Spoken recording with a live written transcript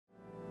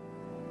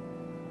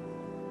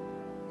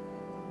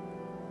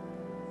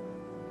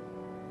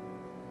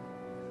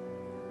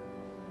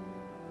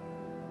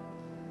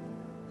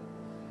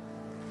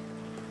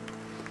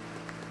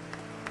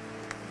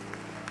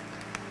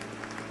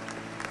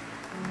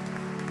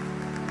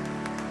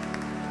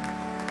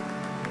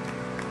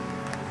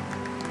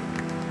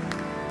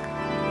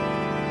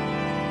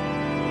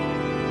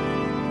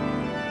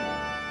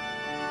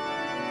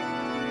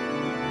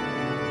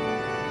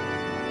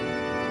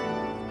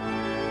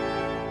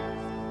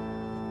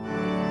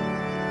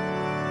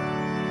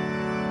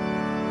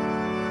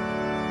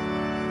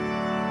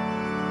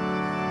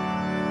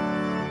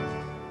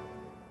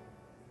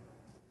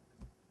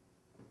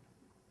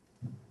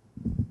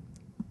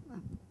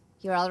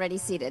You're already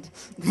seated.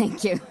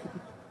 Thank you.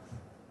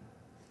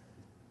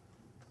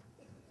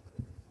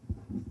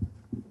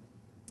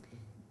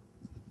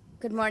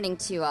 Good morning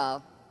to you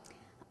all.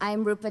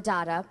 I'm Rupa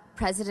Datta,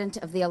 President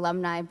of the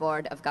Alumni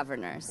Board of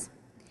Governors.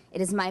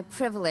 It is my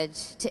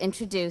privilege to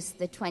introduce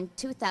the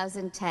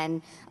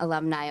 2010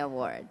 Alumni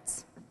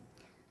Awards.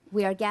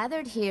 We are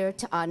gathered here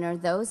to honor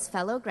those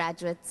fellow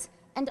graduates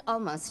and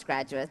almost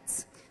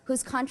graduates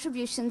whose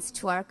contributions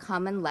to our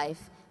common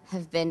life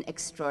have been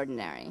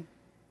extraordinary.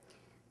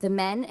 The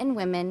men and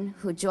women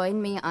who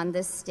join me on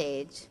this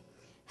stage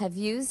have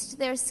used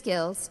their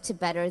skills to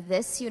better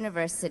this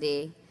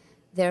university,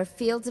 their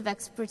fields of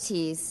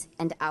expertise,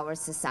 and our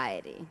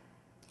society.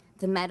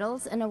 The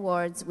medals and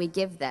awards we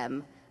give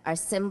them are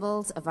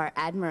symbols of our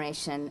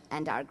admiration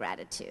and our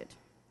gratitude.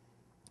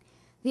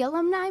 The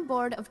Alumni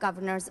Board of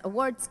Governors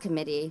Awards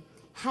Committee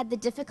had the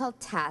difficult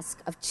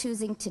task of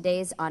choosing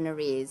today's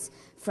honorees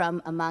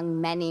from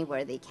among many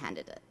worthy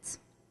candidates.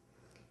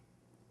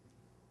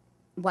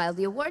 While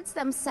the awards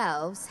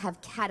themselves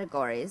have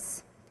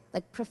categories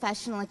like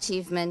professional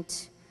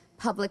achievement,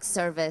 public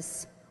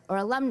service, or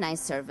alumni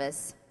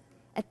service,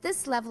 at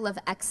this level of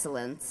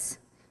excellence,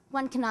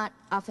 one cannot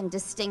often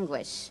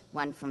distinguish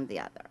one from the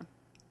other.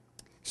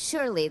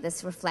 Surely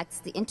this reflects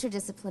the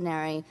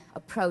interdisciplinary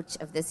approach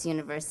of this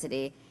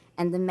university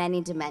and the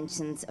many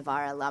dimensions of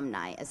our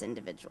alumni as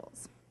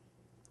individuals.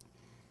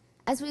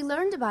 As we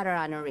learned about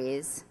our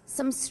honorees,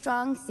 some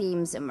strong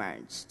themes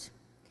emerged.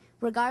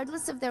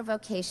 Regardless of their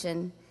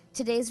vocation,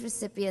 today's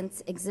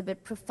recipients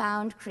exhibit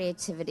profound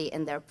creativity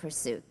in their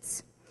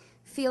pursuits,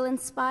 feel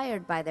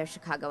inspired by their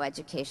Chicago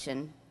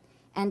education,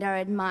 and are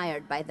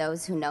admired by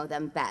those who know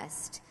them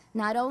best,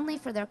 not only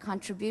for their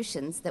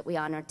contributions that we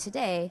honor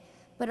today,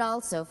 but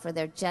also for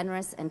their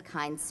generous and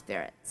kind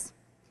spirits.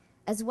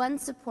 As one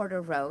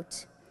supporter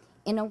wrote,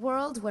 "In a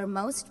world where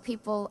most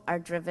people are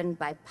driven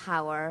by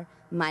power,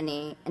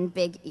 money, and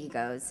big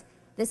egos,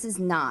 this is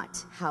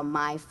not how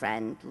my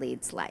friend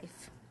leads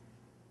life."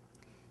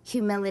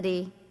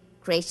 Humility,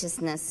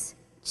 graciousness,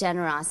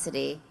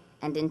 generosity,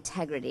 and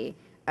integrity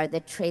are the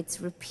traits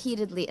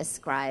repeatedly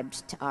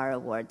ascribed to our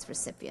awards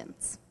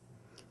recipients.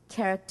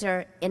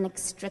 Character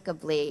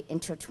inextricably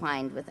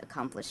intertwined with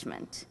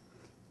accomplishment,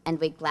 and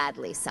we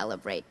gladly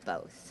celebrate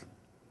both.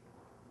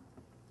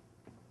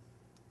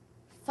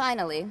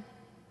 Finally,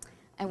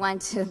 I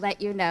want to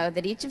let you know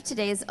that each of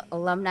today's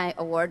Alumni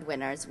Award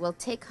winners will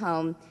take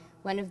home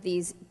one of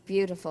these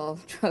beautiful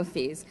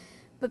trophies,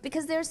 but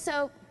because they're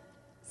so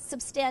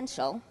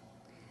substantial,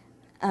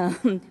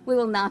 we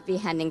will not be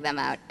handing them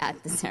out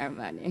at the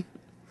ceremony.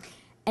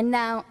 And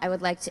now I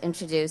would like to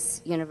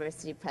introduce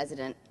University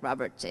President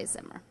Robert J.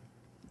 Zimmer.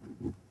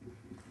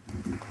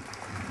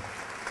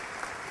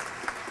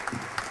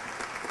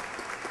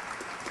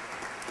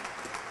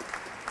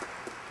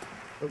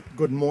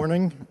 Good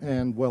morning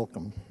and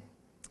welcome.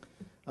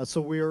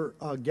 So we're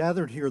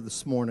gathered here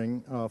this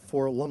morning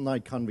for Alumni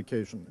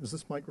Convocation. Is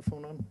this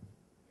microphone on?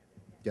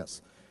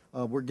 Yes.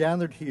 We're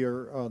gathered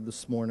here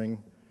this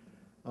morning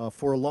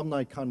for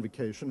Alumni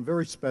Convocation, a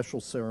very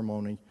special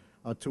ceremony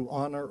to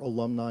honor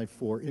alumni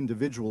for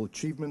individual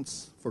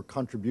achievements, for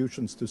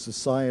contributions to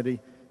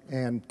society,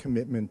 and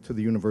commitment to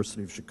the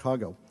University of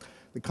Chicago.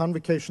 The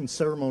convocation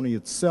ceremony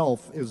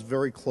itself is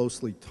very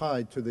closely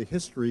tied to the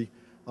history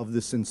of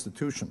this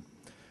institution.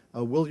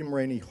 William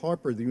Rainey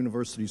Harper, the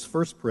university's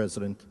first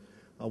president,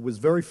 was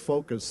very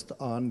focused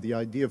on the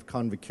idea of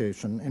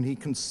convocation, and he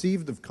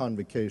conceived of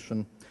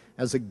convocation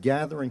as a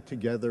gathering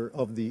together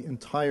of the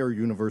entire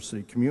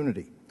university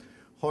community.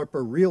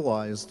 Harper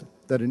realized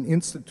that an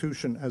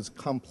institution as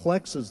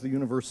complex as the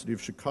University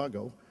of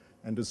Chicago,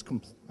 and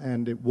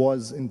it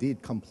was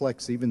indeed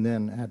complex even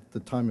then at the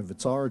time of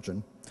its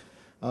origin,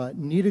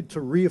 needed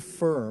to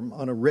reaffirm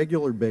on a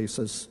regular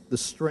basis the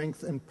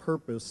strength and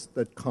purpose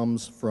that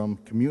comes from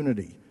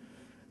community,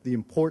 the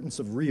importance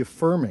of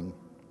reaffirming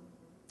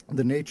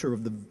the nature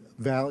of the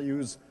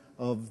values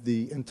of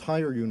the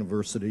entire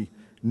university,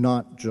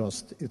 not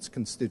just its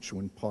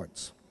constituent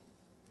parts.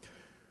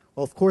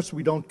 Well, of course,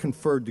 we don't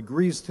confer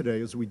degrees today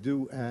as we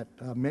do at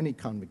many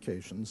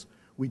convocations.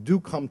 We do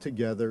come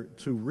together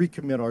to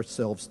recommit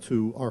ourselves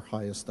to our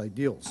highest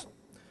ideals.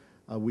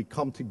 We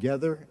come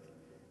together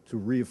to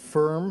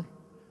reaffirm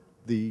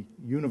the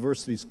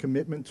university's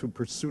commitment to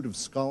pursuit of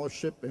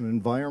scholarship, an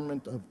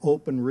environment of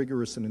open,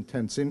 rigorous, and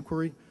intense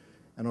inquiry,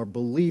 and our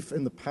belief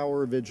in the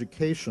power of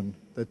education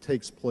that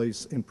takes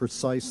place in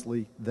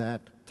precisely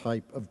that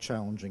type of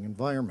challenging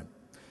environment.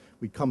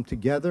 We come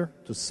together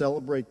to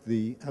celebrate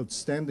the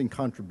outstanding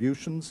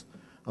contributions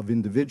of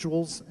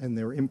individuals and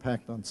their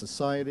impact on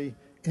society,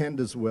 and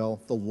as well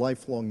the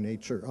lifelong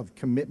nature of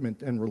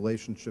commitment and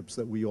relationships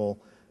that we all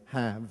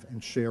have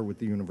and share with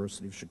the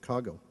University of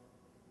Chicago.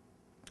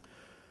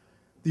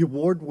 The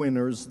award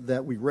winners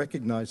that we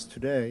recognize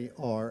today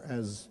are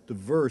as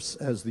diverse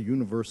as the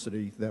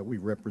university that we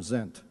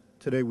represent.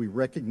 Today we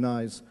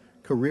recognize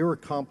career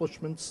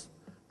accomplishments,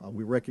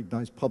 we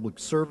recognize public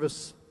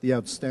service, the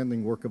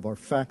outstanding work of our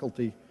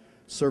faculty,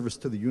 service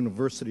to the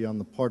university on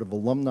the part of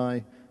alumni,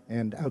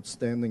 and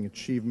outstanding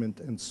achievement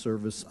and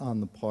service on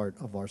the part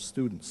of our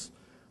students.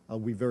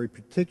 We very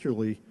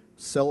particularly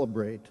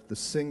celebrate the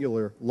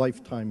singular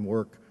lifetime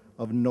work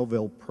of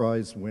Nobel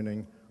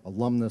Prize-winning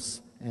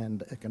alumnus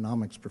and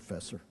economics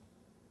professor.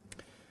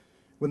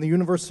 When the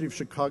University of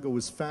Chicago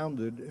was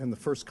founded and the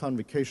first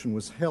convocation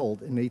was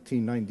held in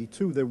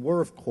 1892, there were,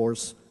 of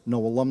course,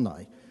 no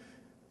alumni.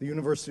 The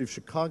University of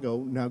Chicago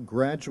now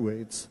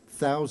graduates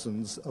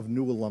thousands of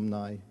new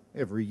alumni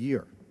every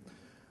year.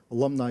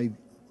 Alumni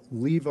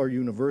leave our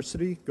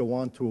university, go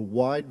on to a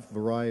wide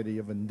variety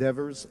of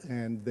endeavors,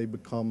 and they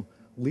become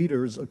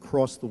leaders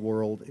across the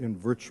world in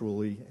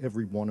virtually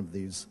every one of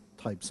these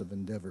types of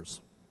endeavors.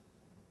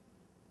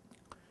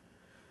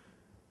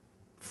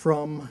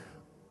 From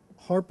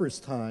Harper's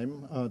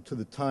time to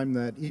the time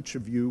that each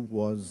of you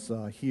was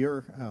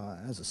here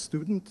as a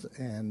student,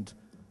 and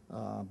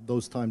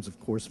those times, of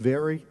course,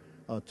 vary,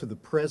 to the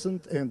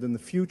present and in the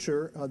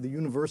future, the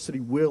university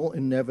will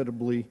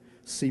inevitably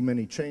see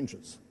many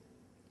changes.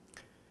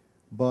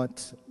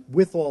 But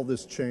with all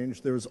this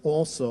change, there's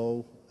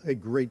also a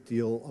great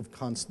deal of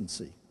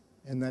constancy,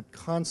 and that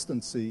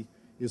constancy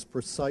is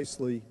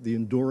precisely the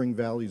enduring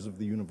values of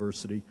the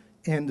university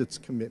and its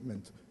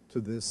commitment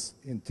to this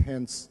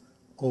intense,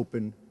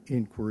 open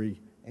inquiry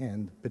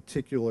and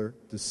particular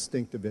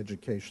distinctive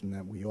education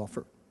that we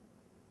offer.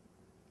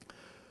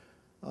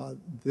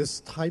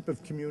 This type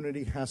of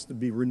community has to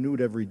be renewed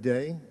every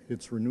day.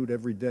 It's renewed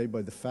every day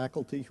by the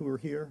faculty who are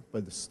here, by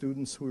the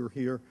students who are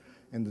here,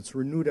 and it's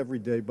renewed every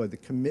day by the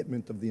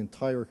commitment of the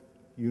entire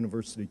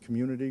university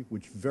community,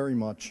 which very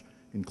much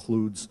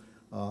includes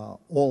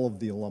all of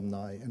the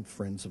alumni and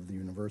friends of the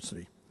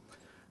university.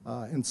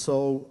 And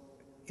so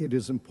it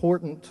is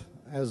important,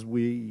 as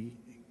we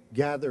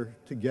gather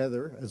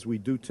together, as we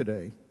do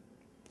today,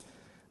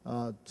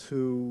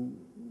 to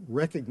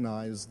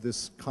recognize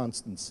this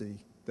constancy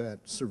that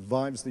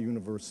survives the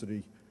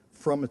university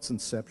from its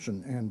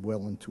inception and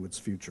well into its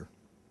future.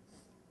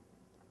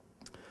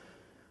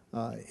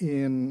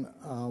 In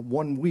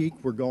 1 week,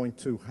 we're going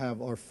to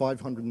have our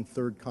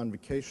 503rd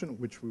convocation, at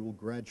which we will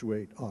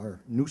graduate our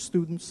new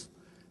students.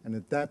 And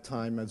at that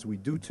time, as we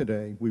do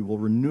today, we will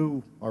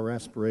renew our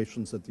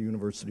aspirations that the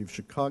University of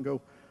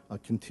Chicago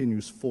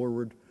continues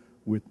forward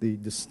with the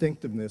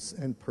distinctiveness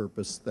and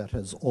purpose that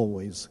has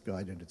always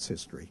guided its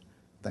history.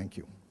 Thank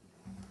you.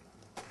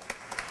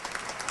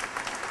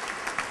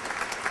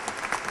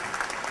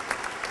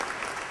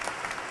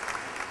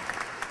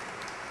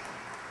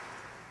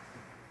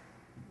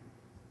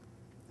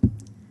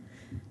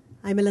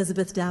 I'm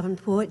Elizabeth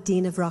Davenport,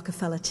 Dean of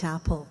Rockefeller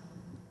Chapel.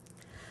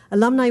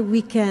 Alumni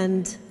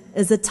Weekend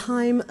is a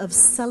time of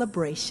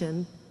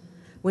celebration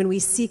when we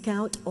seek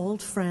out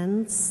old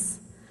friends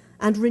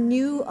and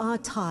renew our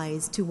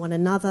ties to one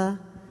another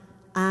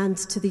and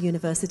to the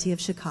University of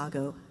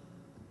Chicago.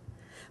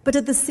 But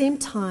at the same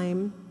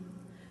time,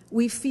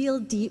 we feel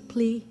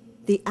deeply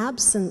the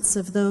absence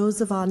of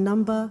those of our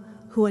number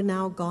who are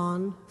now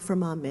gone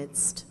from our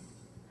midst.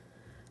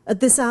 At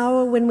this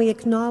hour, when we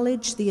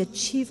acknowledge the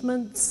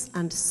achievements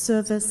and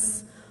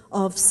service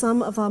of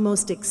some of our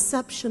most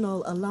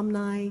exceptional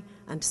alumni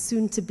and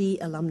soon-to-be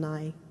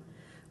alumni,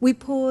 we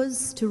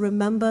pause to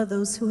remember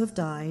those who have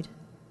died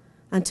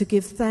and to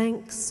give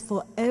thanks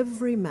for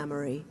every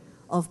memory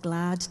of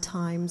glad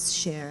times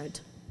shared.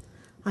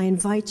 I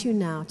invite you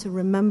now to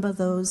remember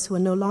those who are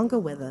no longer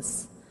with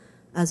us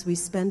as we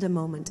spend a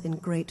moment in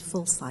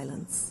grateful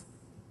silence.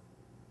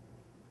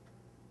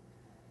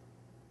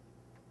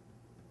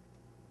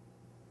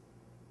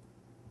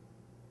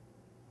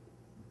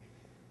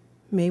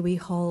 May we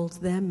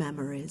hold their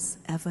memories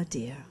ever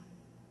dear.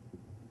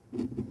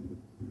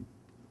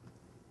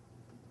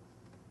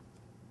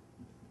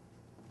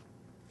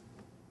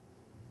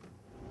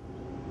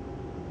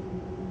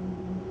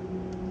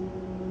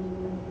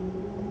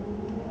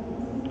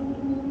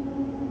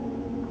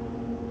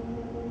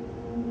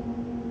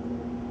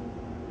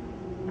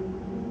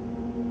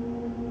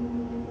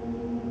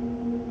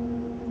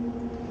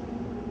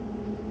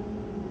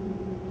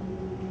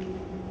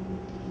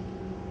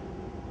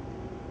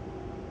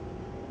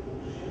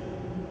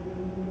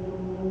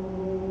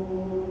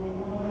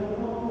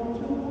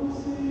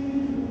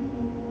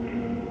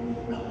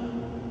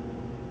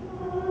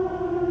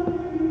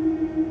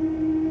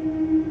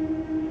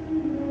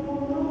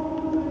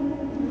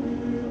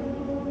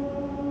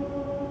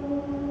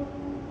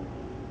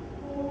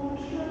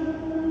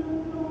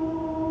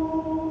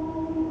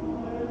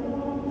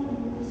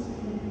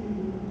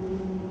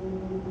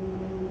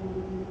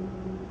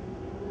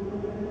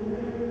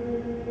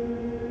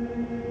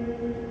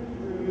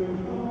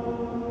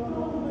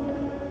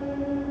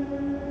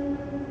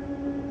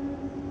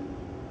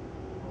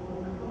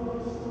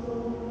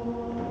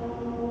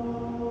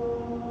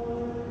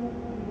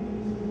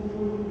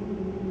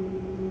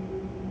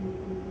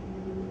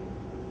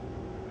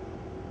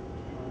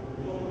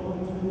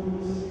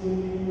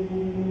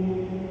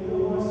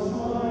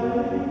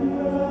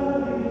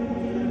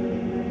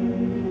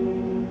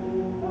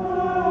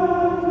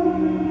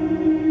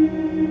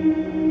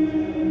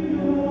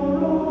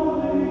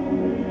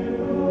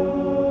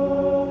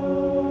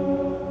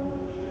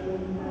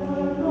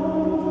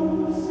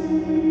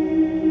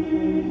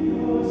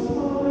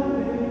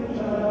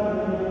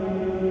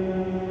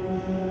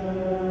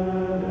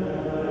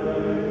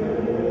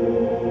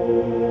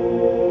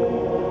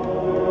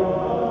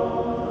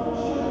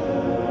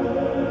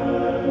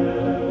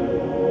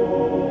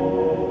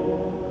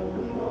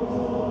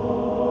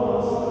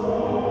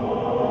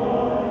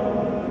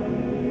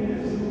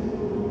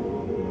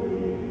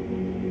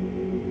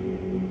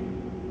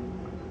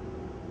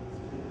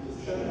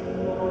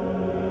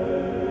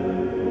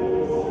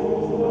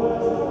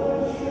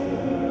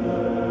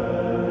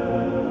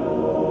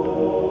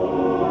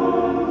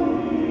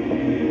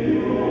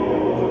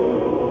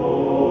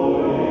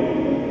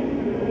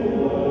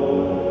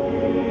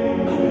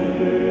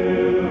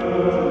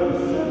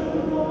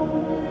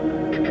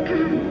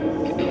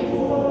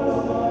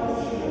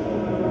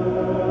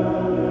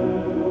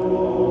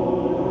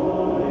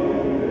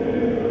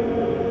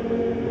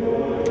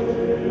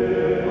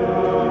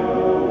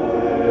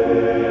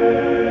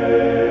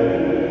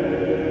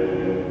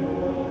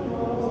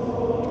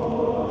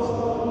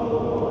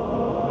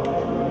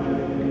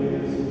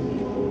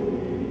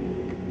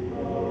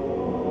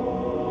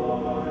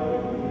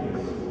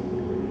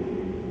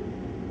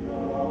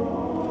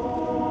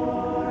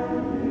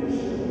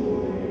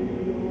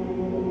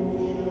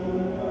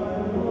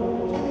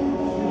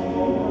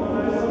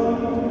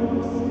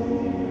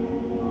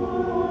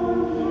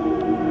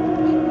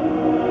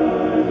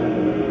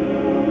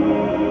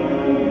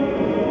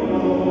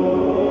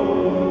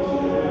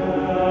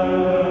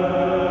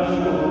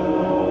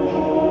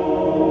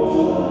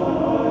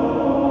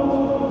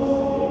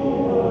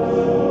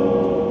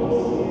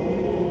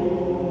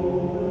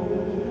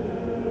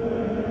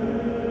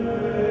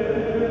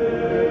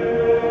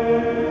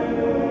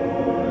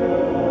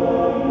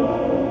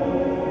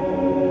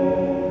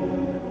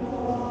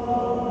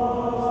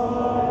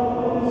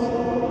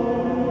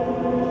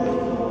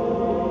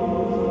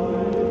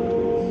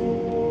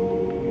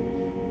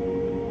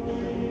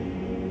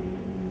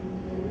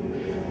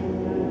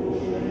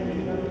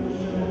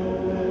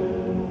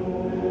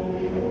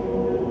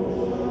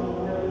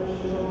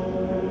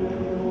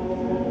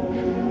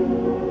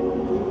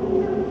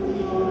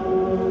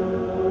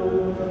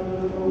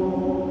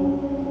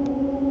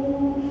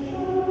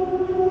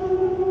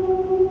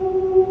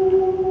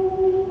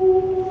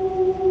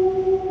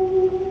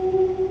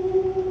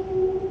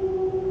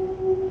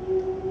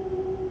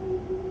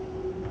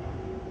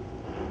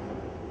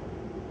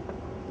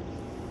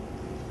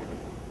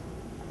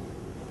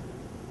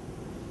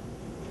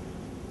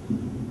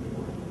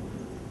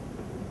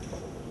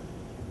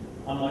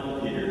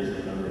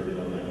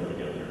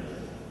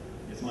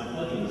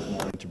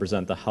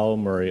 Present the Howell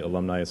Murray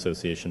Alumni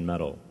Association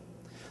Medal.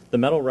 The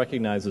medal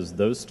recognizes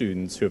those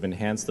students who have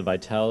enhanced the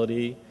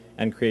vitality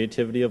and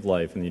creativity of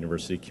life in the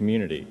university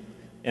community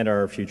and are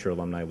our future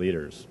alumni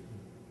leaders.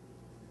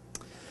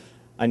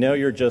 I know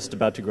you're just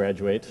about to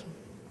graduate,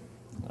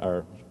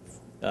 and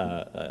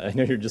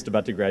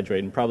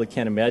probably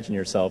can't imagine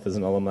yourself as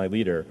an alumni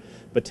leader,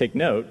 but take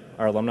note,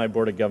 our Alumni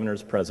Board of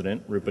Governors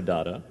President, Rupa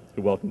Datta,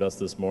 who welcomed us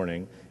this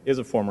morning, is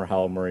a former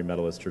Howell Murray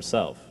medalist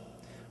herself.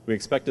 We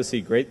expect to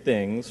see great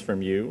things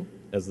from you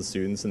as the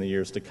students in the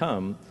years to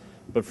come,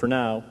 but for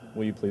now,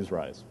 will you please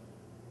rise?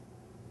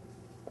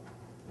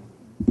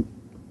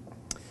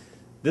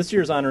 This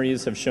year's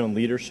honorees have shown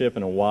leadership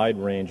in a wide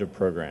range of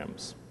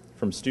programs,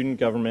 from student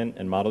government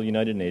and Model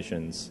United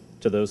Nations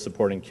to those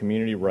supporting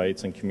community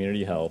rights and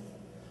community health,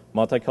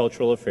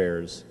 multicultural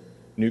affairs,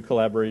 new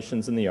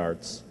collaborations in the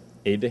arts,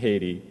 aid to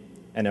Haiti,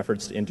 and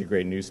efforts to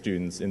integrate new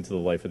students into the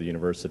life of the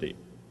university.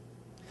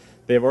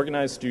 They have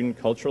organized student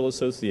cultural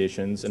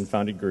associations and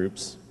founded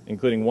groups,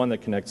 including one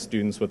that connects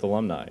students with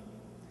alumni.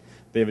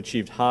 They have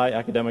achieved high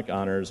academic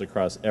honors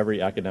across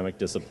every academic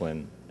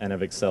discipline and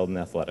have excelled in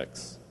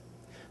athletics.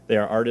 They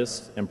are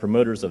artists and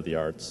promoters of the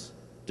arts,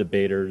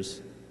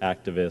 debaters,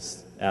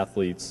 activists,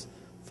 athletes,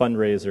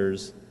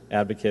 fundraisers,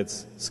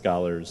 advocates,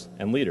 scholars,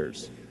 and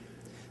leaders.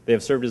 They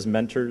have served as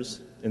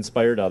mentors,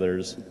 inspired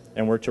others,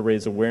 and worked to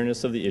raise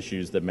awareness of the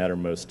issues that matter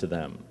most to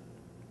them.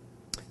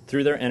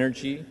 Through their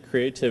energy,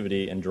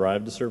 creativity, and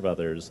drive to serve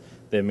others,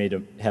 they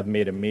have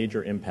made a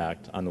major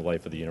impact on the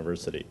life of the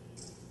university.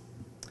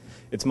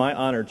 It's my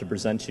honor to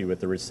present you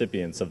with the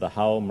recipients of the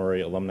Howell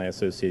Murray Alumni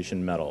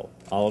Association Medal,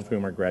 all of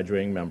whom are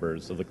graduating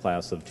members of the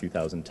class of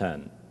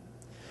 2010.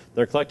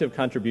 Their collective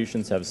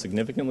contributions have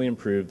significantly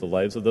improved the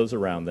lives of those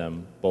around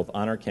them, both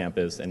on our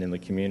campus and in the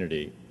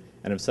community,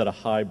 and have set a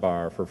high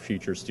bar for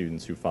future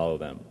students who follow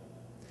them.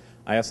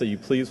 I ask that you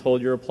please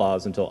hold your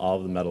applause until all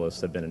of the medalists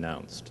have been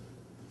announced.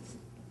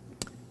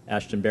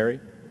 Ashton Berry,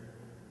 can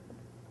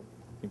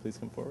you please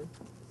come forward?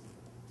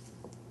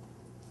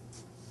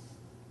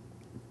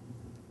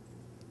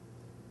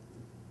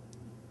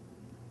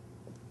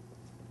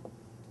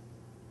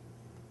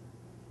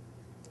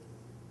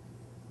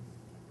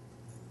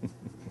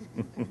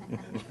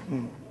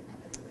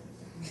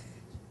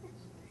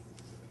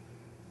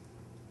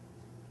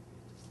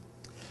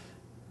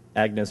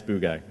 Agnes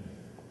Bugay.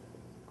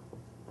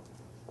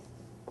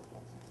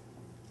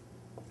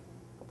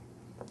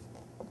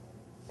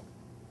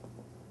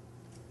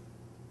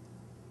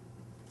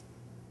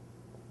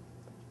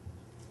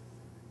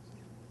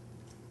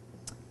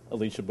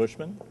 Alicia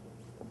Bushman.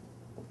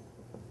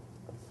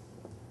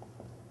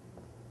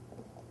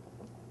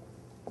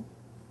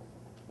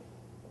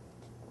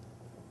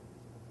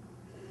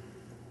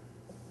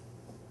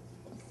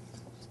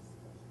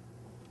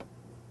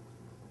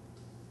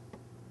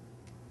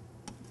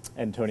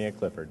 Antonia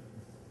Clifford.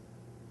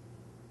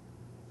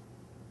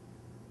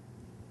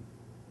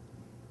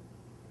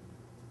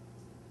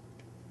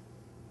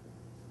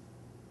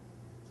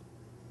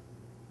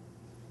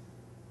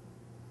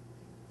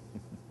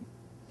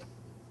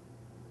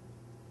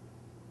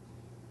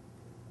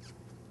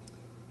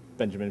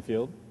 Benjamin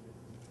Field.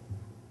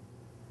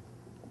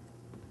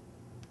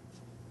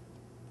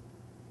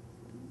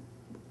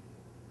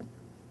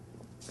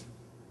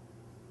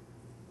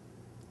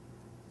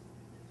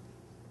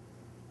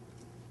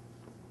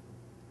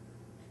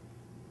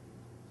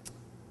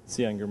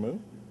 Sian Gurmu.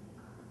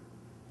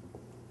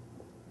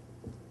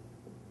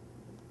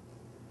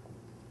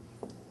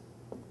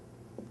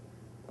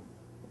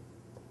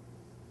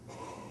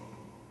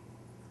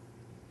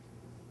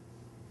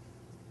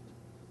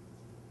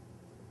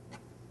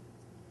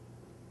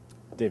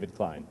 David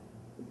Klein.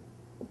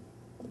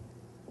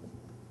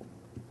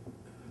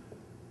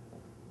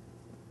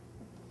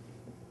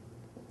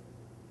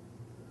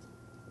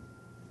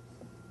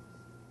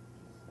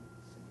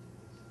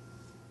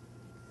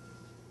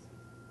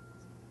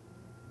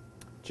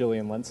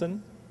 Jillian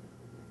Lenson.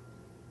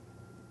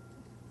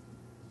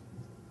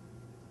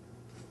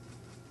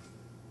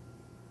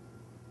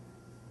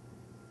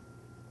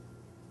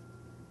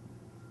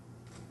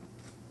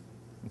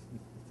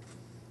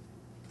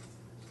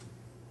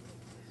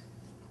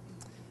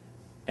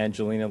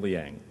 Angelina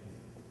Liang.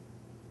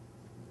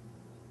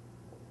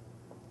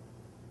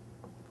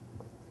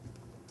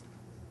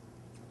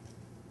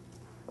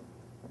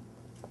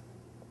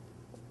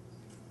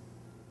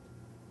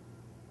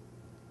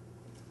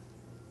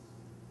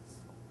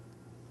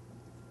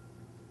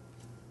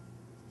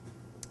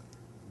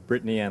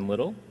 Brittany Ann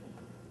Little.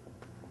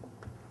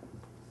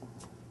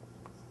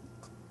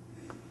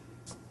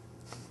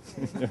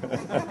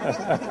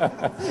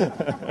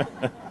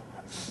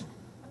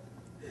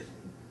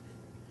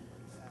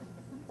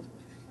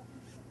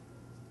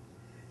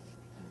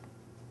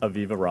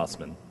 Aviva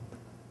Rossman.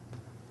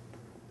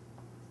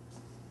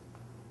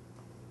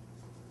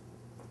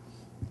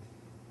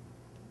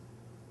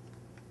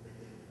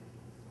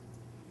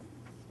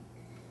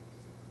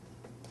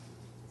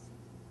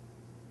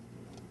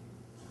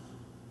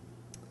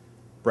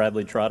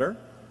 Bradley Trotter.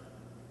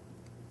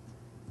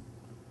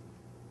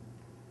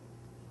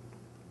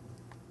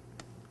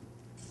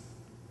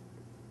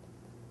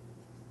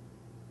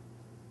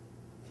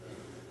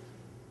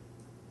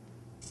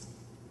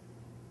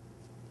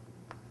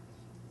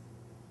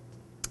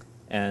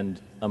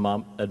 And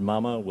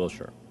Admama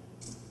Wilshire.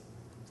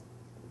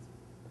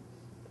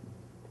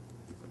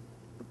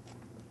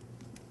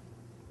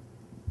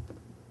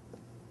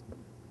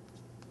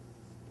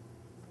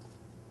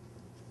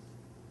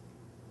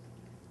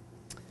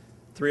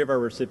 Three of our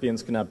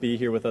recipients could not be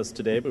here with us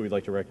today, but we'd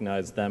like to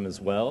recognize them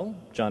as well.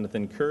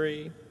 Jonathan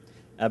Curry,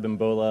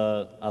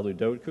 Abimbola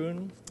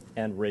Aludokun,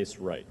 and Race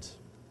Wright.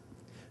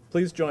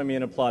 Please join me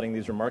in applauding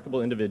these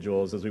remarkable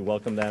individuals as we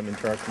welcome them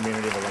into our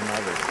community of alumni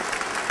leaders.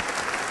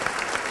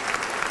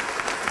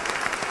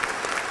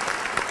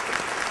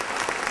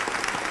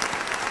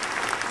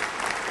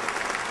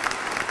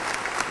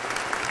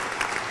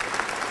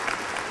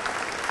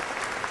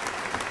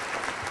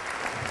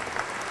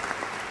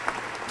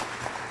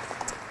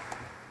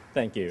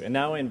 Thank you. And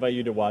now I invite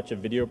you to watch a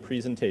video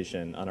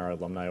presentation on our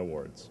Alumni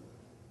Awards.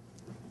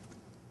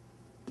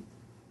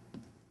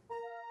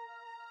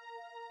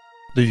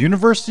 The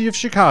University of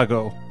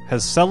Chicago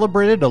has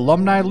celebrated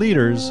alumni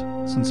leaders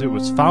since it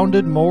was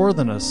founded more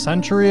than a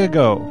century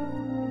ago.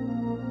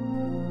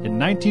 In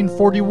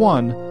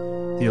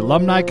 1941, the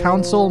Alumni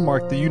Council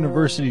marked the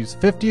university's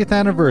 50th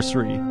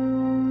anniversary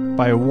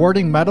by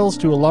awarding medals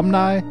to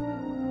alumni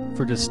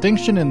for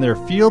distinction in their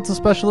fields of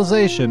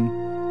specialization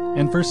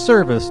and for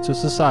service to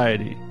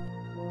society.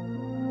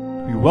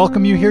 We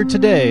welcome you here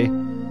today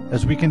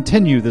as we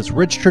continue this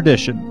rich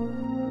tradition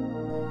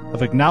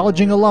of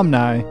acknowledging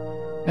alumni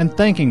and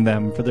thanking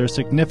them for their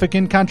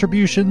significant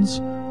contributions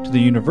to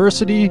the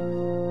university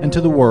and to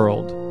the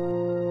world.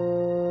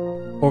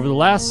 Over the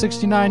last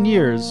 69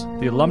 years,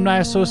 the Alumni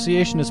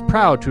Association is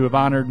proud to have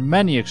honored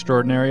many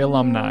extraordinary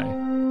alumni.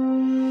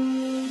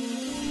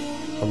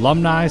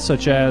 Alumni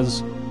such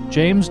as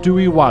James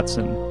Dewey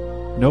Watson,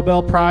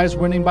 Nobel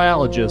Prize-winning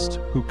biologist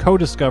who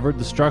co-discovered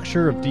the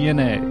structure of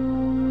DNA.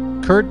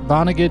 Kurt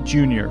Vonnegut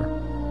Jr.,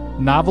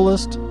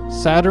 novelist,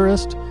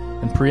 satirist,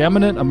 and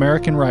preeminent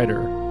American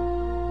writer.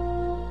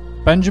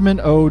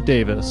 Benjamin O.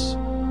 Davis,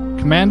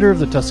 commander of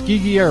the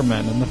Tuskegee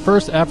Airmen and the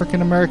first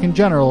African-American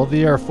general of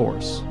the Air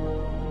Force.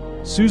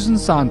 Susan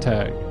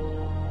Sontag,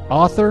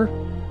 author,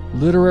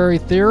 literary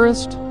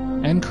theorist,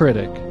 and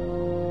critic.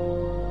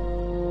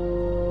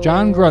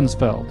 John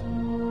Grunsfeld,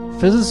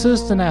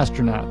 physicist and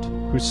astronaut,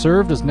 who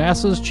served as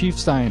NASA's chief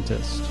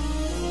scientist.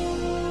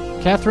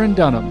 Katherine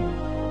Dunham,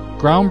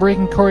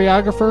 groundbreaking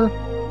choreographer,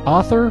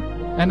 author,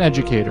 and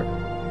educator.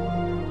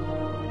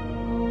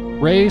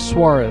 Ray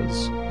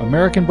Suarez,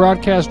 American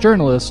broadcast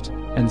journalist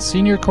and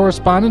senior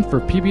correspondent for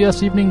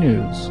PBS Evening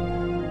News.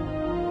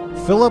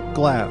 Philip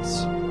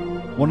Glass,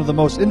 one of the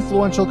most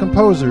influential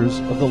composers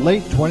of the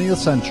late 20th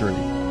century.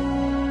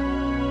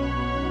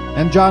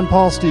 And John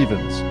Paul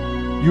Stevens,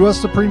 U.S.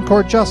 Supreme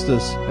Court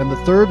Justice and the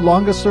third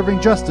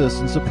longest-serving justice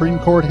in Supreme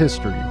Court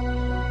history.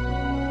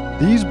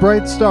 These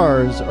bright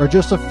stars are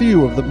just a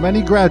few of the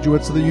many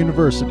graduates of the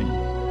university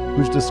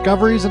whose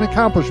discoveries and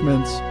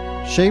accomplishments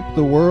shape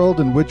the world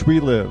in which we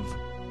live.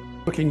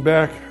 Looking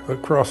back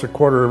across a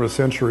quarter of a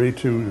century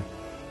to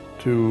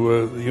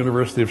the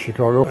University of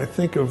Chicago, I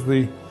think of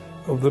the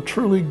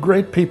truly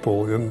great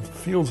people in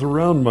fields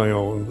around my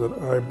own that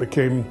I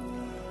became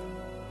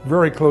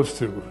very close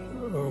to.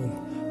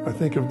 I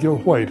think of Gil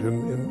White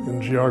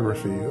in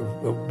geography,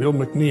 of Bill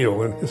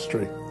McNeil in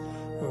history.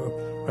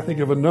 I think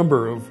of a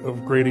number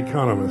of great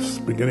economists,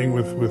 beginning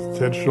with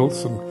Ted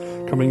Schultz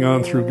and coming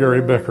on through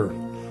Gary Becker.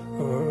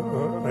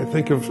 I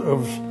think of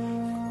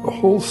a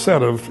whole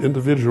set of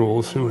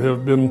individuals who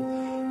have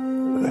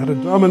had a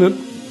dominant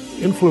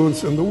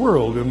influence in the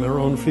world in their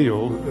own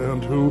field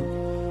and who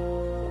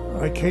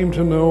I came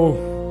to know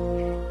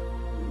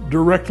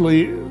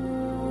directly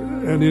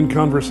and in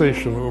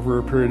conversation over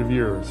a period of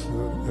years.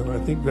 And I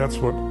think that's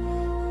what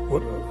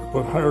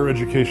higher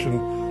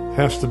education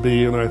has to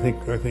be, and I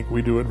think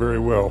we do it very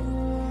well.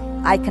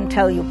 I can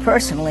tell you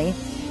personally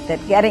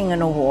that getting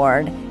an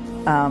award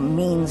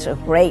means a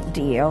great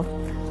deal.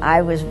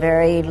 I was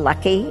very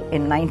lucky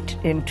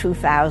in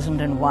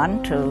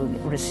 2001 to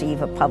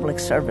receive a Public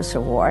Service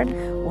Award,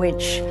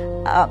 which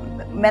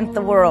meant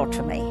the world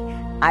to me.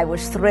 I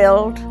was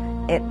thrilled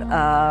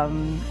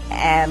and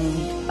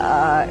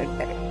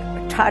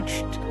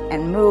touched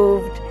and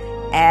moved,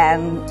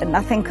 and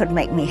nothing could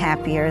make me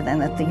happier than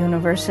that the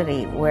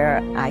university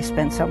where I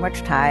spent so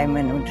much time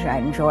and which I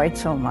enjoyed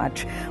so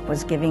much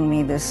was giving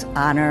me this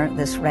honor,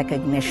 this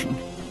recognition.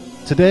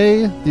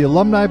 Today, the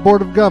Alumni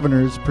Board of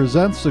Governors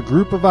presents a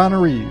group of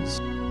honorees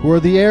who are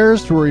the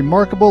heirs to a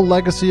remarkable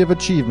legacy of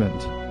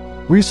achievement.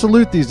 We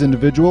salute these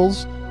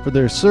individuals for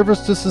their service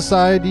to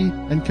society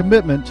and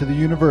commitment to the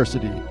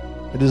university.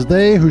 It is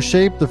they who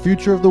shape the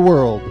future of the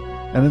world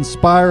and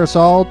inspire us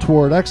all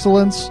toward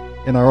excellence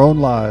in our own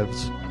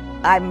lives.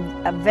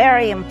 I'm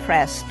very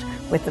impressed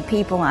with the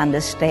people on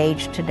this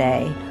stage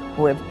today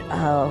who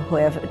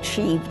have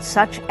achieved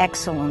such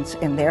excellence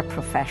in their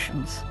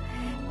professions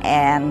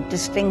and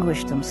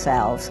distinguished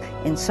themselves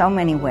in so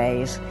many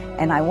ways,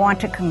 and I want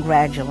to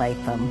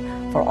congratulate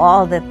them for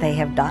all that they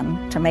have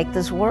done to make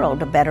this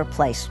world a better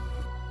place.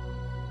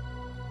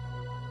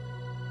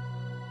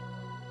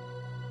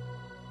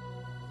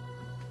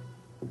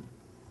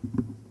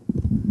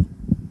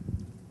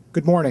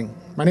 Good morning.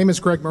 My name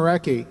is Greg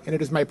Marecki, and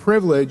it is my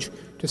privilege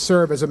to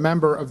serve as a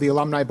member of the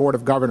Alumni Board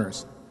of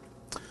Governors.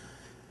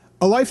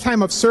 A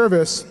lifetime of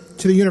service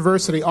to the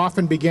university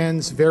often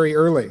begins very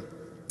early.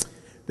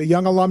 The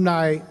Young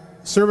Alumni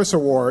Service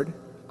Award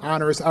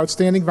honors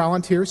outstanding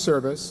volunteer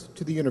service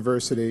to the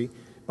university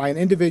by an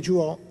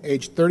individual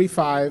aged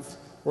 35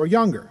 or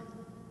younger.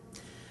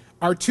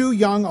 Our two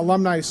Young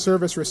Alumni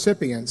Service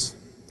recipients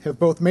have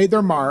both made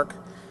their mark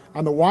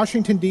on the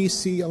Washington,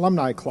 D.C.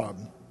 Alumni Club,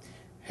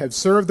 have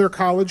served their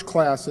college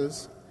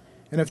classes,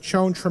 and have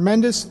shown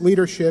tremendous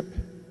leadership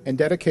and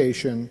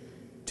dedication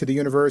to the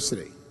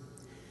university.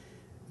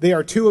 They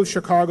are two of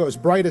Chicago's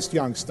brightest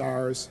young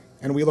stars,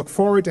 and we look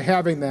forward to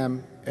having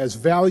them as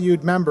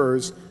valued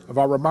members of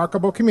our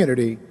remarkable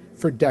community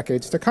for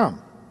decades to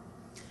come.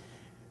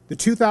 The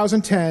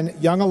 2010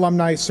 Young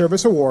Alumni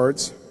Service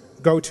Awards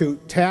go to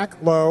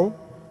Tak Lo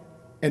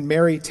and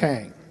Mary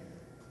Tang.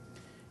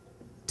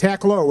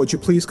 Tak Lo, would you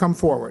please come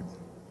forward?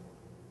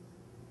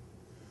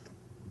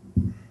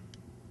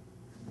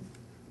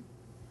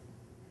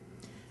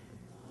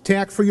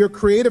 Tak, for your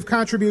creative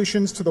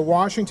contributions to the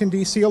Washington,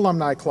 D.C.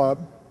 Alumni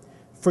Club,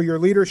 for your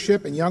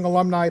leadership in young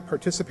alumni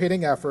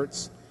participating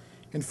efforts,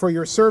 and for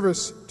your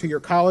service to your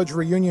college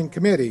reunion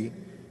committee,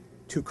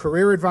 to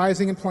career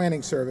advising and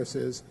planning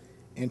services,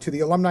 and to the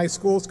Alumni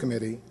Schools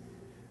Committee,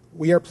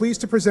 we are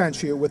pleased to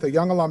present you with a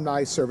Young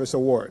Alumni Service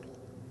Award.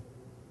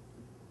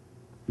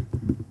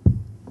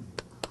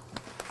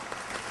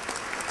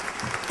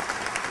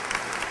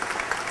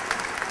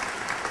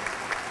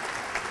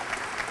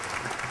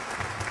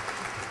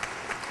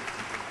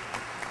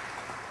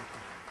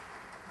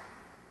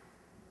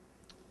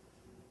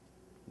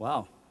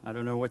 Wow, I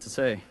don't know what to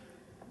say.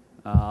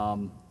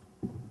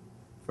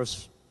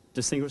 First,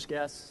 distinguished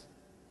guests,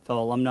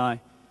 fellow alumni,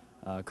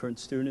 current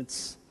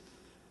students,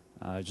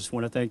 I just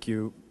want to thank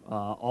you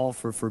all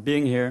for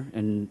being here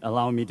and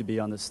allowing me to be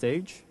on this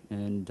stage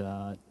and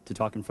to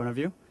talk in front of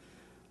you.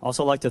 I'd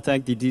also like to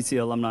thank the DC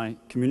alumni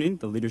community,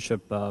 the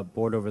leadership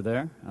board over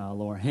there,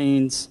 Laura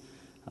Haynes,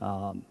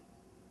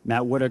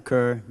 Matt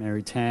Whitaker,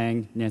 Mary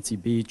Tang, Nancy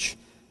Beach,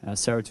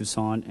 Sarah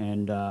Toussaint,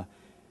 and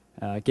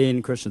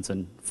Gain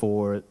Christensen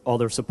for all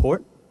their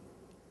support.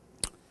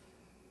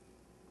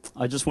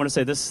 I just want to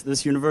say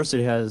this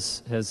university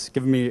has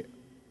given me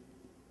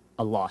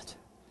a lot.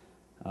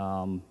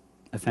 A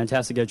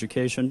fantastic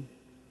education,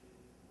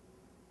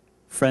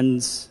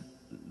 friends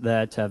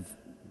that have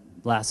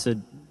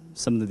lasted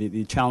some of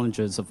the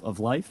challenges of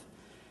life,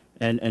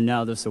 and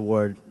now this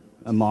award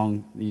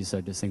among these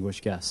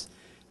distinguished guests.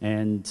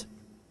 And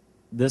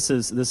this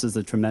is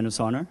a tremendous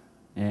honor,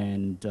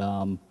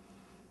 and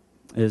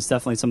it's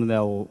definitely something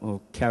that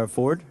will carry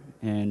forward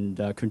and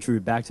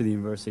contribute back to the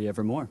university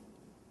ever more.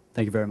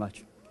 Thank you very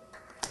much.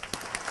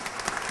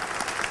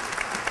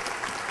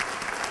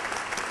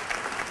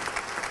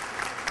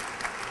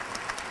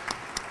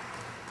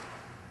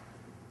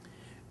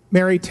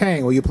 Mary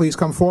Tang, will you please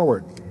come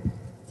forward?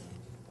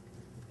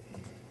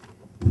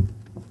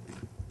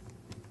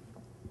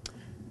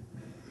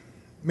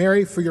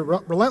 Mary, for your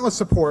relentless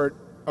support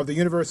of the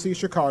University of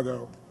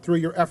Chicago through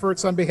your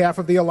efforts on behalf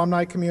of the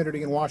alumni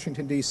community in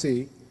Washington,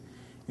 D.C.,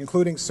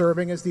 including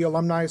serving as the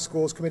Alumni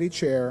Schools Committee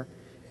Chair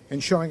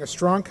and showing a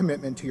strong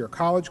commitment to your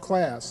college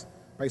class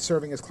by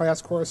serving as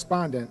class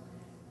correspondent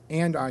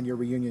and on your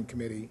reunion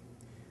committee,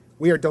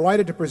 we are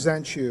delighted to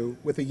present you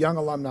with the Young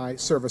Alumni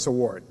Service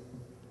Award.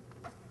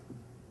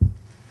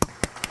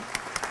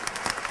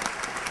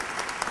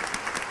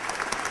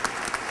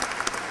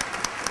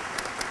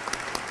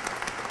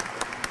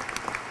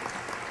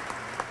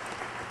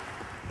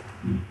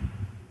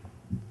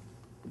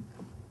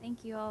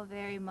 Thank you all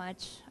very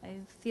much. I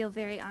feel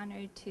very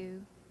honored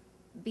to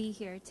be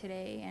here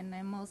today, and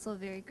I'm also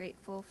very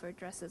grateful for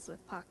dresses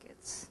with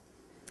pockets.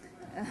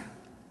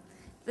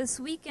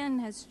 This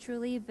weekend has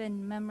truly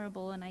been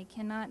memorable, and I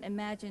cannot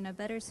imagine a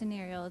better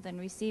scenario than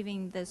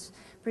receiving this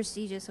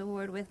prestigious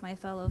award with my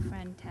fellow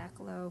friend Tack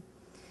Lowe.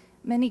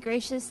 Many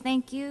gracious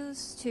thank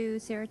yous to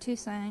Sarah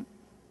Toussaint,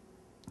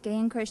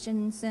 Gayan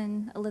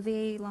Christensen,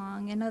 Olivier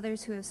Long, and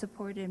others who have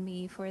supported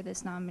me for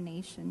this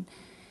nomination.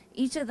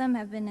 Each of them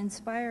have been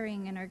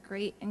inspiring and are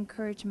great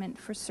encouragement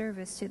for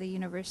service to the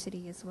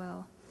university as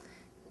well.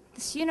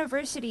 This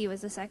university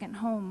was a second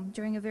home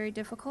during a very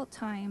difficult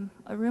time,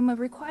 a room of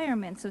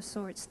requirements of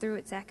sorts through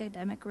its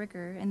academic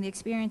rigor and the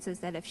experiences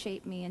that have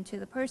shaped me into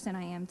the person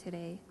I am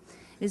today.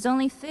 It is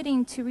only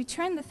fitting to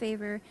return the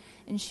favor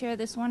and share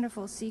this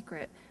wonderful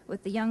secret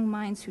with the young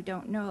minds who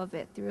don't know of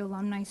it through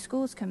Alumni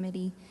Schools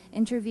Committee,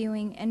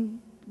 interviewing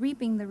and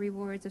reaping the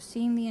rewards of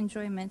seeing the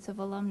enjoyments of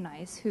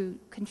alumni who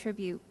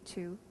contribute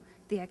to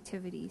the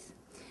activities.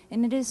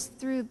 And it is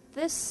through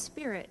this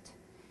spirit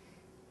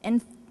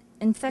and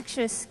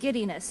infectious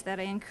giddiness that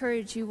I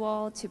encourage you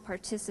all to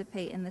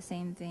participate in the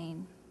same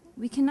vein.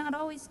 We cannot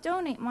always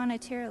donate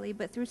monetarily,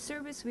 but through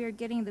service we are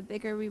getting the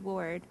bigger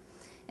reward,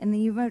 and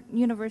the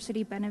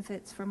university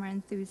benefits from our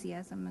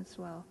enthusiasm as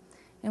well.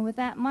 And with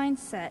that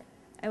mindset,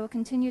 I will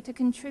continue to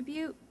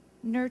contribute,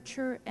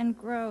 nurture, and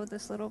grow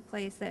this little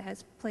place that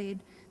has played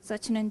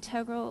such an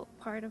integral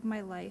part of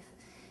my life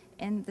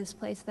and this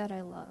place that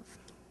I love.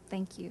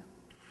 Thank you.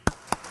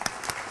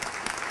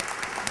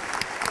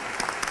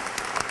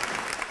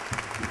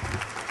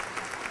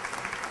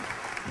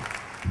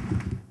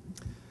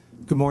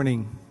 Good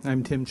morning.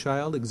 I'm Tim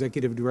Child,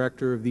 Executive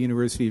Director of the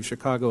University of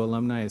Chicago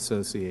Alumni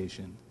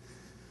Association.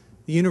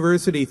 The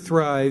university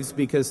thrives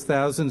because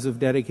thousands of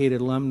dedicated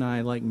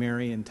alumni like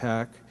Mary and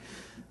Tack,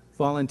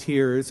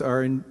 volunteers,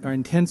 are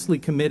intensely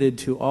committed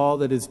to all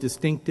that is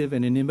distinctive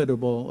and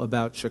inimitable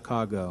about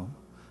Chicago.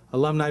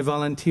 Alumni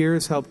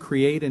volunteers help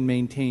create and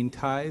maintain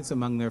ties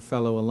among their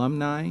fellow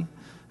alumni,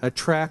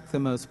 attract the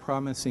most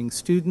promising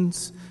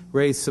students,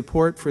 raise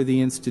support for the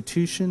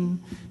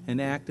institution,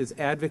 and act as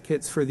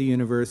advocates for the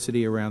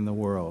university around the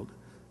world.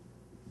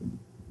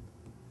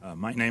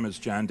 My name is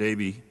John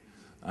Davey.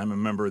 I'm a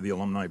member of the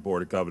Alumni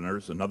Board of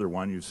Governors, another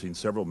one. You've seen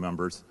several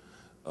members.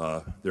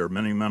 There are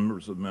many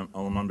members of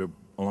the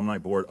Alumni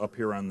Board up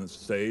here on the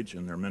stage,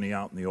 and there are many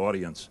out in the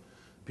audience.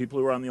 People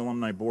who are on the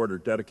Alumni Board are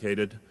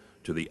dedicated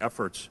to the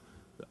efforts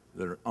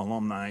that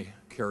alumni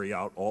carry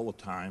out all the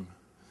time,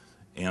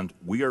 and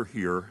we are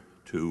here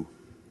to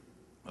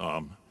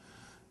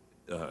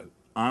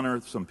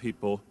honor some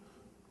people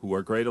who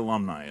are great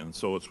alumni. And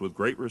so it's with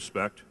great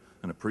respect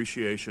and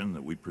appreciation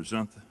that we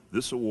present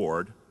this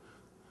award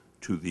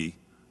to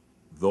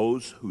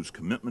those whose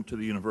commitment to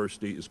the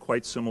university is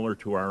quite similar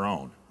to our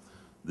own.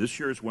 This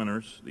year's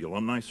winners, the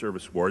Alumni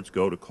Service Awards,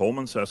 go to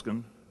Coleman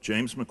Seskin,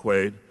 James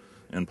McQuaid,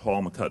 and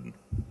Paul McCudden.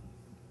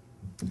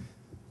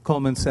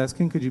 Coleman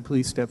Seskin, could you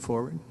please step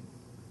forward?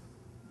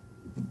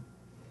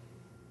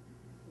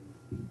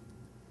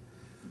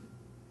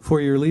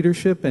 For your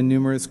leadership and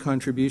numerous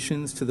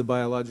contributions to the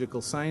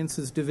Biological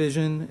Sciences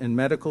Division and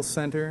Medical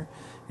Center,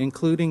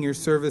 including your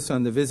service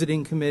on the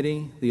Visiting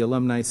Committee, the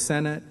Alumni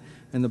Senate,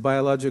 and the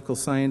Biological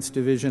Science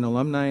Division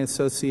Alumni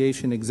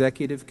Association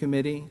Executive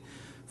Committee,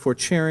 for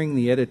chairing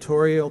the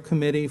Editorial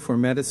Committee for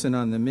Medicine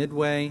on the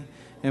Midway,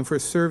 and for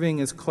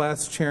serving as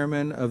class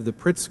chairman of the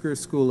Pritzker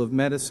School of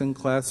Medicine,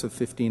 class of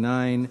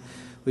 '59.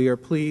 We are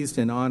pleased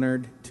and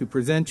honored to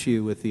present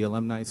you with the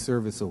Alumni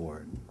Service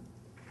Award.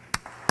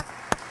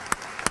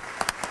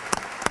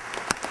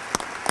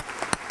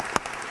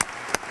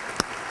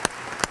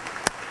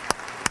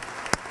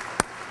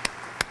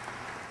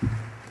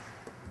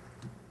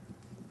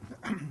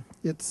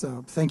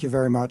 Thank you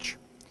very much.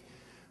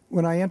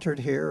 When I entered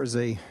here as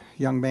a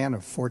young man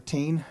of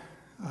 14,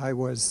 I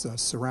was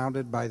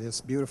surrounded by this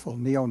beautiful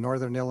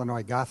neo-Northern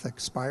Illinois Gothic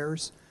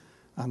spires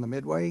on the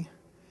Midway,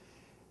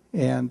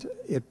 and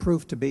it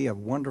proved to be a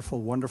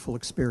wonderful, wonderful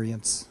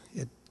experience.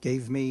 It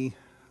gave me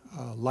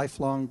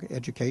lifelong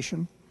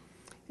education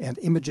and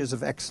images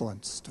of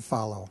excellence to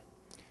follow.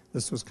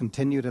 This was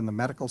continued in the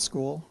medical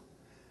school.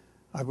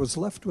 I was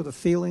left with a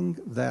feeling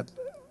that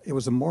it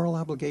was a moral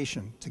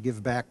obligation to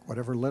give back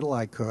whatever little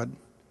I could,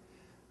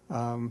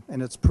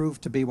 and it's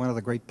proved to be one of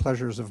the great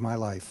pleasures of my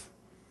life.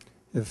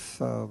 If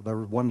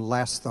the one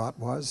last thought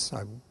was,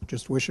 I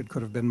just wish it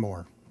could have been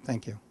more.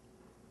 Thank you.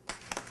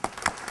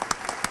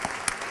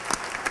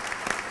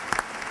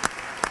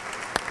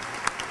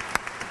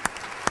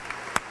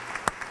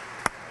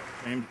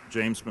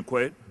 James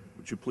McQuaid,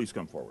 would you please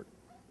come forward?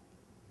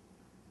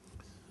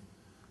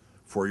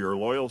 For your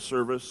loyal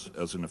service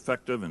as an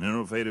effective and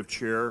innovative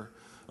chair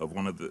of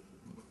one of the,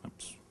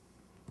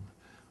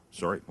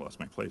 lost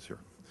my place here.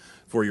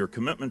 For your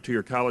commitment to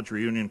your college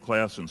reunion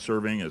class and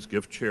serving as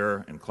gift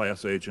chair and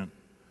class agent.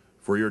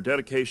 For your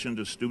dedication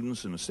to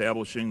students in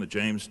establishing the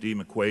James D.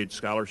 McQuaid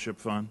Scholarship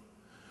Fund.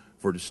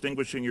 For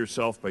distinguishing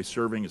yourself by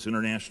serving as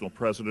international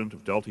president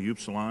of Delta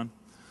Upsilon.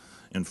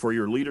 And for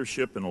your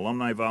leadership in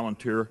alumni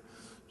volunteer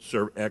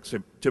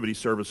activity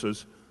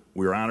services,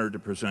 we are honored to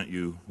present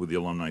you with the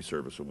Alumni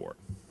Service Award.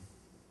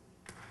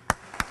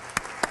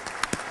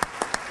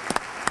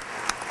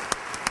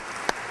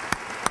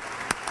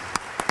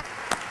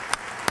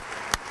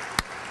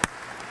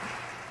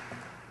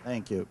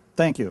 Thank you.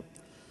 Thank you.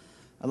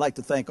 I'd like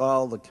to thank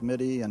all the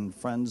committee and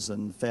friends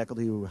and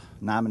faculty who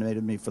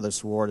nominated me for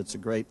this award. It's a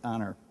great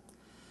honor.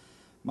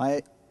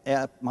 My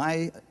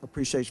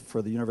appreciation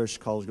for the University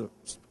of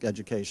Chicago's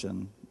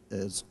education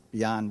is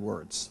beyond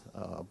words.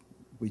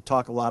 We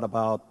talk a lot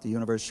about the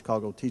University of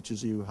Chicago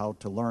teaches you how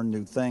to learn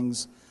new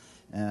things,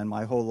 and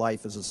my whole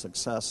life as a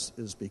success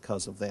is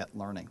because of that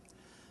learning.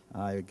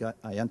 I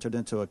entered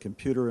into a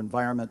computer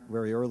environment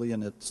very early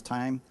in its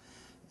time,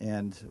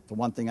 and the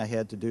one thing I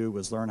had to do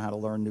was learn how to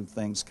learn new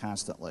things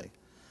constantly.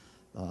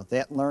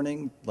 That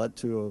learning led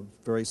to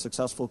a very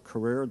successful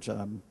career, which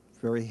I'm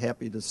very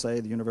happy to say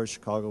the University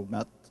of Chicago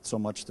meant so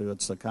much to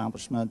its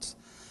accomplishments.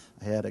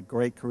 I had a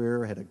great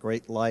career, had a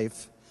great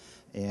life,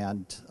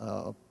 and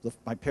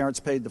my parents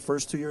paid the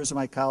first 2 years of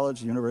my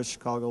college. The University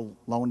of Chicago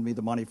loaned me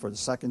the money for the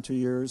second 2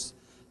 years.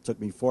 It took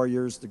me 4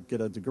 years to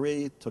get a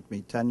degree. It took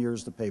me 10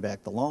 years to pay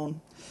back the loan.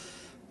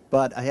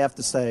 But I have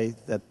to say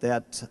that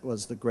that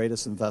was the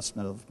greatest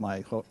investment of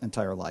my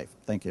entire life.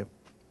 Thank you.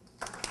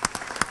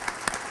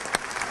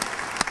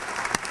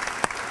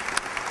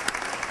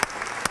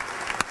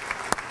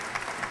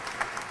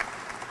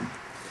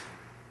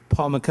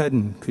 Paul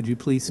McCudden, could you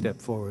please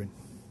step forward?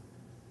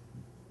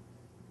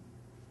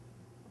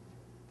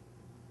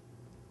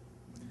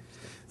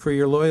 For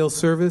your loyal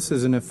service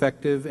as an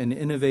effective and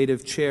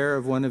innovative chair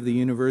of one of the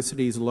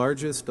university's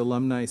largest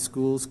alumni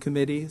schools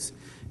committees,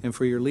 and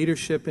for your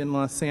leadership in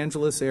Los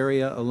Angeles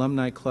area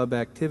alumni club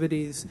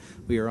activities,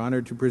 we are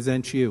honored to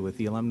present you with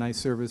the Alumni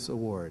Service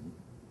Award.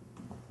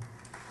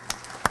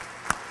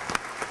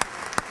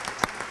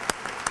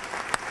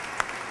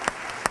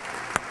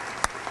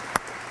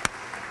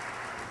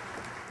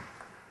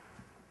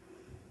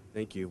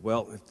 Thank you.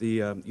 Well, if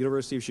the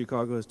University of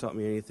Chicago has taught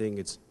me anything,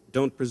 it's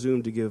don't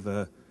presume to give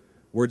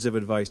words of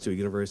advice to a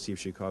University of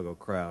Chicago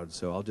crowd.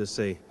 So I'll just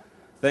say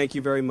thank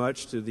you very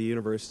much to the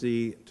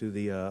university, to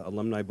the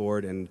alumni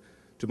board, and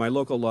to my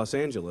local Los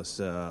Angeles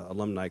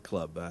alumni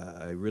club.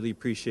 I really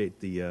appreciate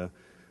the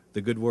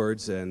good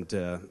words, and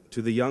to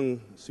the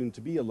young,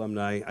 soon-to-be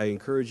alumni, I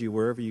encourage you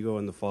wherever you go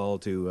in the fall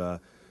to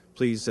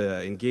please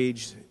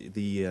engage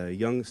the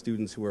young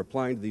students who are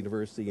applying to the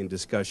university in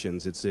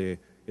discussions.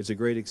 It's a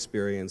great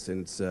experience,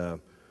 and it's a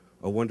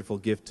wonderful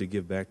gift to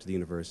give back to the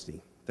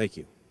university. Thank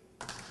you.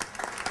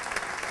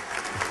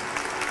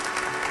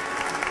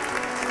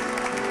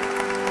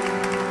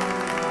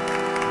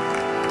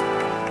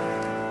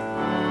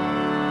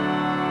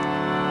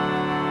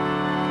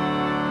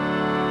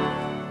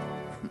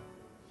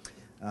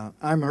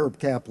 I'm Herb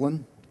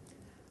Kaplan.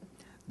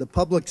 The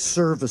Public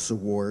Service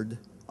Award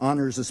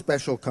honors a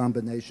special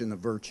combination of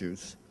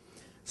virtues: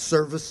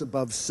 service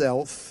above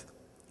self,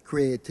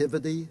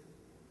 creativity,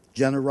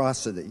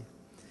 generosity,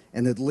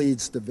 and it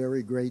leads to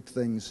very great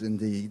things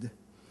indeed.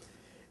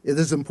 It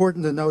is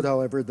important to note,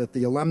 however, that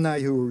the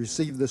alumni who will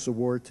receive this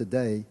award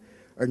today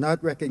are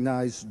not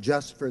recognized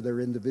just for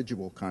their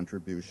individual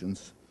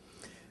contributions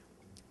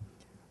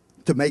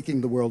to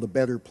making the world a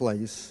better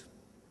place,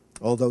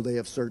 although they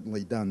have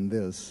certainly done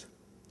this.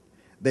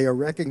 They are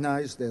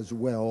recognized as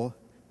well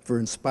for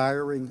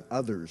inspiring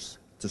others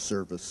to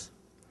service.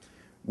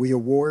 We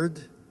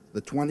award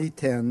the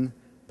 2010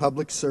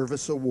 Public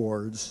Service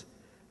Awards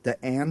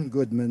to Ann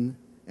Goodman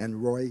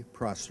and Roy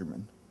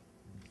Prosterman.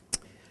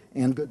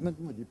 Ann Goodman,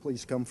 would you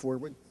please come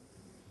forward?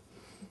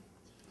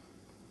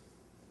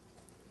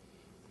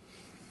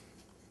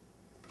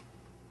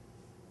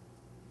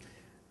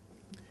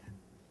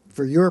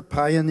 For your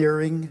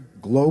pioneering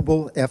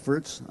global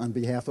efforts on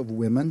behalf of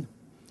women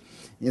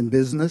in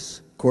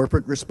business,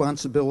 corporate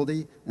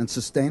responsibility, and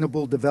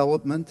sustainable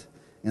development,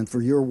 and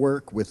for your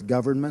work with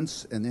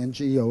governments and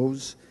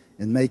NGOs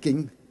in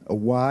making a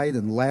wide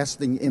and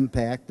lasting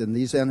impact in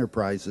these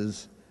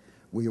enterprises,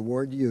 we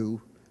award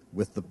you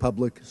with the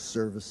Public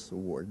Service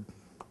Award.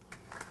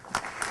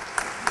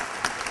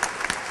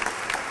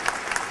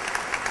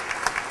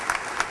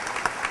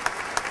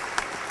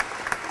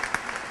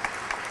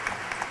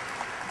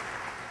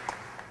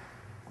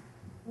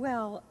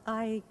 Well,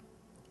 I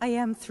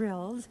am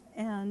thrilled,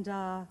 and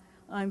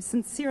I'm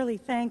sincerely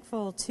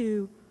thankful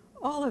to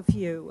all of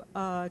you,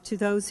 to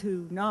those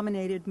who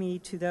nominated me,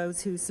 to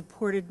those who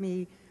supported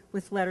me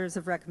with letters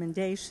of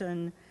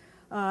recommendation,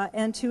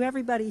 and to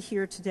everybody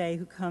here today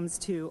who comes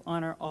to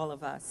honor all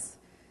of us.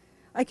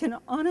 I can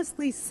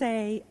honestly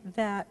say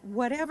that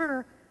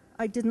whatever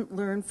I didn't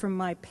learn from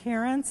my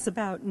parents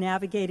about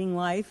navigating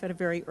life at a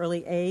very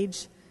early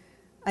age,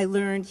 I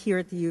learned here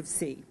at the U of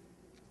C.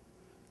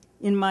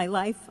 In my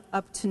life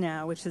up to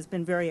now, which has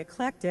been very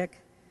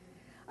eclectic,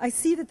 I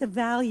see that the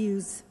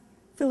values,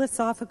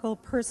 philosophical,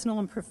 personal,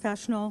 and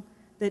professional,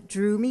 that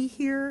drew me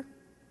here,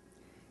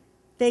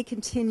 they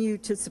continue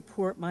to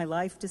support my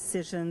life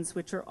decisions,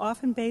 which are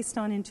often based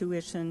on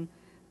intuition,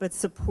 but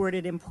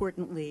supported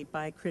importantly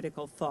by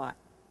critical thought.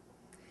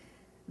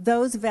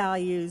 Those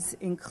values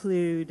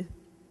include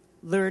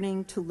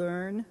learning to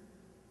learn,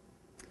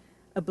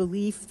 a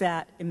belief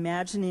that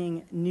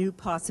imagining new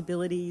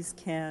possibilities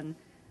can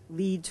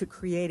lead to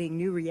creating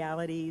new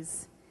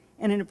realities,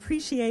 and an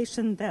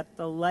appreciation that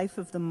the life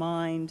of the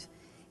mind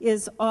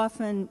is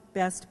often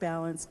best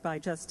balanced by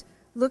just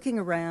looking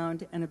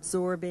around and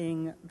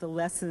absorbing the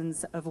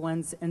lessons of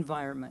one's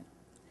environment.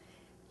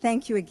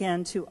 Thank you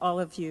again to all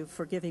of you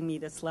for giving me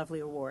this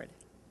lovely award.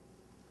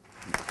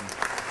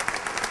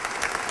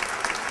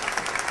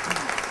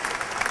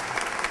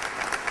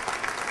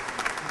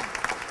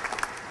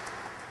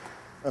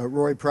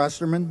 Roy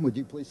Prosterman, would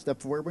you please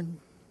step forward?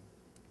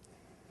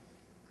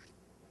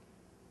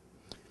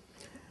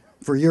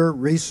 For your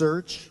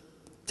research,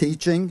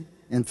 teaching,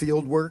 and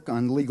fieldwork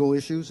on legal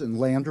issues and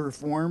land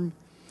reform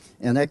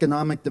and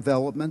economic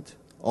development,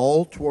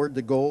 all toward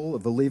the goal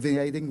of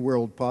alleviating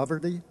world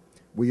poverty,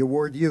 we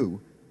award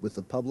you with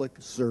the Public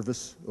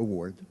Service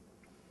Award.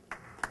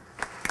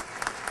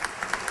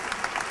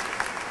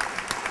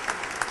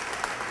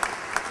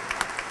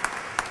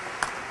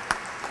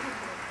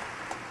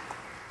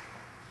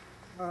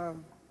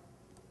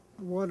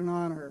 What an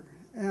honor,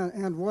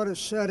 and what a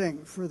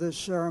setting for this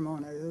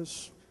ceremony.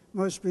 This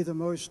must be the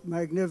most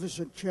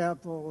magnificent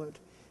chapel at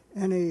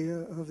any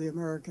of the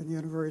American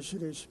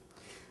universities.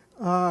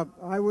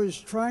 I was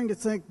trying to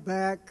think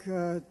back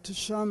to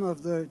some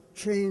of the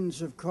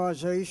chains of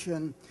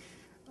causation,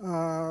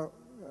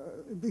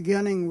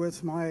 beginning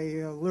with my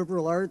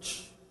liberal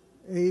arts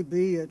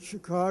AB at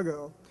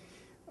Chicago,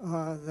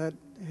 that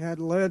had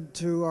led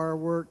to our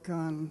work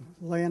on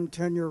land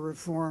tenure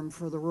reform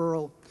for the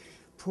rural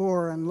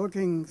poor. And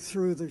looking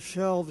through the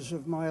shelves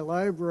of my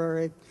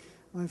library,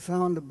 I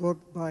found a book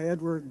by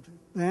Edward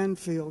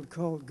Banfield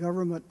called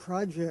Government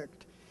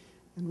Project,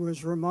 and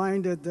was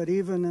reminded that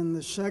even in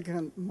the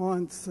second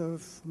month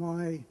of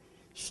my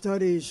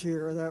studies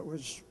here, that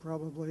was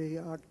probably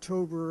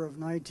October of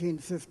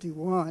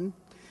 1951,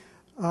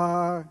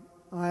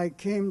 I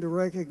came to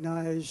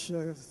recognize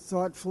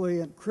thoughtfully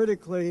and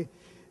critically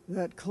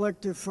that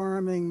collective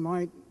farming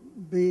might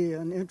be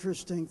an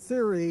interesting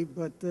theory,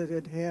 but that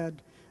it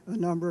had a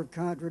number of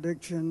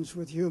contradictions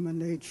with human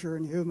nature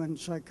and human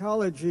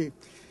psychology.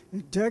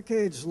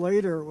 Decades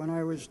later, when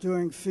I was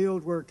doing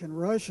field work in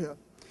Russia,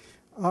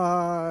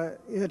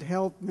 it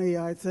helped me,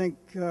 I think,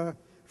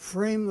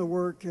 frame the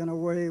work in a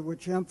way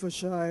which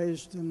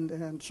emphasized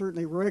and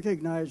certainly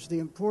recognized the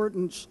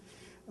importance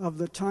of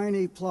the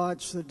tiny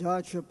plots, the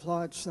dacha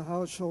plots, the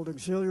household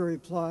auxiliary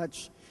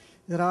plots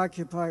that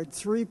occupied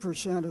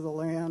 3% of the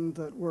land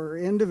that were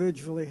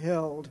individually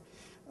held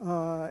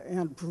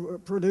and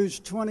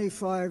produced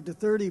 25 to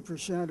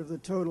 30% of the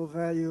total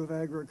value of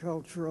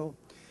agricultural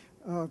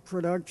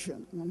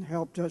production, and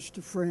helped us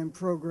to frame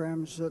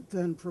programs that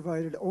then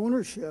provided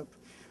ownership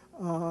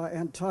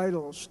and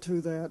titles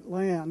to that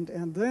land.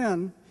 And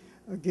then,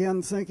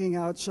 again, thinking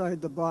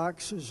outside the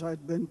box, as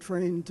I'd been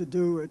trained to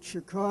do at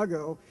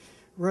Chicago,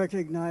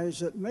 recognize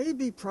that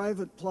maybe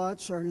private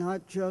plots are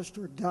not just,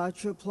 or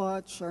dacha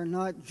plots are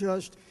not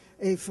just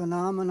a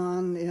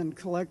phenomenon in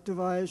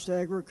collectivized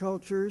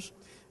agricultures.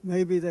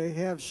 Maybe they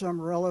have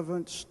some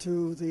relevance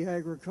to the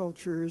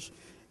agricultures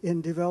in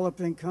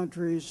developing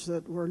countries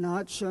that were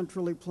not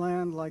centrally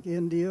planned, like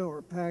India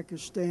or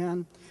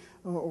Pakistan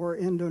or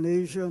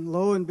Indonesia. And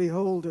lo and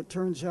behold, it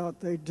turns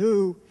out they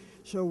do.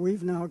 So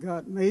we've now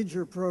got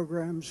major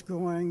programs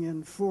going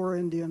in 4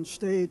 Indian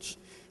states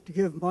to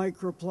give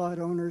microplot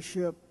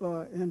ownership,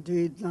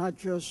 indeed, not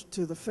just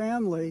to the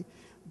family,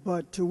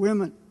 but to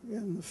women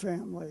in the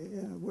family,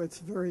 with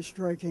very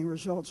striking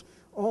results,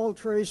 all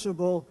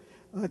traceable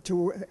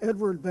to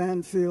Edward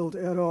Banfield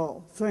et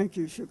al. Thank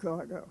you,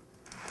 Chicago.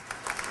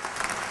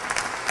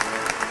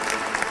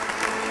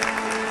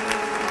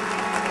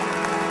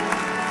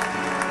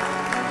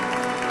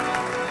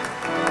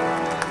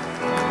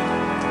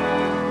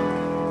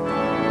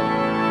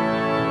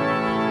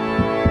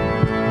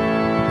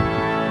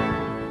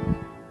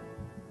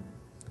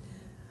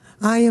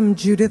 I am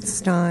Judith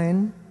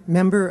Stein,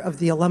 member of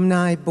the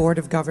Alumni Board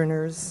of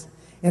Governors,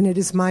 and it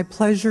is my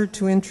pleasure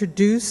to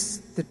introduce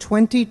the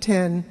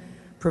 2010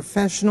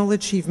 Professional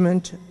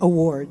Achievement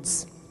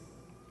Awards.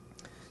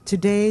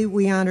 Today,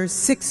 we honor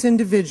 6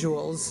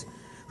 individuals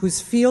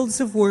whose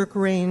fields of work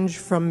range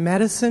from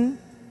medicine,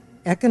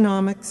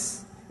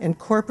 economics, and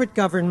corporate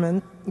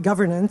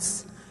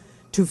governance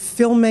to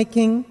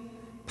filmmaking,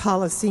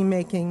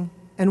 policymaking,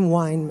 and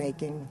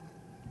winemaking.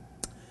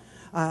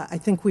 I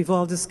think we've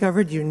all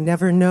discovered you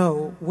never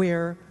know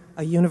where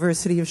a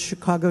University of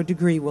Chicago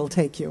degree will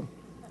take you.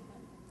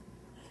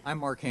 I'm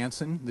Mark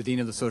Hansen, the Dean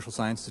of the Social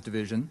Sciences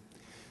Division.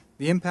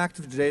 The impact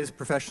of today's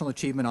professional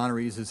achievement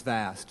honorees is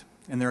vast,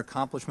 and their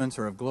accomplishments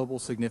are of global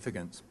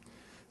significance.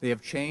 They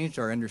have changed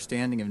our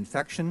understanding of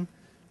infection,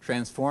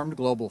 transformed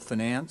global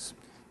finance,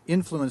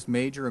 influenced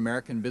major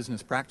American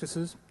business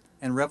practices,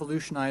 and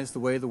revolutionized the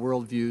way the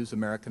world views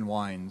American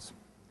wines.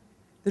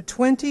 The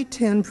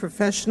 2010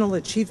 Professional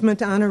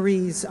Achievement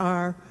honorees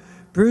are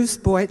Bruce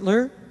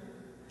Beutler,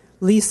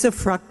 Lisa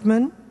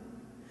Fruchtman,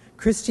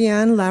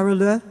 Christiane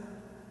Laroule,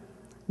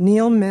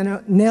 Nell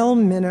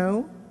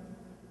Minow,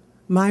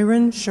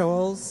 Myron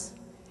Scholes,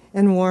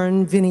 and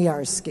Warren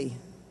Winiarski.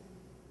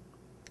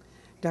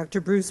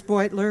 Dr. Bruce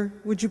Beutler,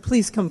 would you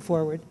please come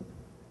forward?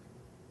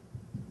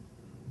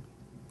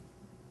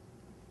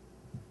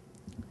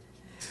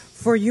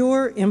 for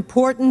your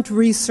important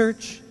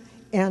research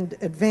and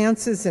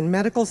advances in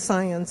medical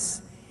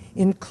science,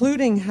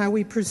 including how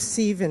we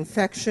perceive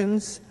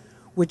infections,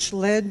 which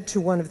led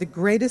to one of the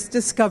greatest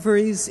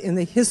discoveries in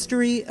the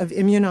history of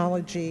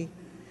immunology.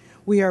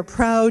 We are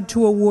proud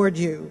to award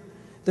you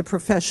the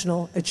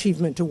Professional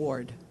Achievement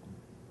Award.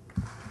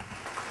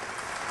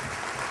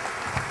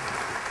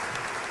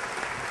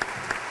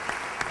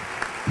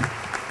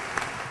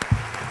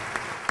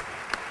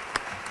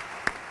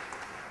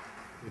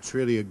 It's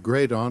really a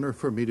great honor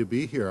for me to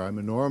be here. I'm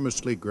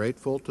enormously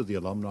grateful to the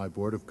Alumni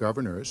Board of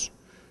Governors.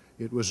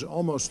 It was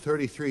almost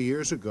 33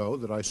 years ago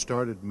that I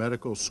started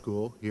medical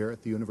school here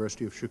at the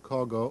University of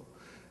Chicago,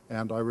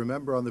 and I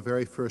remember on the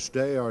very first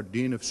day our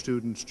Dean of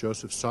Students,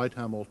 Joseph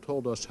Seidhamel,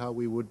 told us how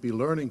we would be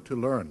learning to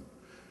learn.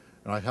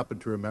 And I happen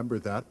to remember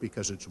that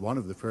because it's one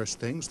of the first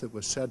things that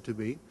was said to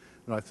me,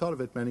 and I've thought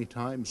of it many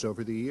times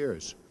over the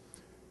years.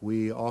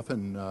 We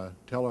often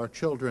tell our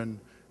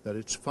children that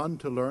it's fun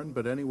to learn,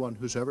 but anyone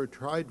who's ever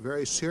tried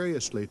very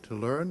seriously to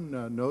learn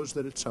knows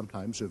that it's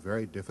sometimes a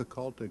very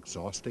difficult,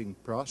 exhausting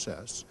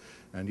process,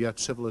 and yet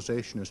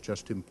civilization is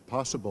just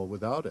impossible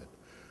without it.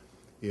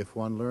 If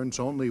one learns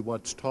only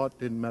what's taught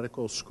in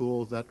medical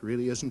school, that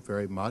really isn't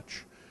very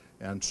much,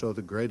 and so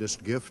the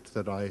greatest gift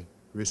that I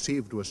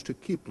received was to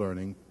keep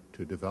learning,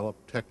 to develop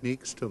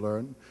techniques to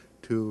learn,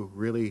 to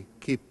really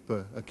keep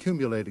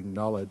accumulating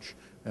knowledge,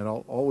 and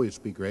I'll always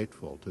be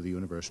grateful to the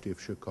University of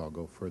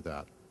Chicago for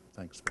that.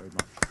 Thanks very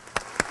much.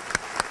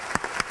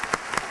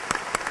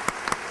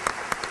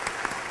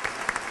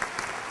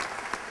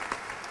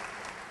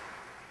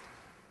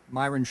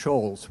 Myron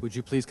Scholes, would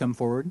you please come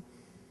forward?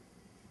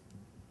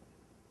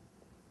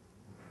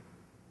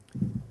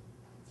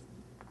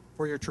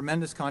 For your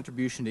tremendous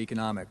contribution to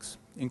economics,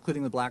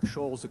 including the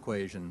Black-Scholes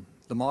equation,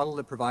 the model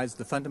that provides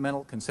the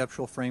fundamental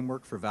conceptual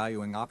framework for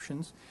valuing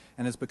options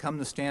and has become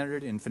the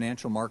standard in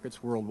financial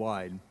markets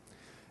worldwide,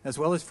 as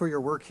well as for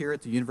your work here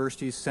at the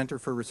university's Center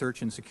for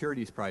Research in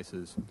Securities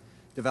Prices,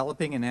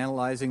 developing and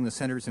analyzing the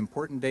center's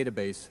important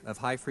database of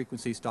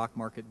high-frequency stock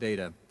market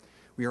data.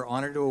 We are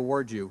honored to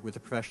award you with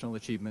the Professional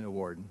Achievement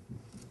Award.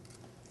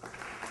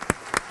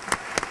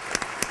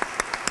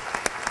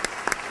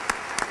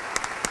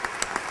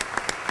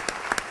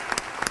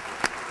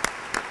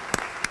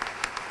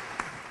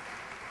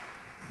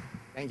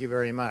 Thank you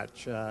very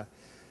much.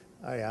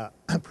 I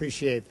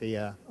appreciate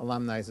the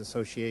Alumni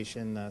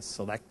Association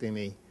selecting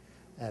me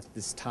at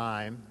this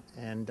time,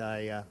 and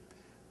I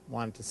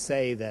wanted to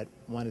say that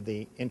one of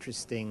the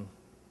interesting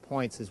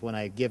points is when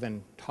I had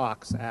given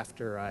talks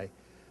after I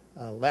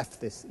left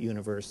this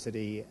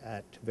university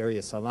at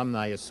various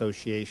alumni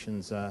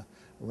associations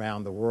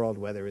around the world,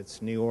 whether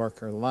it's New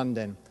York or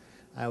London,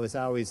 I was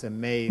always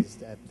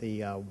amazed at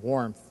the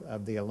warmth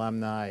of the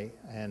alumni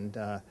and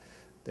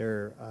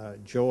their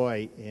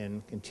joy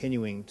in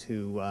continuing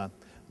to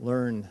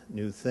learn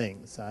new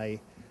things.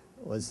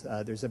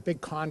 There's a big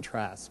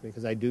contrast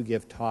because I do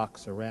give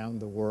talks around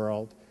the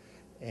world,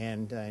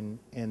 and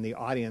the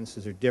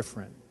audiences are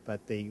different,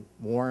 but the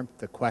warmth,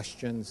 the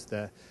questions,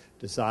 the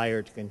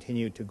desire to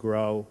continue to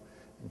grow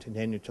and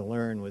continue to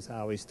learn was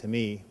always, to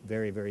me,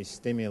 very, very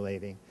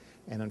stimulating.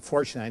 And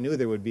unfortunately, I knew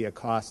there would be a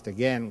cost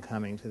again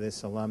coming to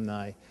this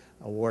Alumni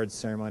Awards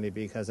ceremony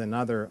because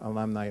another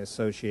alumni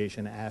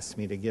association asked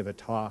me to give a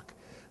talk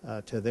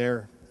to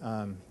their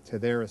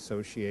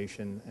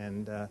association,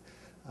 and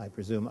I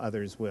presume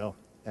others will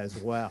as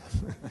well.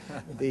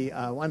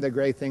 One of the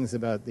great things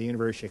about the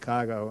University of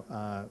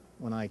Chicago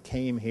when I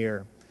came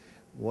here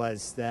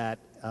was that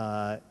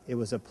it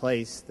was a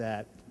place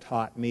that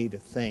taught me to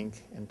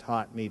think and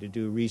taught me to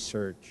do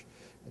research.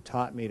 It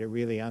taught me to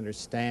really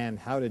understand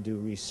how to do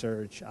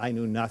research. I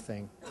knew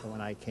nothing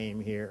when I came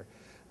here.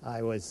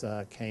 I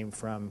came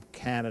from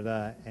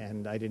Canada,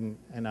 and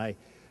I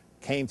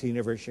came to the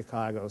University of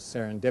Chicago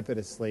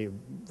serendipitously,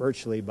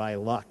 virtually by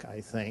luck,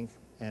 I think.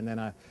 And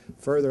then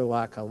further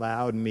luck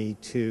allowed me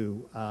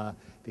to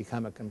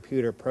become a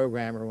computer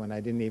programmer when I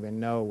didn't even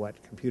know what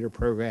computer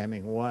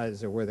programming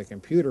was or where the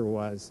computer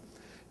was.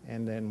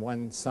 And then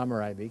one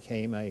summer I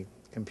became a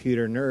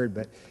computer nerd,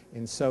 but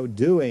in so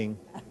doing,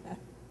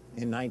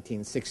 in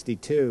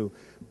 1962,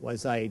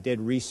 I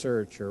did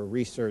research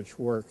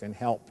work and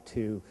helped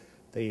to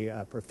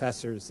the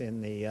professors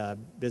in the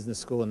business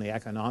school and the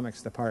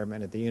economics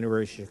department at the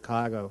University of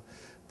Chicago.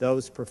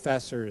 Those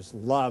professors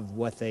loved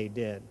what they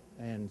did,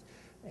 and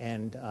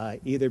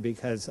either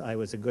because I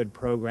was a good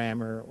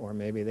programmer or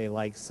maybe they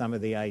liked some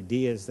of the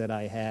ideas that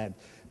I had,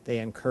 they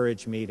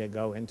encouraged me to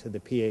go into the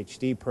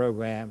PhD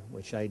program,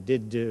 which I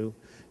did do,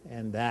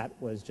 and that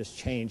was just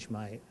changed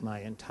my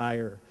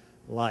entire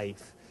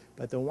life.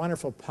 But the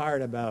wonderful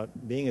part about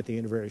being at the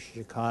University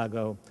of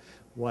Chicago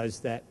was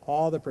that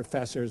all the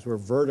professors were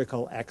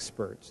vertical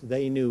experts.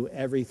 They knew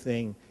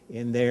everything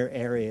in their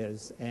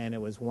areas, and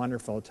it was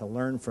wonderful to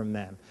learn from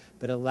them.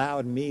 But it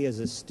allowed me as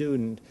a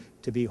student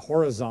to be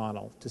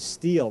horizontal, to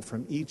steal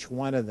from each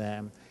one of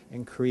them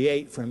and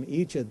create from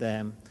each of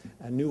them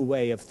a new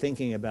way of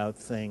thinking about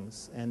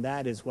things. And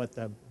that is what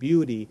the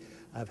beauty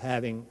of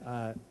having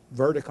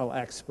vertical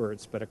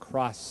experts, but a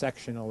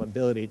cross-sectional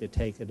ability to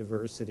take a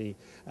diversity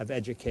of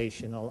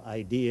educational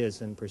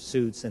ideas and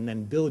pursuits and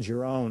then build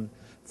your own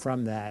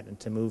from that and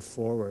to move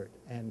forward.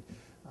 And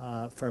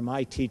for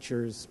my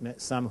teachers,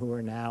 some who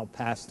are now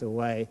passed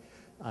away,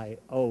 I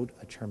owed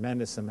a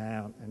tremendous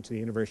amount, and to the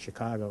University of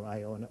Chicago,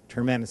 I owe a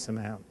tremendous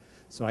amount.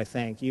 So I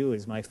thank you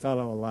as my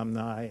fellow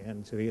alumni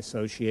and to the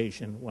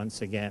association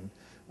once again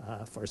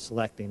for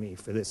selecting me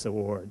for this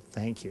award.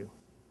 Thank you.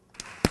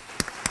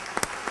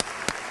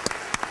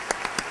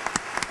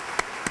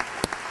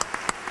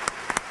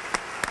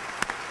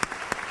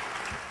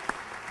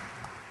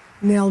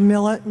 Nell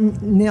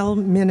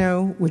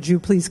Minow, would you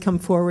please come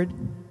forward?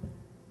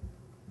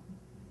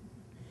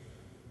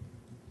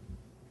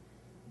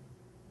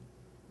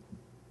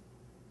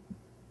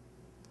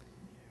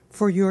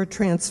 For your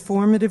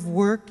transformative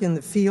work in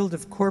the field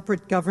of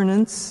corporate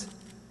governance,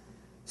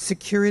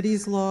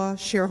 securities law,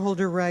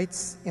 shareholder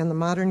rights, and the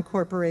modern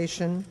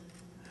corporation,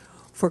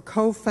 for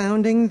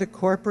co-founding the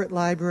corporate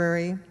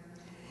library,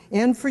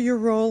 and for your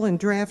role in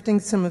drafting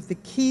some of the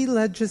key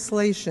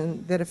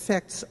legislation that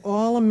affects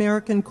all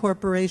American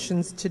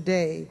corporations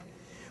today,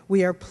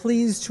 we are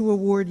pleased to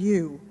award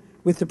you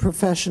with the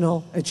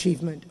Professional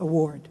Achievement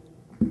Award.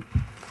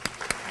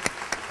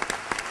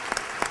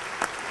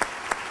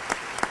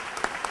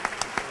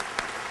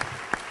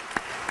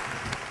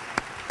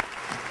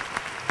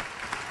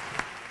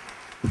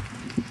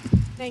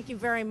 Thank you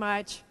very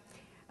much.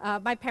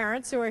 My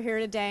parents, who are here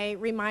today,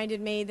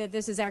 reminded me that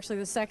this is actually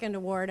the second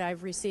award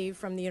I've received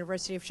from the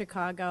University of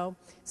Chicago.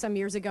 Some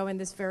years ago in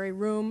this very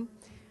room,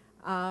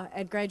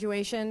 at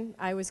graduation,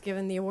 I was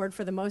given the award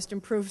for the most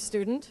improved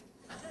student.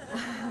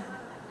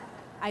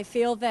 I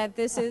feel that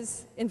this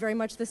is in very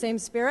much the same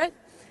spirit,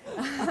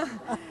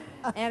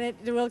 and it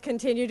will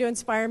continue to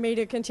inspire me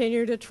to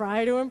continue to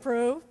try to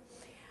improve.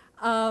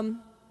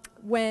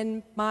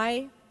 When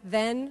my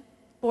then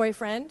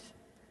boyfriend,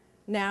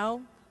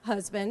 now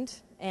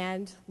husband,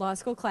 and law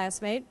school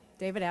classmate,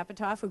 David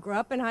Apatow, who grew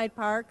up in Hyde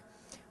Park,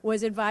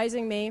 was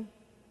advising me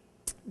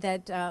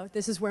that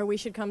this is where we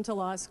should come to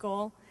law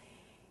school.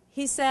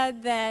 He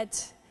said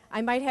that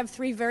I might have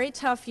 3 very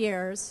tough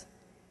years,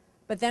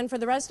 but then for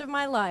the rest of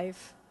my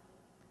life,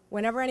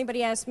 whenever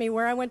anybody asked me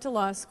where I went to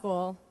law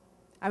school,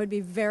 I would be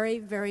very,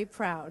 very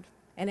proud.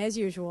 And as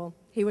usual,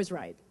 he was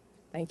right.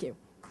 Thank you.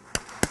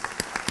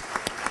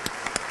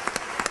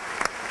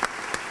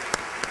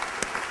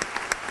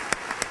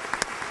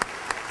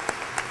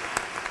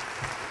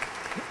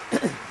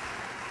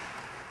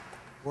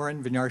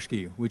 Warren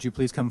Winiarski, would you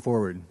please come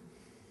forward?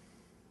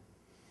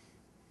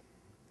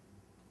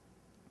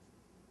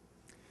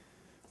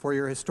 For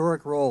your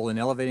historic role in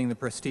elevating the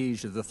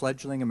prestige of the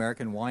fledgling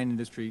American wine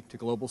industry to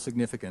global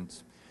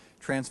significance,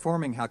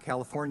 transforming how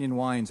Californian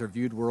wines are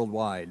viewed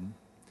worldwide.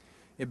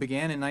 It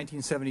began in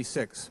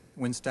 1976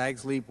 when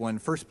Stag's Leap won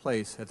first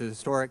place at the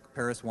historic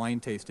Paris wine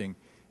tasting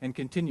and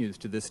continues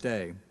to this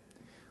day.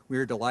 We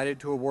are delighted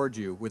to award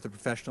you with the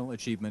Professional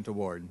Achievement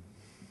Award.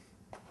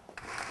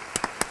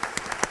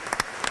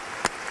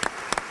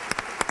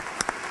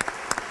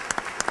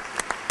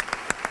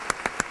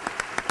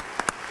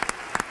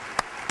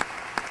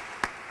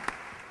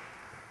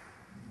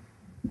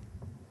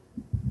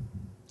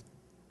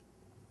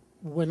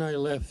 When I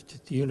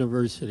left the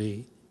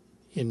university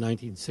in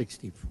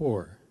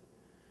 1964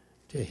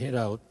 to head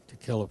out to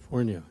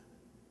California,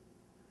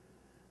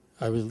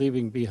 I was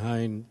leaving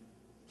behind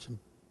some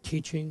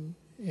teaching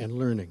and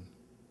learning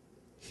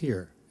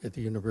here at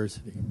the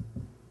university.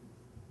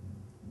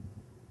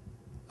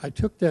 I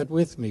took that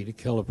with me to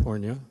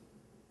California,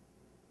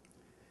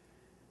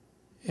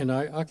 and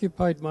I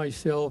occupied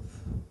myself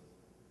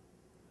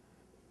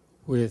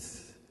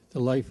with the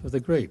life of the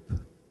grape.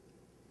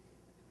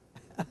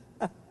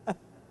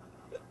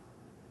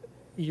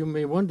 You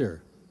may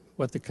wonder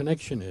what the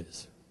connection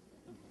is.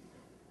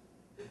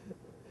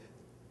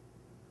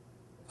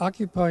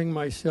 Occupying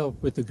myself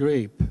with the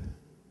grape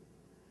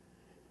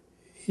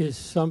is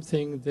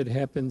something that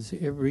happens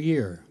every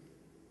year.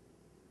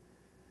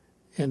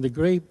 And the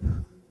grape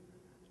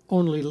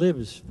only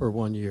lives for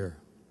 1 year.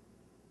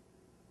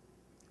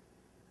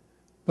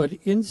 But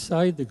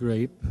inside the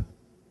grape,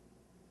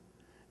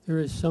 there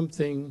is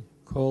something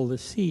called the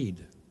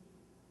seed.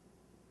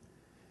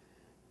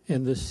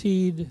 And the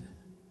seed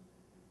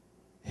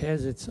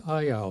has its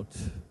eye out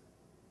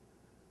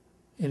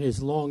and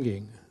is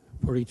longing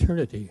for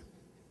eternity.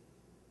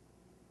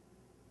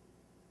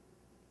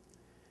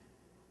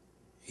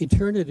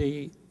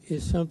 Eternity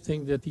is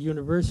something that the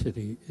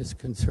university is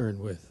concerned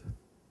with.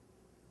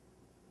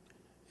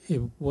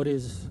 What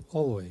is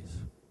always.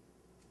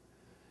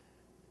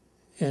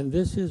 And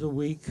this is a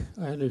week,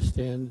 I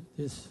understand,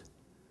 this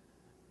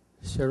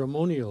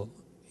ceremonial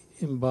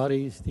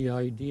embodies the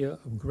idea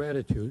of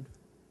gratitude.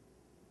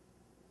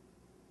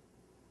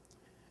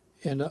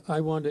 And I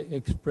want to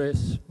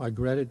express my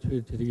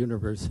gratitude to the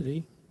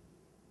university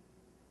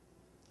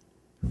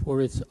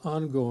for its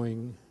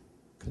ongoing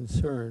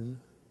concern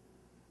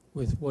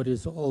with what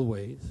is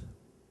always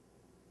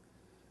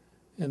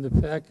And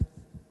the fact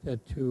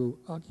that to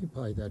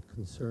occupy that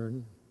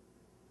concern,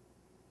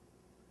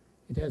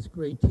 it has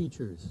great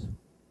teachers,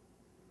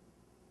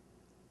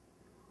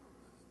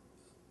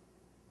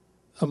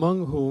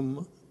 among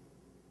whom,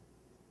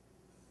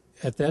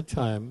 at that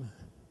time,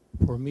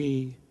 for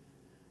me,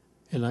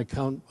 and I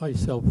count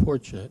myself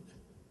fortunate,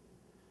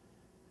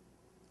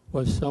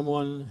 was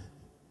someone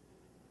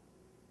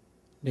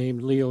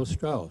named Leo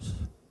Strauss,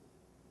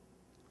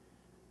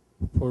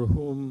 for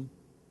whom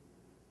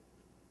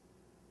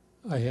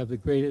I have the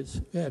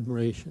greatest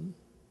admiration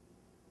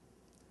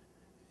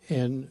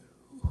and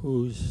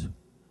whose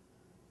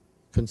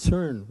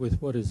concern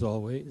with what is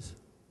always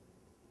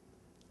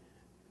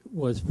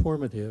was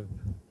formative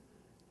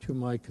to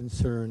my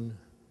concern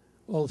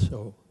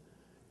also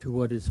to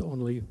what is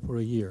only for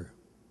a year.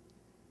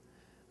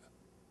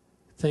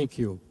 Thank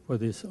you for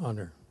this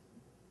honor.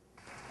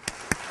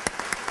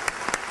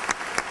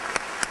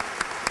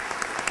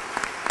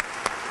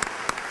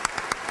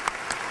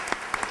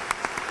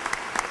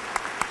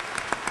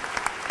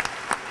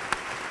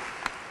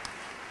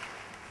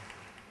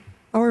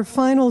 Our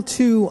final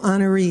two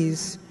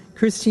honorees,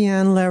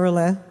 Christiane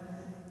Larrellet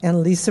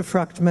and Lisa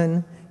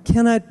Fruchtman,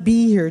 cannot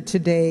be here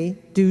today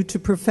due to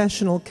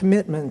professional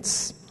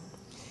commitments.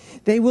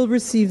 They will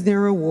receive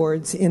their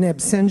awards in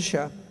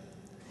absentia,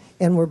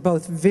 and we're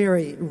both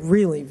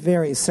really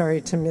very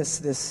sorry to miss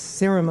this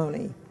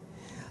ceremony.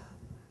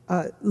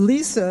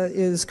 Lisa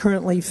is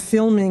currently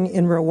filming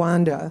in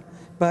Rwanda,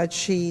 but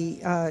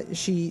she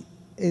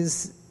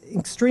is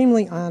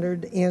extremely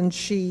honored, and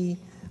she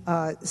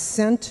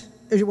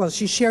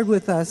she shared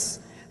with us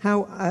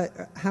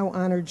how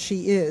honored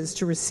she is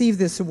to receive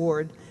this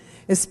award,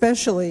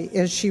 especially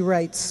as she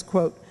writes,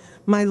 quote,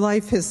 "My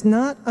life has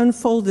not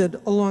unfolded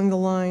along the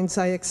lines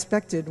I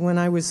expected when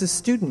I was a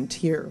student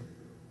here."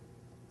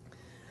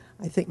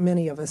 I think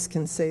many of us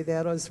can say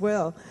that as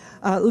well.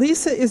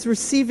 Lisa is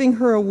receiving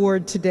her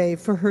award today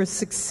for her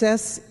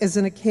success as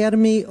an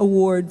Academy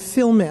Award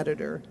film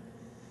editor.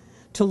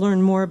 To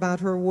learn more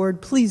about her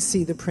award, please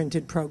see the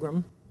printed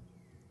program.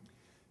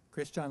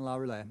 Christiane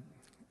Larrellet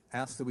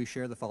asks that we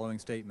share the following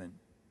statement.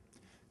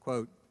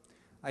 Quote,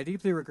 "I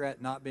deeply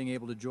regret not being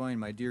able to join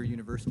my dear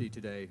university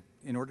today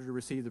in order to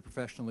receive the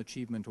Professional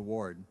Achievement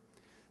Award.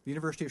 The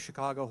University of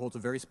Chicago holds a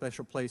very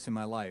special place in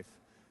my life,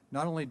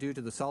 not only due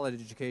to the solid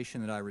education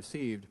that I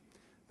received,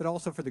 but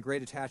also for the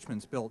great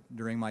attachments built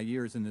during my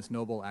years in this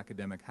noble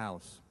academic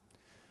house.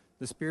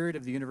 The spirit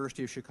of the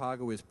University of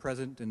Chicago is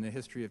present in the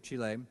history of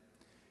Chile,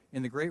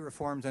 in the great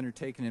reforms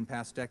undertaken in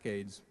past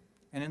decades,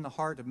 and in the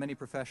heart of many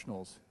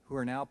professionals who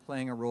are now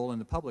playing a role in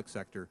the public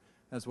sector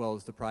as well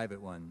as the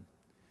private one.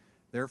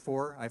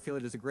 Therefore, I feel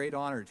it is a great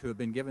honor to have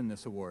been given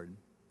this award.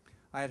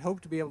 I had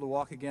hoped to be able to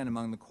walk again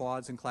among the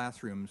quads and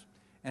classrooms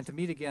and to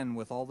meet again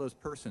with all those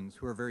persons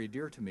who are very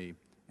dear to me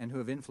and who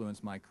have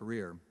influenced my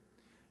career.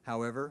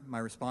 However, my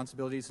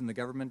responsibilities in the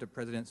government of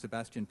President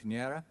Sebastián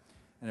Piñera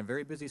and a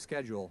very busy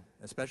schedule,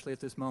 especially at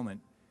this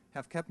moment,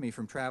 have kept me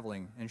from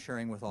traveling and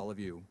sharing with all of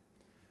you.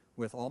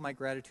 With all my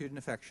gratitude and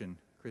affection,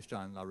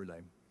 Christiane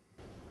Larrellet.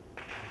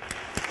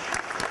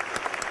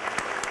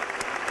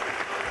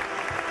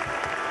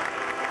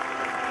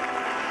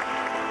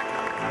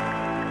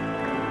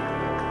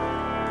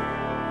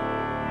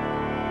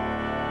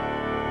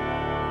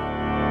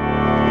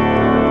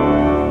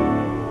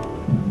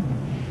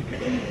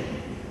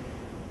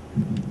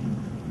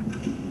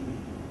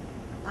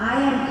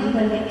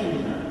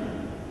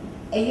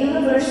 A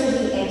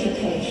university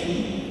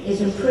education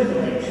is a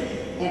privilege,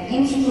 and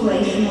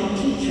inspirational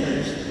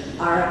teachers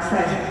are a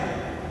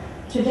treasure.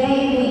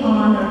 Today we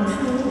honor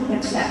two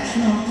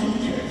exceptional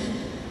teachers,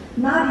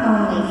 not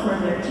only for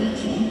their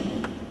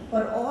teaching,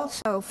 but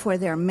also for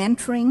their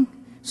mentoring,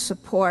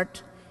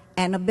 support,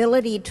 and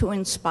ability to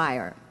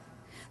inspire.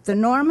 The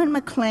Norman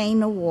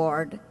McLean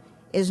Award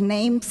is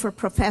named for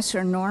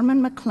Professor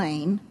Norman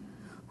McLean,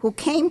 who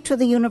came to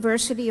the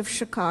University of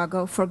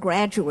Chicago for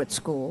graduate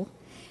school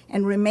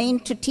and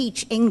remained to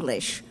teach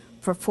English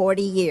for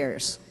 40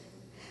 years.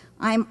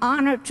 I'm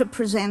honored to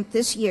present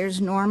this year's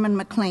Norman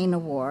McLean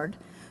Award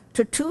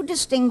to two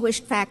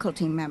distinguished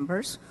faculty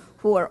members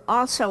who are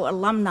also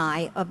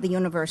alumni of the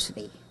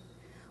university.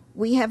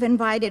 We have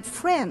invited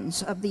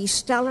friends of these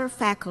stellar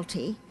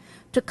faculty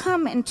to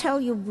come and tell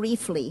you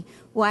briefly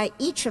why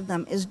each of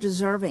them is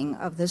deserving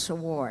of this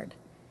award.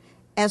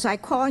 As I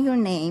call your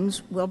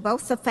names, will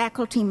both the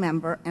faculty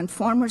member and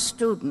former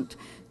student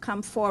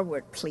come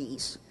forward,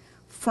 please?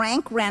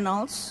 Frank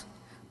Reynolds,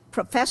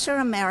 Professor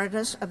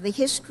Emeritus of the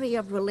History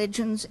of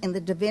Religions in the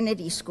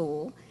Divinity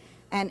School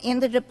and in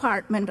the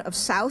Department of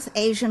South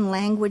Asian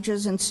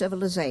Languages and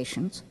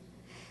Civilizations,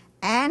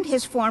 and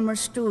his former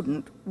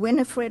student,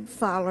 Winifred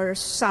Fowler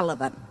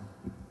Sullivan.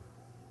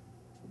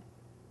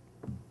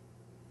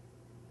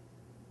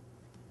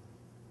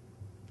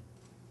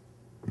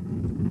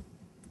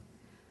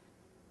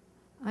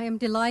 I am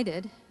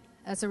delighted,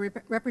 as a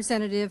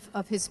representative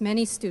of his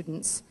many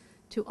students,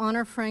 to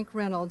honor Frank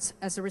Reynolds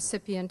as a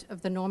recipient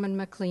of the Norman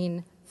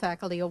McLean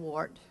Faculty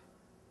Award.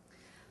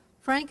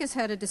 Frank has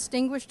had a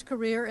distinguished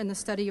career in the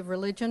study of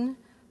religion,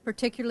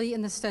 particularly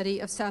in the study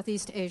of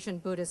Southeast Asian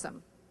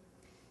Buddhism.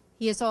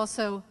 He is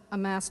also a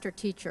master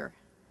teacher.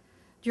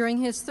 During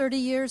his 30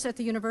 years at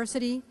the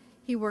university,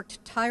 he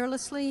worked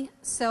tirelessly,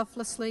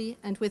 selflessly,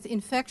 and with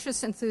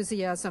infectious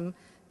enthusiasm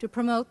to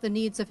promote the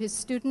needs of his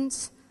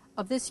students,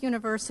 of this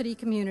university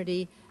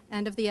community,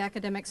 and of the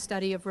academic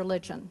study of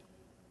religion.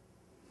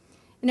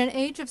 In an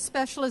age of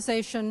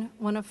specialization,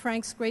 one of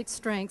Frank's great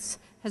strengths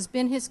has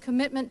been his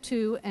commitment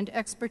to and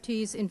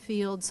expertise in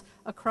fields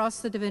across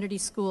the Divinity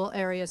School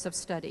areas of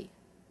study.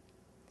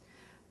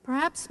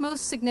 Perhaps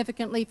most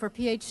significantly for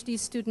PhD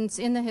students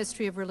in the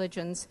history of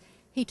religions,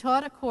 he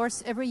taught a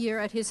course every year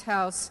at his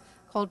house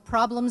called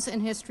Problems in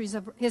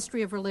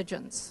History of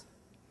Religions,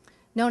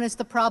 known as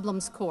the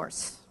Problems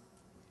Course.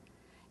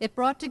 It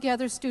brought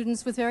together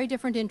students with very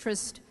different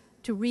interests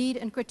to read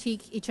and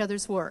critique each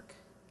other's work.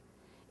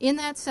 In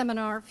that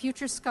seminar,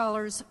 future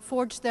scholars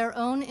forged their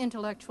own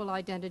intellectual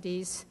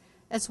identities,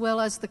 as well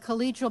as the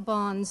collegial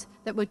bonds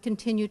that would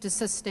continue to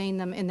sustain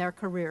them in their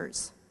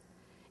careers.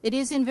 It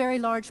is in very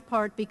large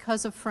part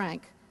because of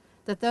Frank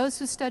that those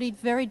who studied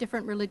very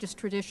different religious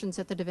traditions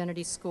at the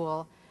Divinity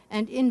School,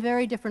 and in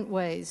very different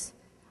ways,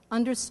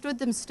 understood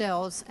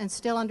themselves and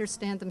still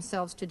understand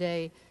themselves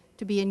today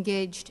to be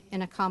engaged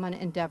in a common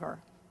endeavor.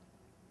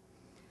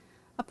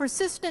 A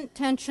persistent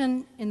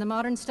tension in the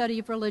modern study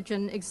of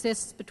religion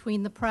exists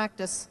between the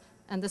practice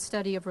and the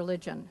study of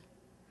religion.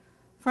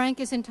 Frank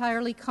is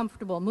entirely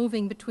comfortable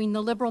moving between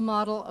the liberal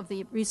model of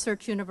the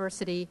research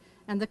university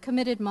and the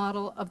committed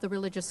model of the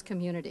religious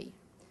community.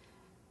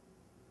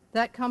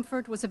 That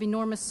comfort was of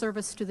enormous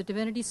service to the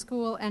Divinity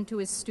School and to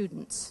his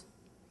students.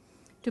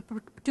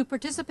 To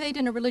participate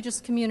in a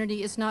religious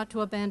community is not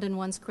to abandon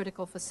one's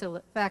critical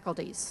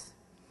faculties.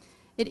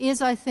 It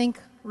is, I think,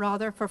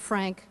 rather for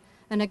Frank,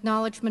 an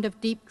acknowledgement of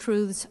deep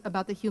truths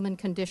about the human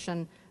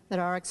condition that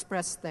are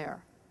expressed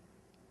there.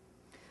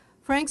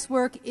 Frank's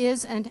work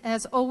is and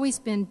has always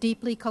been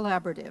deeply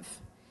collaborative.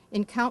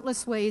 In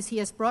countless ways, he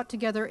has brought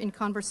together in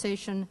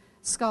conversation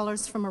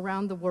scholars from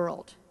around the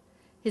world.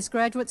 His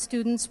graduate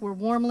students were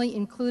warmly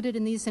included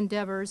in these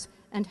endeavors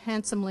and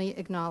handsomely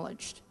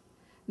acknowledged.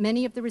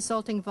 Many of the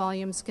resulting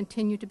volumes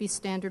continue to be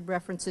standard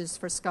references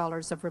for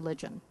scholars of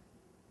religion.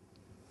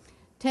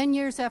 10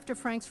 years after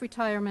Frank's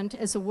retirement,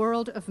 as a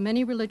world of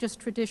many religious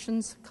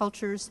traditions,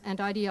 cultures,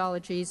 and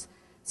ideologies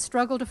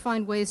struggle to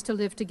find ways to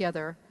live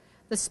together,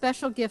 the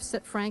special gifts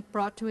that Frank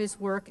brought to his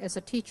work as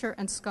a teacher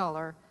and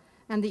scholar,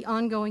 and the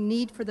ongoing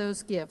need for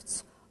those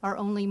gifts, are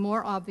only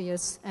more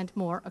obvious and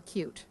more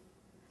acute.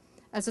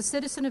 As a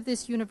citizen of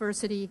this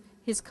university,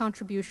 his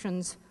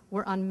contributions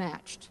were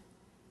unmatched.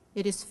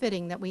 It is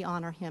fitting that we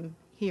honor him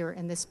here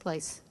in this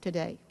place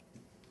today.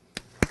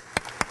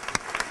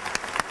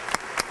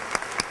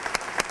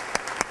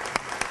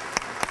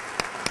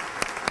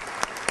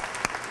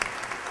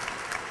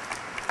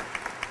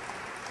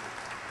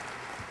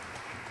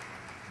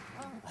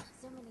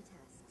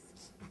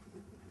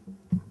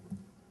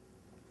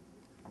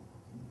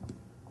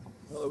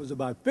 Well, it was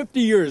about 50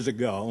 years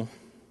ago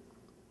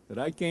that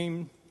I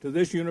came to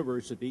this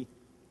university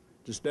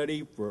to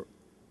study for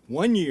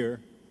 1 year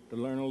to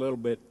learn a little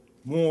bit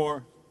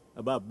more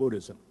about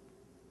Buddhism.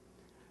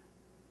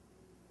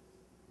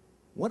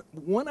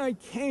 When I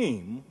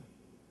came,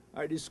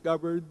 I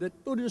discovered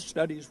that Buddhist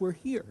studies were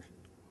here,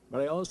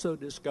 but I also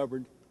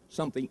discovered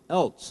something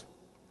else.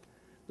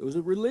 There was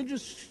a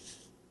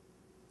religious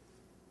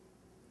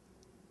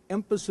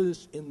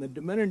emphasis in the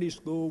Divinity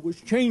School was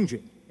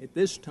changing at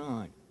this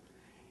time,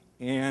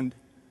 and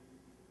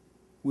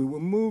we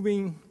were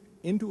moving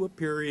into a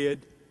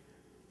period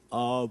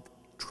of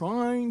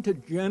trying to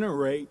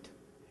generate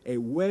a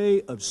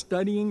way of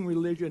studying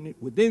religion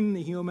within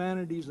the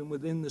humanities and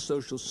within the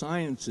social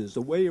sciences,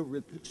 a way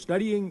of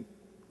studying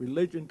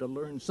religion to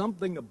learn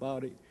something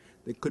about it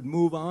that could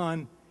move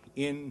on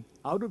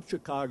out of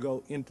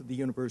Chicago into the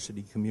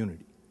university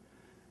community.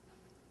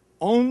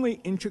 Only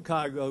in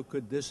Chicago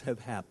could this have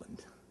happened.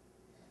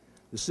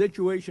 The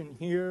situation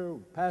here,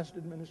 past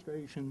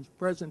administrations,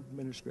 present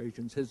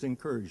administrations, has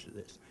encouraged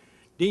this.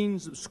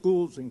 Deans of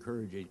schools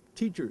encourage it.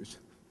 Teachers,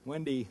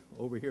 Wendy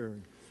over here,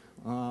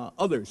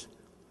 others,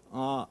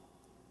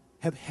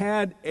 have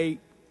had a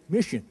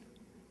mission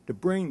to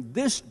bring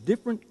this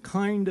different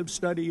kind of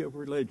study of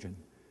religion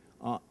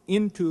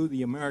into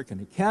the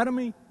American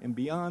Academy and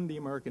beyond the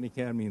American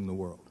Academy in the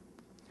world.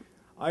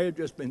 I have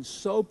just been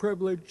so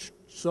privileged,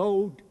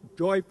 so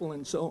joyful,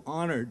 and so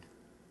honored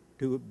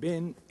to have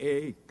been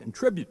a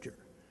contributor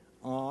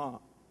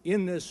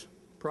in this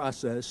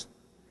process.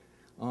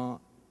 And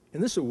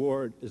this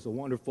award is a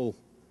wonderful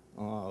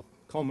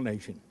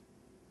culmination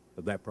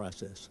of that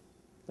process.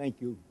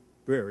 Thank you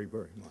very,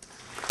 very much.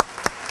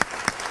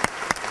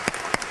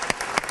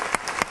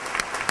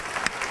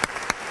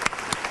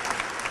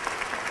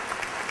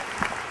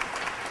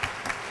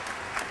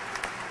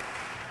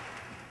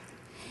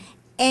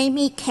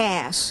 Amy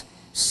Cass,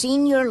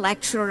 Senior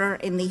Lecturer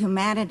in the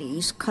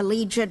Humanities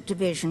Collegiate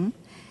Division,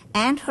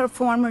 and her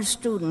former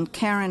student,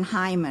 Karen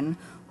Hyman,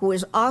 who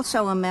is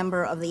also a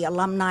member of the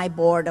Alumni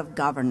Board of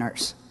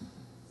Governors.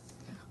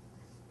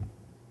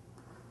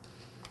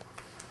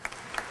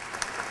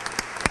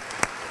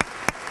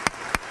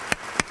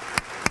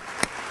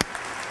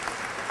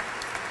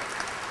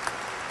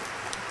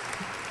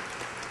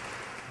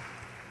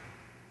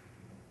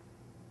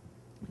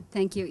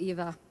 Thank you,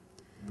 Eva.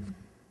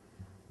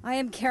 I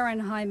am Karen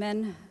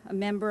Hyman, a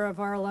member of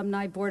our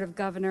Alumni Board of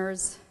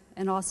Governors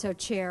and also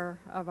chair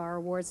of our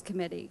awards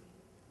committee.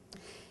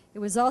 It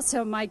was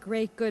also my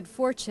great good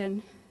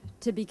fortune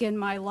to begin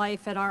my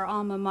life at our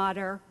alma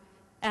mater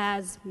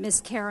as Miss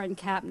Karen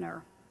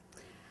Kapner.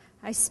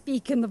 I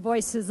speak in the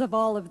voices of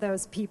all of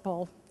those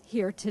people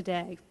here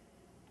today.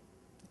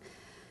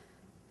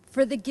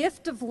 For the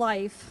gift of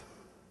life,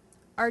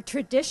 our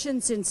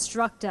traditions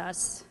instruct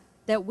us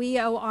that we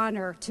owe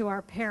honor to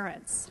our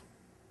parents.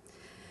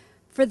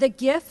 For the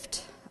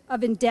gift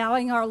of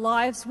endowing our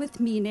lives with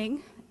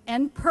meaning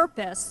and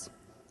purpose,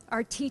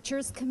 our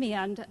teachers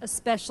command a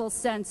special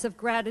sense of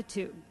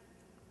gratitude.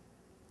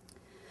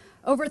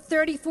 Over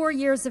 34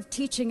 years of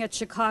teaching at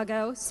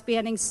Chicago,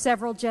 spanning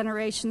several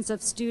generations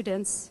of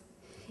students,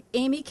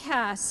 Amy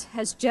Cass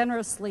has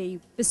generously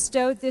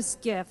bestowed this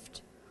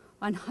gift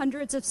on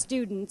hundreds of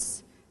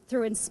students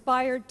through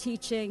inspired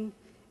teaching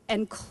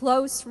and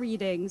close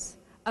readings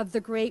of the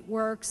great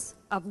works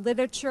of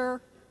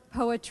literature,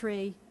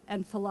 poetry,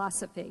 and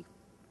philosophy.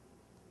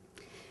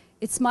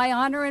 It's my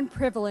honor and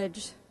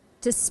privilege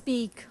to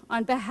speak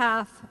on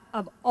behalf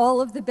of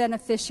all of the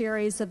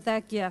beneficiaries of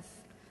that gift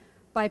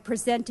by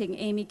presenting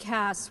Amy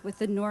Cass with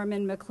the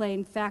Norman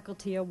McLean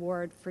Faculty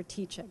Award for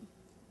Teaching.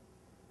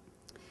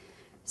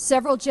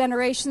 Several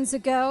generations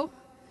ago,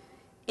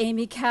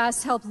 Amy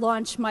Cass helped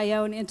launch my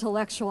own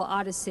intellectual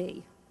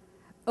odyssey,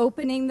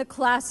 opening the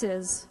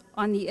classes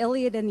on the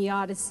Iliad and the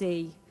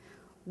Odyssey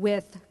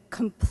with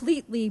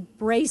completely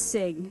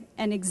bracing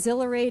and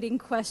exhilarating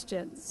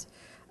questions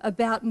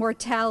about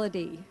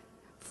mortality,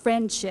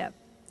 friendship,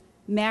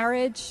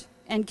 marriage,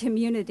 and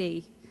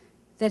community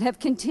that have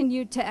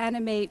continued to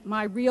animate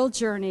my real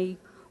journey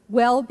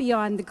well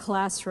beyond the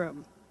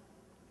classroom.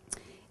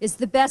 Is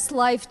the best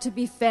life to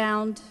be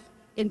found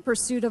in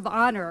pursuit of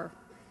honor,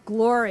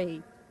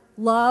 glory,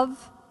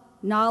 love,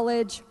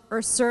 knowledge,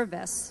 or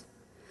service?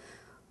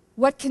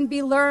 What can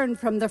be learned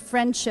from the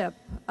friendship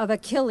of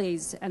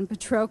Achilles and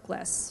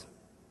Patroclus?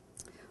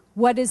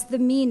 What is the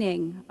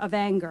meaning of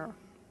anger?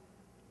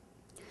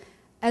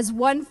 As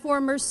one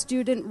former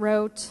student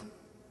wrote,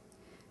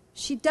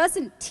 she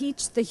doesn't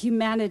teach the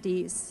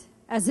humanities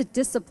as a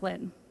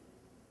discipline,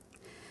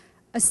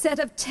 a set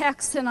of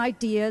texts and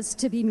ideas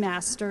to be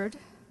mastered,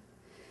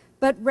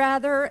 but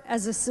rather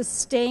as a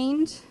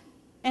sustained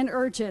and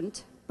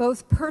urgent,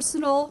 both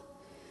personal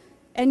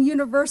and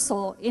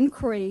universal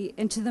inquiry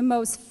into the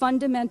most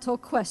fundamental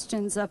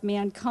questions of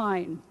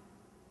mankind.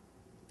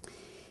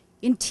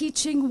 In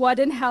teaching what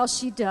and how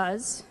she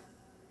does,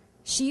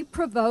 she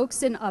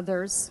provokes in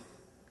others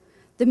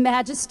the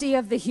majesty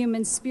of the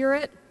human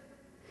spirit,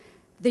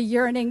 the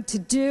yearning to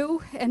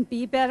do and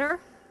be better,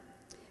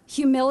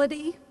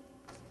 humility,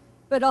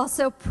 but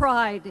also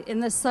pride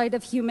in the sight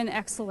of human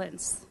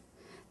excellence,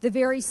 the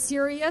very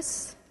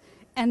serious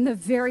and the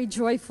very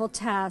joyful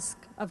task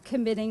of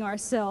committing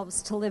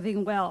ourselves to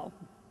living well.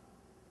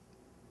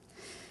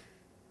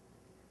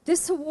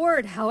 This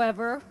award,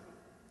 however,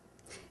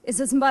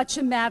 is as much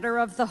a matter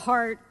of the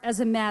heart as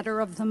a matter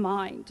of the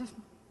mind.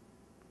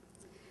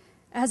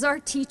 As our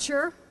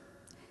teacher,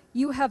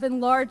 you have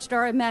enlarged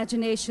our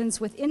imaginations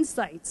with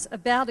insights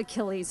about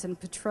Achilles and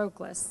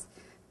Patroclus,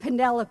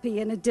 Penelope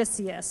and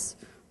Odysseus,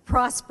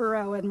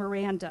 Prospero and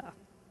Miranda.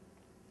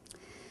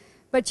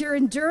 But your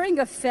enduring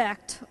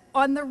effect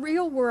on the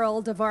real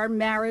world of our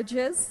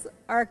marriages,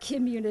 our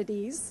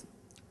communities,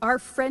 our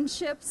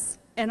friendships,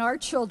 and our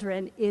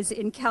children is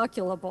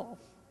incalculable.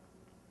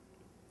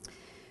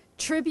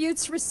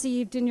 Tributes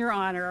received in your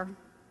honor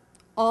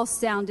all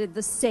sounded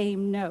the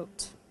same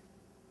note.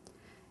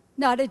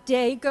 Not a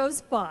day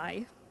goes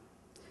by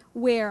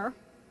where,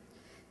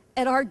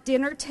 at our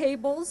dinner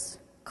tables,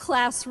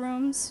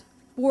 classrooms,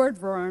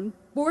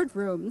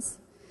 boardrooms,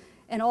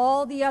 and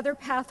all the other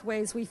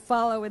pathways we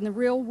follow in the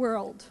real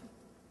world,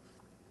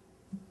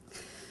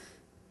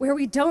 where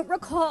we don't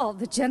recall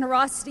the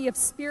generosity of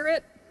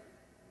spirit,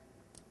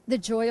 the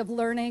joy of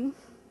learning,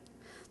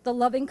 the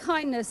loving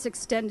kindness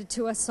extended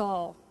to us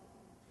all.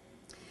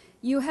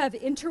 You have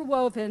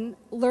interwoven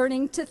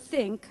learning to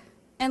think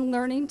and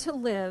learning to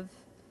live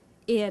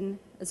in,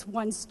 as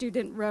one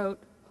student wrote,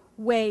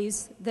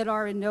 ways that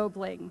are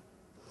ennobling.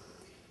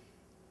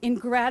 In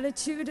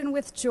gratitude and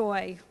with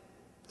joy,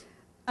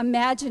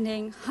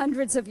 imagining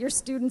hundreds of your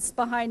students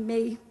behind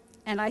me,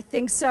 and I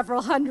think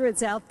several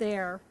hundreds out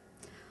there,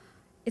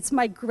 it's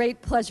my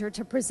great pleasure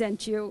to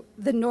present you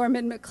the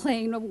Norman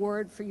McLean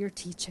Award for your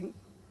teaching.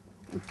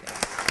 Thank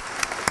you.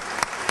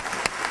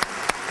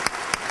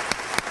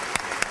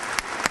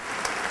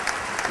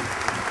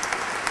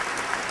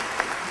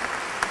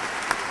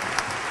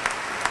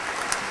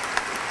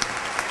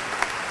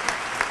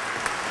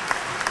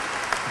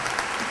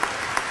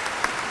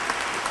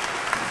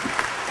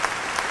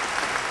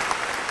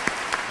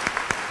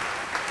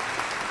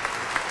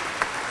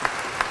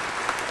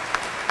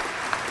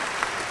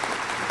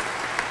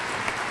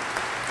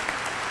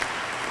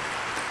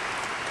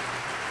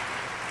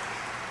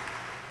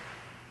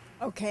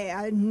 Okay,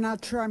 I'm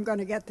not sure I'm going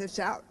to get this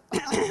out.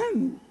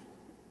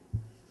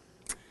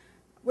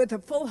 with a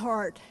full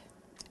heart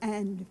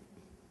and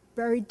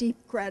very deep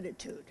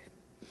gratitude,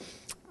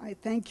 I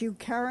thank you,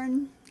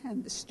 Karen,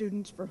 and the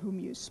students for whom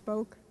you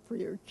spoke, for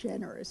your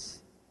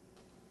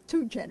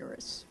too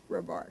generous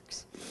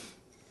remarks.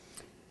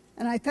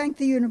 And I thank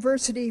the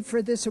university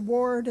for this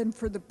award and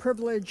for the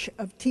privilege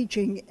of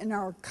teaching in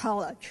our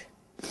college.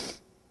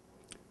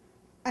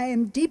 I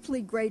am deeply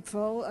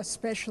grateful,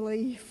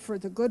 especially for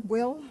the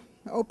goodwill,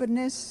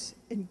 openness,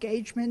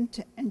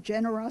 engagement, and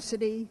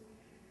generosity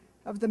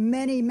of the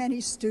many, many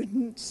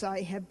students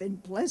I have been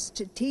blessed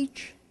to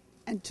teach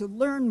and to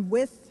learn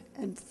with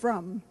and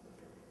from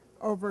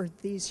over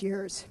these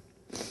years.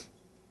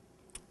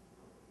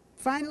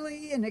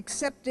 Finally, in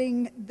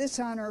accepting this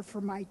honor for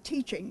my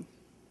teaching,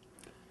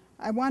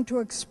 I want to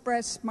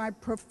express my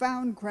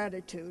profound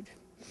gratitude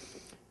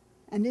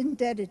and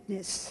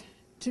indebtedness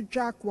to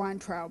Jacques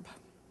Weintraub,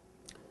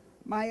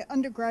 my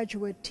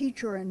undergraduate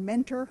teacher and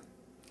mentor,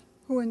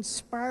 who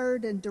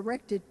inspired and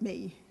directed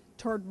me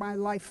toward my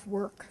life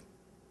work.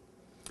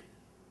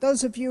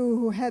 Those of you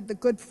who had the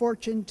good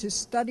fortune to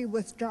study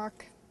with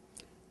Jacques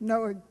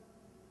know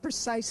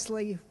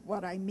precisely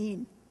what I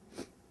mean.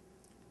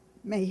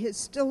 May his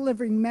still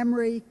living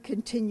memory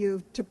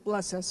continue to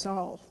bless us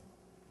all.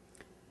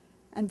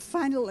 And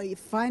finally,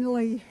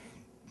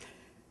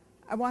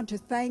 I want to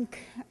thank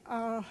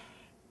the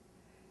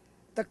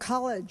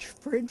college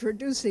for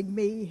introducing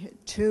me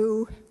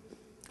to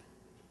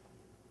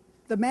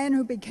the man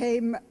who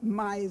became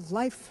my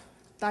life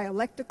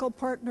dialectical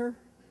partner,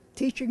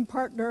 teaching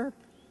partner,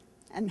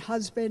 and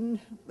husband,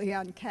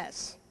 Leon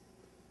Cass.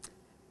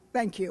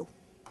 Thank you.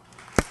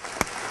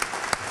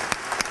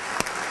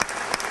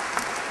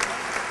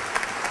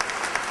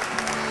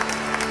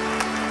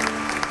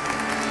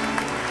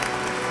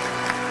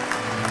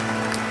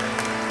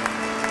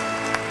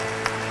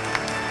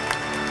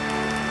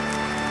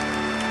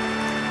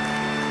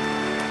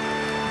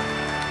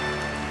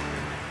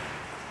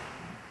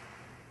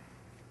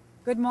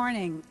 Good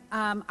morning.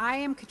 I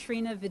am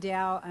Katrina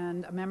Vidal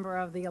and a member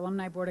of the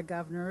Alumni Board of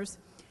Governors.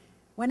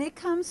 When it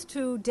comes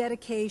to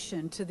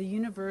dedication to the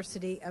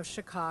University of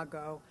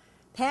Chicago,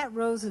 Pat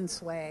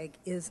Rosenzweig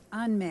is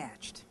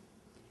unmatched.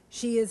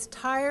 She is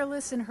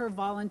tireless in her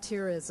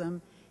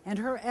volunteerism, and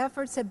her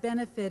efforts have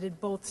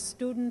benefited both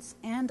students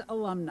and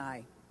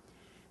alumni.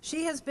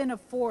 She has been a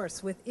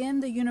force within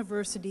the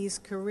university's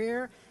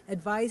career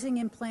advising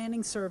and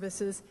planning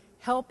services,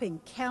 helping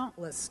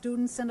countless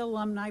students and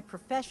alumni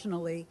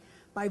professionally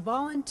by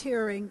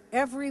volunteering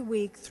every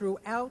week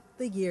throughout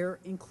the year,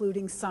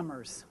 including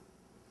summers.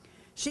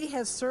 She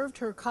has served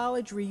her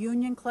college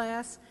reunion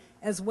class.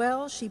 As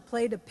well, she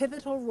played a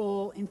pivotal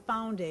role in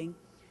founding,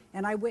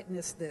 and I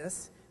witnessed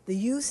this, the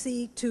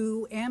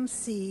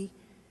UC2MC,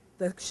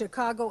 the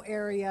Chicago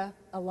Area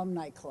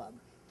Alumni Club.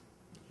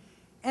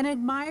 An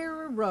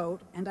admirer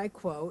wrote, and I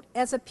quote,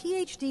 "As a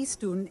PhD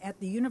student at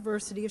the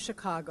University of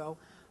Chicago,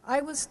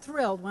 I was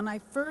thrilled when I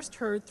first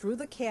heard through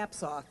the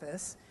CAPS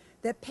office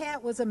that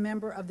Pat was a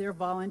member of their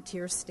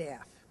volunteer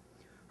staff.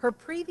 Her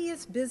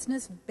previous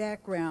business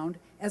background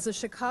as a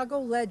Chicago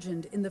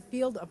legend in the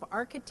field of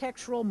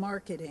architectural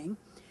marketing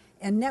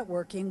and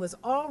networking was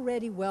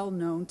already well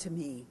known to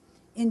me.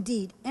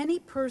 Indeed, any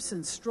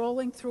person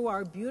strolling through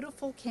our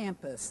beautiful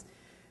campus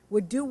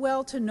would do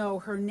well to know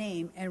her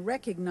name and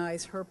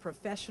recognize her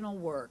professional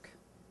work."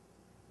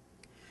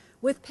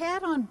 With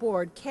Pat on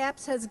board,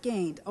 CAPS has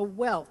gained a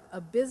wealth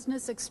of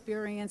business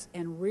experience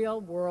and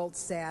real-world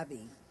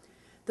savvy.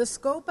 The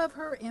scope of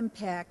her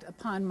impact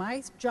upon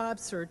my job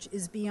search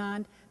is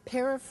beyond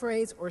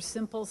paraphrase or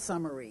simple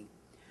summary.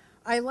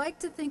 I like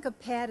to think of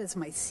Pat as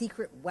my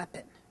secret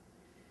weapon.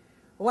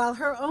 While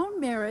her own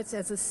merits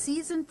as a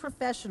seasoned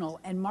professional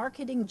and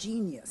marketing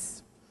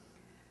genius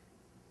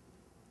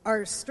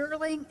are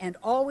sterling and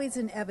always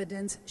in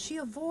evidence, she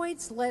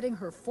avoids letting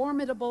her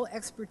formidable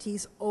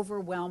expertise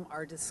overwhelm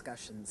our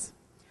discussions.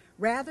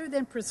 Rather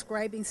than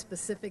prescribing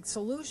specific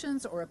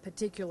solutions or a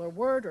particular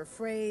word or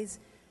phrase,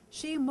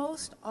 she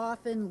most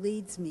often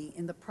leads me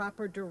in the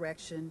proper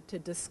direction to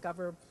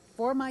discover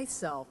for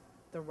myself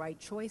the right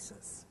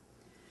choices.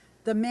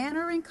 The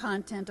manner and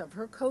content of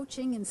her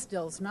coaching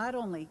instills not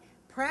only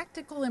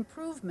practical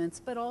improvements,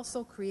 but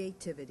also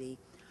creativity.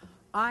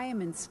 I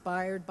am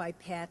inspired by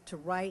Pat to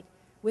write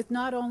with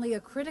not only a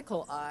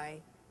critical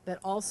eye, but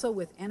also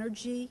with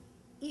energy,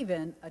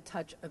 even a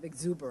touch of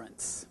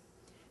exuberance.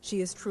 She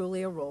is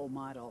truly a role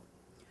model.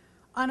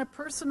 On a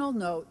personal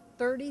note,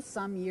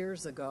 30-some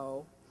years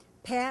ago,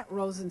 Pat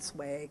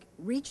Rosenzweig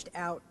reached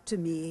out to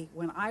me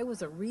when I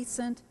was a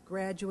recent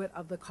graduate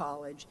of the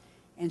college,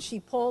 and she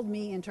pulled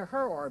me into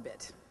her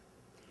orbit.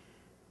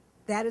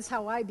 That is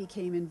how I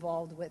became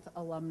involved with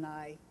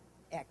alumni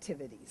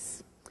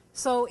activities.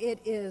 So it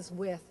is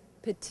with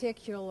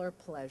particular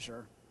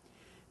pleasure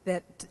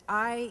that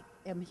I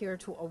am here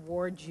to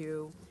award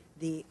you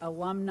the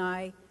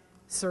Alumni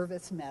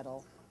Service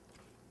Medal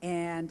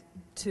and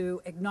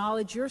to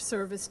acknowledge your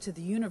service to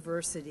the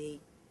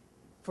university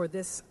for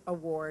this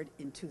award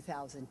in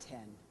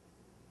 2010.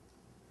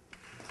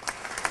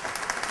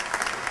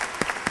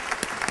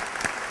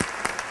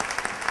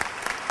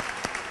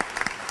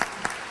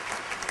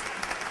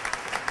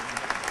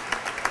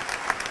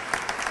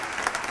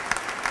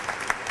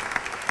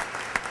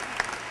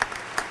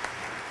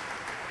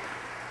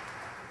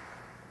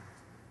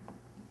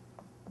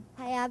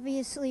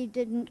 obviously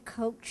didn't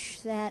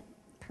coach that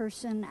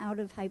person out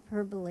of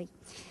hyperbole.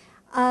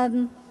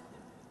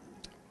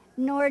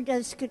 Nor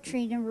does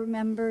Katrina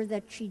remember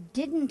that she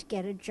didn't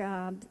get a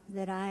job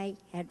that I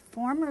had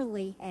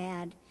formerly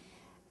had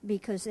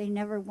because they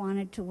never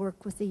wanted to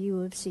work with a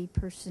U of C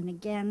person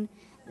again.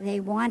 They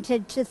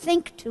wanted to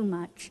think too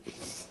much.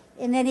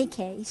 In any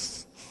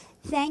case,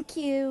 thank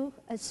you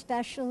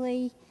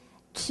especially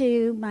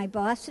to my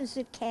bosses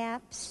at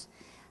CAPS,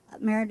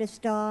 Meredith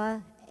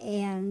Daw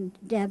and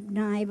Deb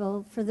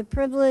Nibel, for the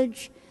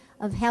privilege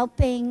of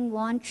helping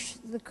launch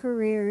the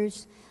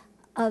careers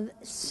of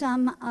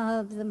some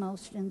of the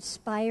most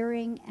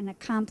inspiring and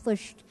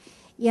accomplished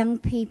young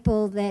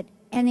people that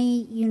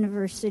any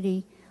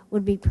university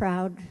would be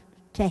proud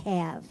to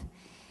have.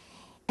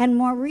 And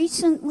more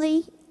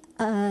recently,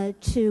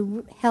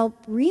 to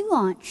help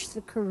relaunch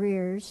the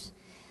careers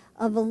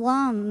of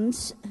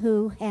alums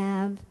who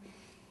have,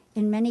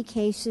 in many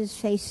cases,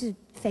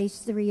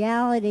 faced the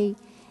reality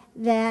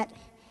that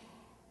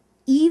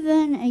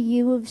even a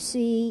U of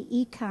C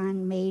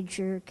econ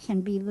major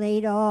can be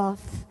laid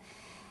off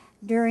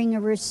during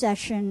a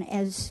recession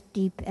as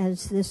deep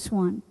as this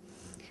one.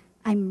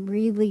 I'm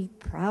really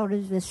proud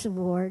of this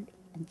award,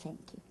 and thank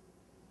you.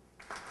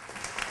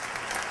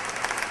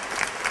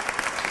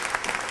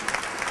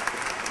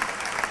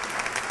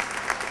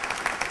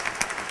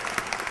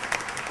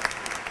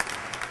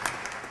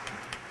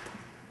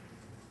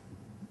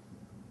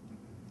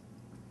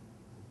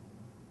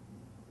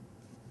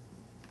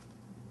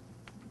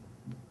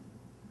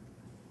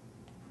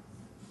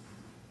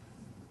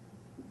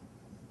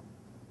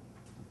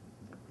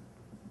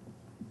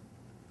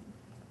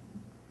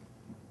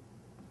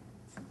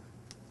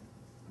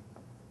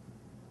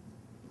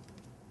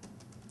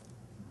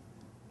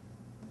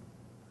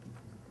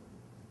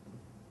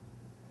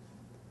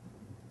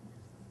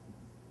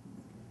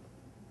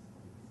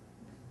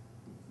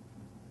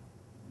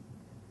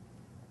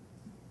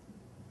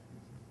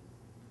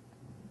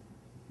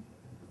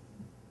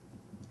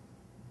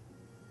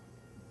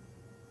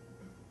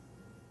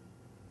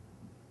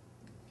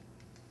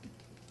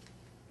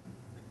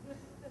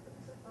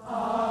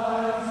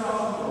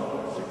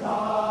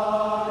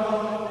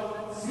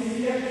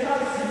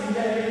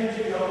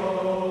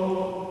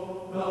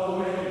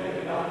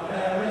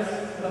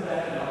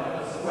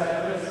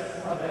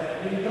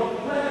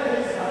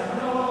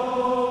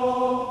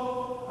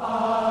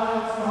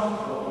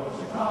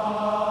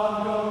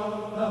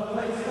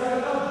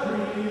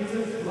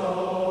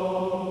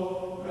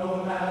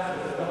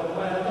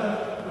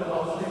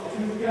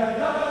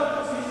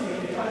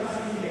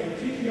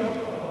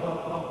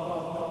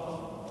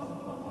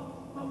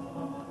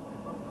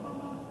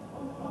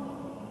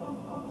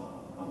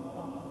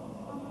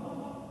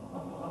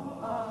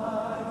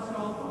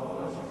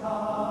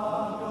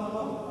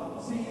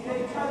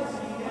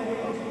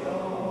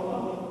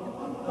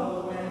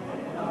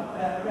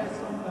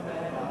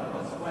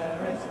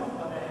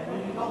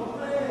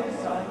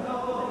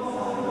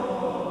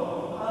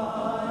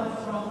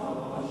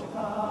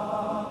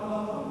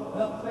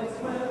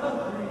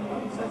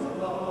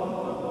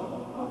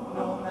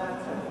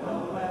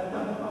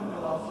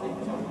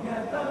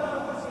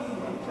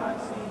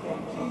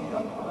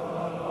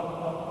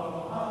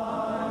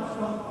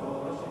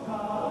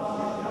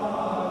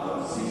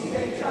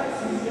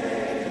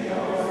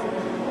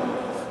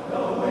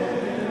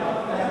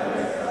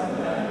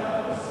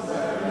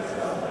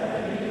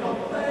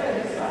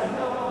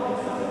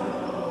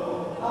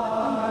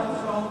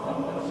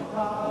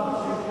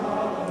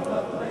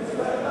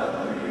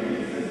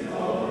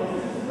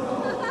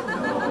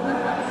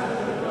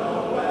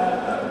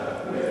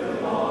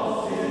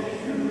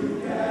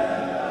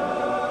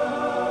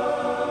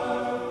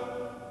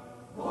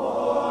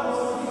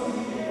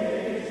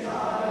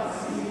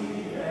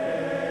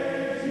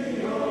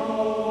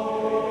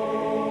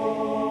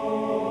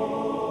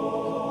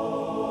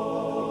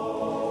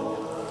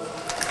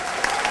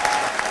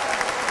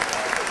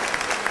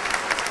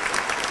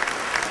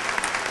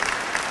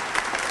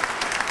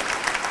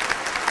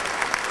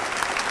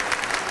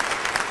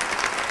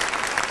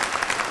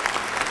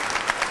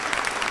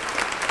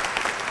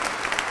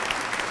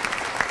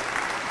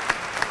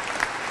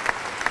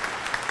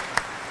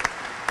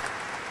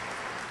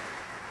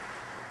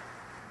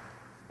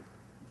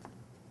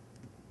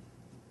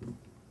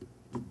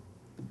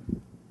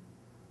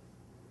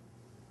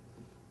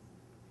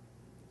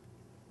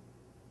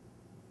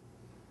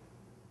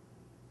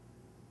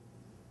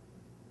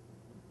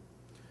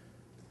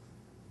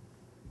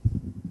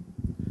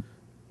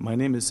 My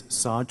name is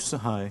Saj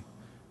Sahai.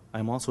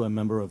 I'm also a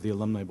member of the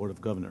Alumni Board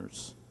of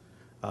Governors.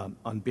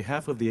 On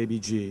behalf of the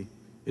ABG,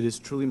 it is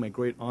truly my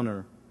great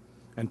honor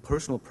and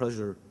personal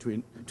pleasure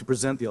to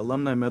present the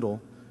Alumni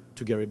Medal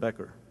to Gary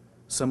Becker,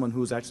 someone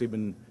who's actually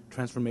been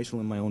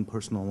transformational in my own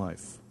personal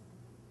life.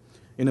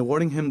 In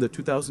awarding him the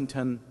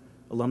 2010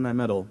 Alumni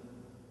Medal,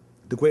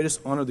 the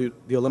greatest honor the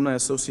Alumni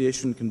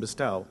Association can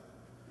bestow,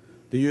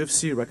 the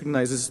UFC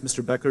recognizes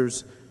Mr.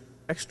 Becker's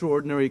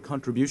extraordinary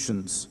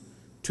contributions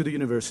to the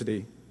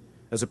university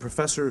as a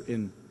professor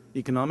in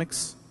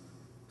economics,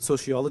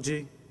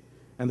 Sociology,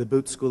 and the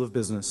Booth School of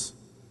Business,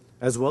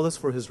 as well as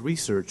for his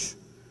research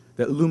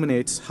that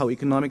illuminates how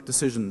economic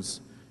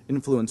decisions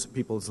influence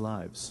people's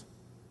lives.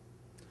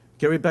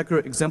 Gary Becker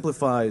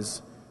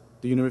exemplifies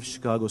the University of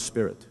Chicago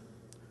spirit,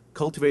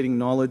 cultivating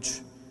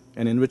knowledge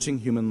and enriching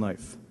human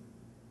life.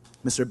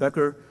 Mr.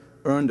 Becker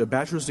earned a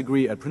bachelor's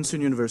degree at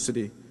Princeton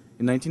University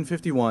in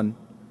 1951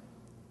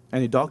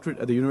 and a doctorate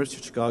at the University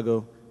of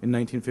Chicago in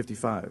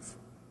 1955.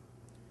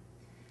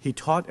 He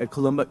taught at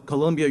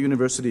Columbia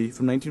University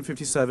from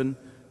 1957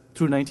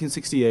 through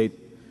 1968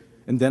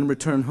 and then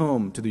returned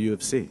home to the U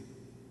of C.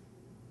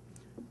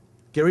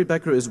 Gary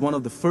Becker is one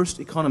of the first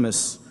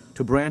economists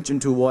to branch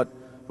into what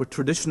were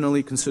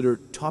traditionally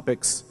considered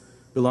topics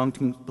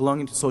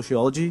belonging to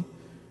sociology,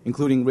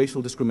 including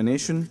racial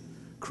discrimination,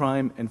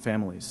 crime, and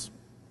families.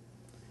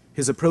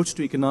 His approach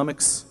to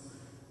economics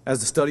as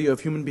the study of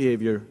human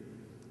behavior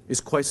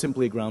is quite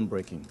simply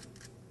groundbreaking.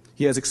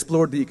 He has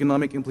explored the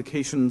economic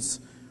implications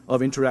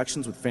of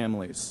interactions with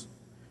families.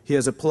 He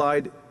has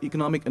applied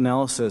economic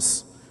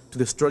analysis to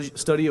the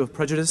study of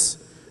prejudice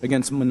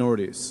against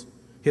minorities.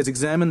 He has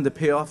examined the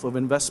payoff of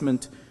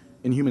investment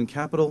in human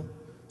capital,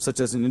 such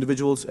as an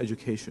individual's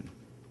education.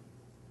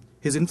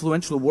 His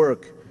influential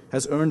work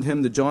has earned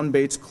him the John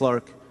Bates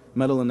Clark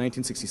Medal in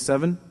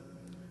 1967,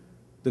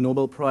 the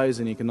Nobel Prize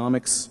in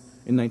Economics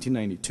in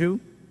 1992,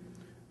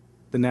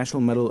 the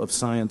National Medal of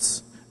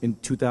Science in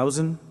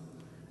 2000,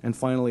 and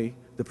finally,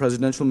 the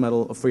Presidential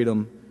Medal of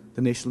Freedom,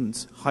 the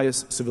nation's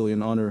highest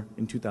civilian honor,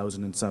 in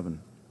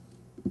 2007.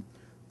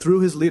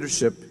 Through his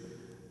leadership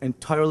and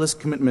tireless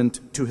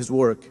commitment to his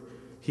work,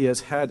 he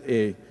has had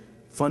a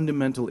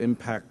fundamental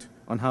impact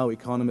on how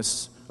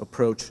economists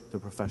approach the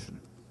profession.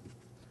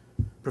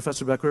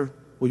 Professor Becker,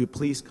 will you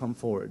please come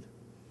forward?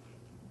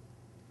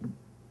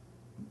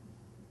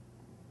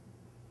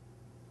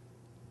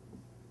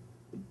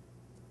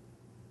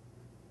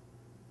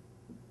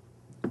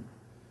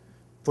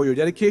 For your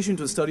dedication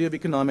to the study of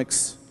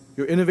economics,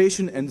 your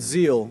innovation and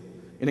zeal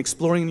in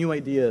exploring new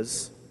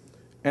ideas,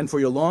 and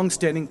for your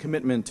long-standing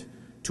commitment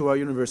to our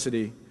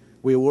university,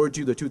 we award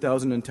you the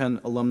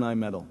 2010 Alumni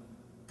Medal.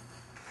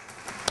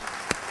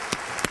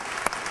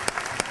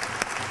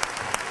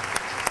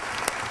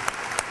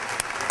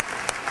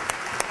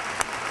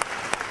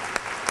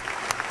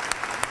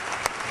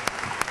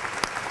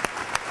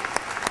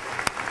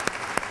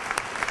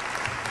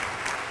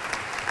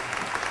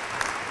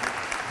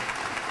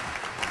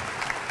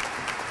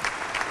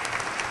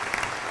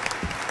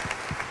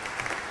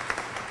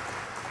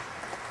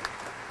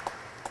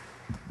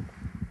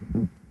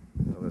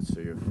 Let's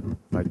see if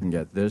I can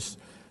get this.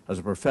 As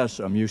a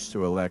professor, I'm used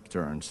to a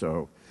lectern,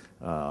 so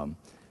I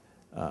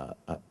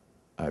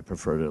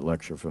prefer to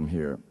lecture from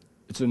here.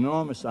 It's an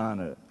enormous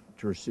honor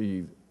to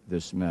receive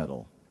this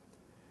medal,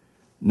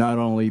 not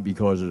only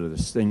because of the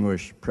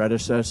distinguished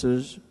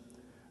predecessors,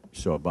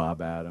 so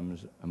Bob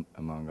Adams,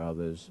 among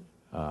others,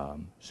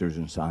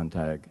 Susan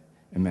Sontag,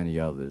 and many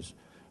others,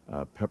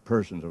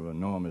 persons of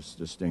enormous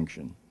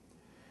distinction,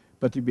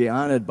 but to be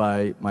honored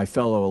by my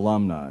fellow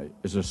alumni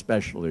is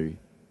especially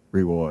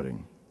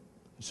rewarding.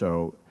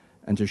 So,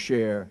 and to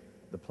share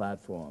the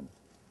platform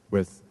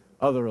with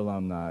other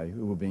alumni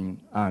who were being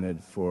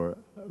honored for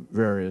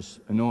various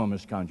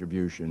enormous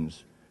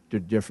contributions to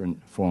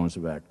different forms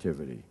of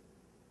activity.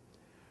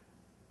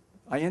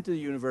 I entered the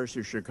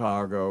University of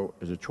Chicago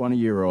as a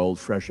 20-year-old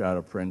fresh out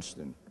of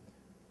Princeton.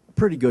 A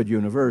pretty good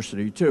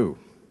university, too.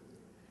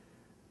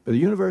 But the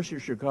University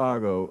of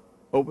Chicago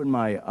opened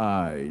my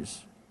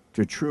eyes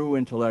to true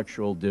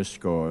intellectual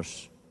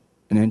discourse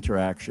and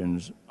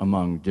interactions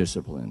among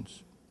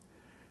disciplines.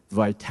 The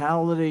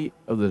vitality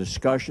of the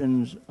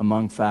discussions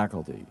among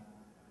faculty,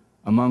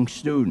 among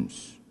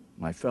students,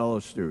 my fellow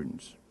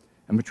students,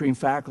 and between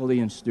faculty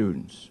and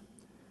students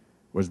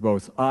was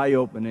both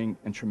eye-opening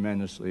and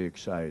tremendously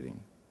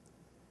exciting.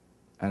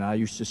 And I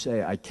used to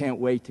say, I can't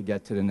wait to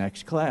get to the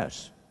next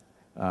class.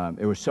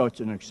 It was such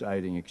an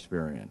exciting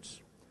experience.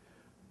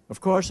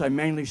 Of course, I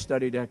mainly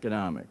studied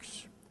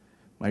economics.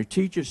 My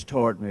teachers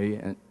taught me,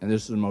 and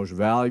this is the most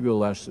valuable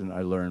lesson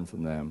I learned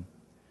from them,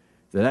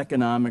 that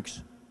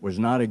economics was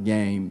not a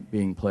game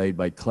being played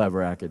by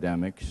clever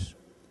academics,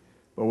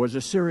 but was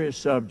a serious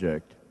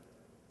subject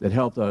that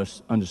helped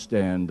us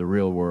understand the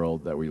real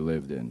world that we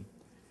lived in.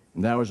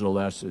 And that was a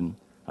lesson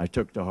I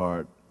took to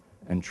heart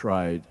and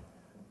tried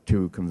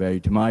to convey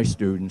to my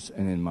students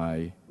and in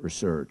my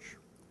research.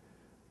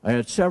 I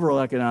had several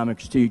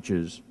economics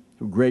teachers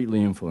who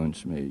greatly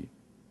influenced me,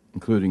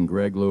 including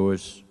Greg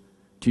Lewis,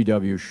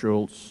 T.W.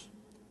 Schultz,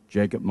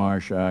 Jacob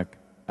Marshak,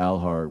 Al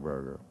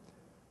Harberger.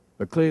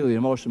 But clearly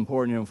the most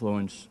important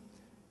influence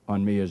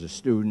on me as a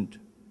student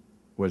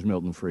was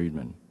Milton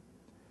Friedman.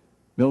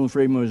 Milton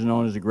Friedman was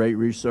known as a great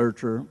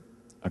researcher,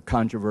 a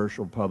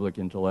controversial public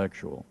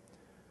intellectual,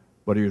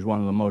 but he was one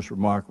of the most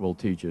remarkable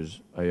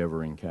teachers I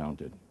ever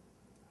encountered.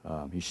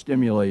 He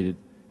stimulated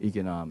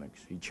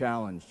economics. He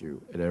challenged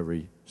you at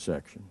every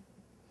section.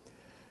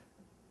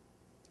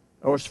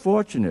 I was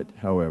fortunate,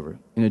 however,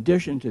 in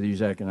addition to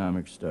these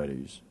economic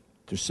studies,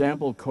 to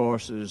sample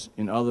courses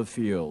in other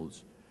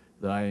fields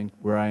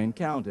where I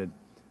encountered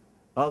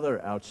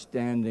other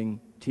outstanding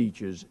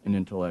teachers and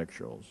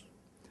intellectuals.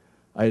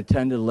 I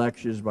attended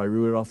lectures by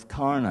Rudolf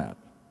Carnap,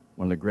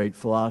 one of the great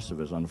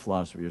philosophers on the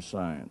philosophy of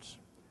science.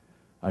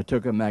 I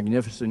took a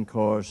magnificent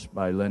course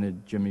by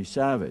Leonard Jimmy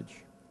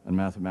Savage on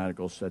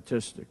mathematical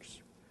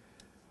statistics.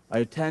 I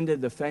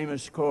attended the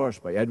famous course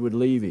by Edward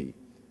Levy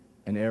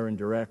and Aaron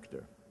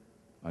Director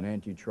on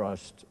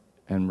antitrust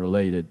and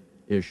related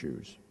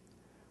issues.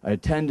 I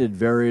attended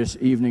various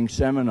evening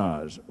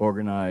seminars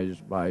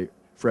organized by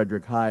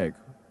Frederick Hayek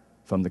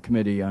from the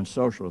Committee on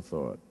Social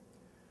Thought.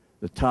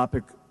 The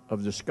topic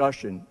of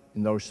discussion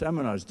in those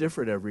seminars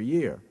differed every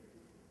year,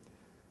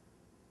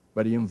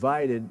 but he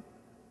invited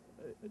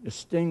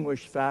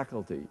distinguished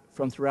faculty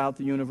from throughout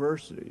the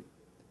university.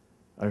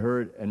 I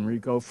heard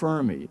Enrico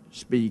Fermi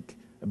speak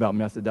about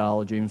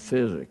methodology in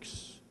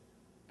physics,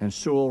 and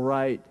Sewell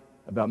Wright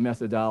about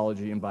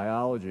methodology in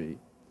biology,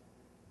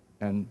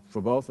 and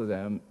for both of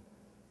them,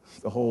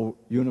 the whole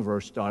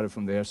universe started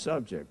from their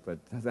subject, but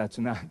that's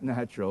not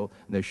natural.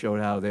 They showed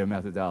how their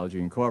methodology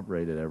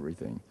incorporated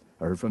everything.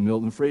 I heard from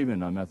Milton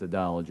Friedman on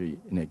methodology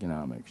in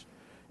economics,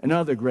 and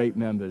other great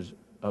members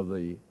of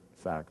the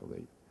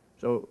faculty.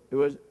 So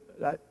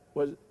that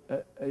was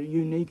a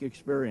unique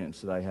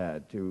experience that I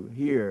had to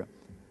hear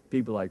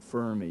people like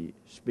Fermi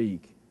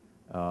speak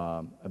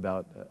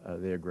about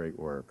their great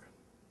work.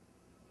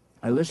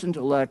 I listened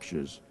to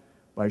lectures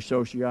by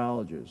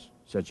sociologists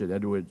such as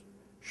Edward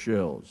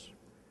Shills,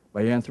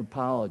 by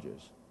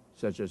anthropologists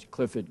such as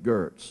Clifford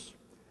Geertz,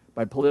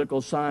 by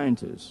political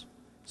scientists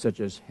such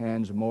as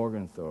Hans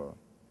Morgenthau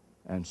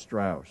and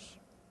Strauss,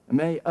 and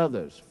many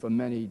others from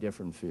many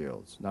different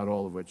fields, not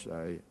all of which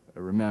I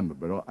remember,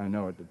 but I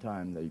know at the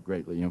time they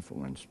greatly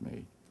influenced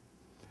me.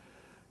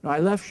 Now, I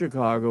left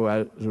Chicago,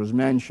 as was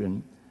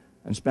mentioned,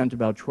 and spent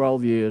about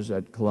 12 years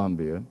at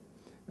Columbia.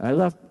 And I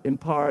left in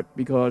part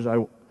because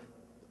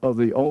of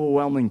the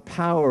overwhelming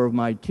power of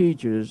my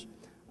teachers.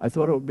 I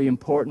thought it would be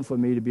important for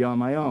me to be on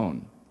my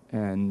own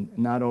and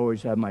not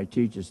always have my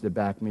teachers to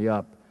back me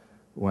up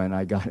when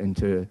I got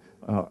into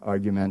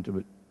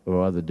argumentative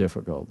or other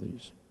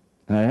difficulties.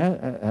 And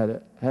I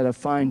had a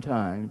fine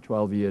time,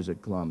 12 years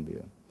at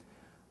Columbia.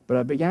 But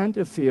I began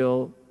to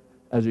feel,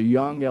 as a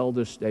young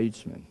elder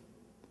statesman,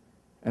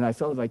 and I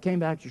felt if I came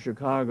back to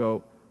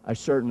Chicago, I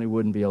certainly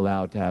wouldn't be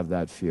allowed to have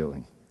that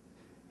feeling.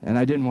 And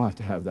I didn't want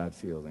to have that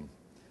feeling.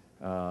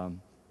 I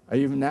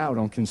even now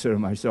don't consider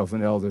myself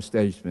an elder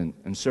statesman,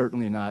 and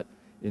certainly not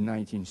in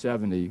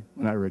 1970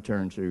 when I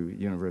returned to the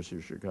University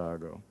of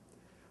Chicago.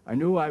 I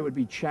knew I would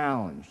be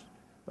challenged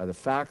by the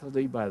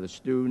faculty, by the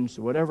students.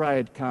 Whatever I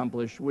had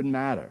accomplished wouldn't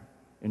matter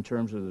in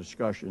terms of the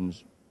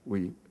discussions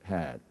we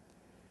had.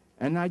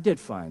 And I did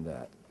find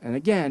that. And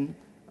again,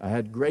 I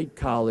had great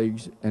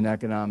colleagues in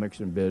economics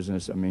and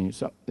business. I mean,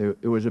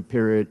 it was a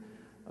period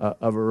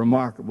of a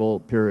remarkable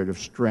period of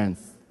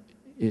strength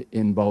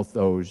in both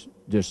those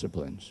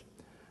disciplines.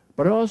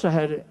 But I also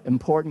had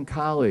important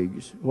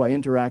colleagues who I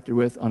interacted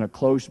with on a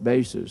close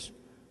basis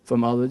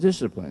from other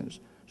disciplines.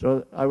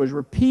 So I was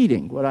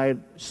repeating what I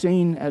had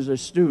seen as a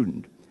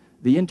student,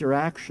 the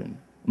interaction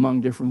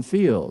among different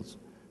fields.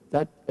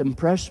 That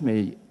impressed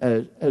me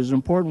as an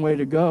important way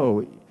to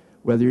go,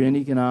 whether you're in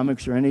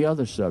economics or any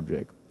other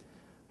subject.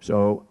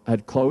 So I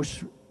had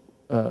close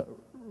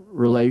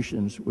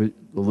relations with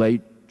the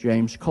late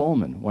James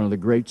Coleman, one of the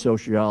great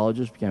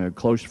sociologists, became a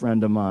close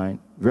friend of mine,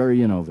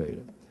 very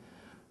innovative.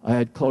 I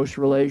had close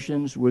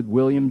relations with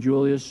William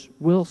Julius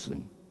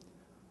Wilson,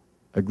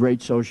 a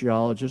great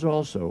sociologist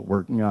also,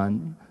 working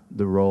on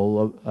the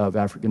role of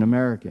African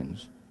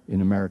Americans in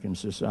American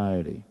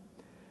society.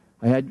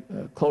 I had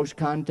close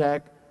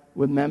contact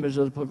with members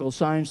of the political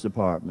science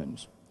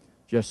departments,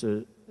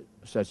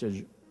 such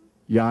as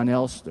Jan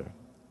Elster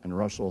and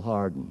Russell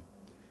Hardin.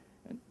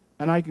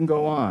 And I can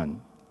go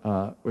on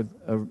with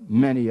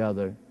many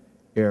other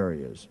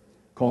areas.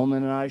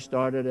 Coleman and I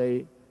started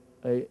a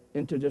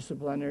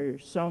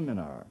interdisciplinary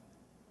seminar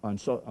on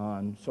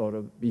sort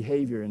of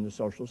behavior in the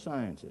social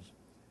sciences.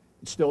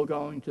 It's still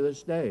going to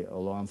this day,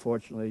 although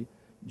unfortunately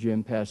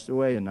Jim passed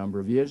away a number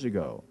of years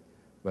ago.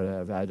 But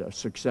I've had a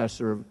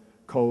successor of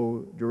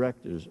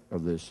co-directors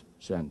of this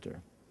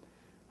center.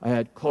 I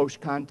had close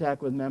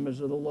contact with members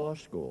of the law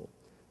school,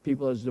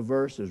 people as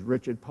diverse as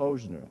Richard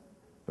Posner,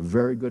 a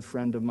very good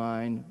friend of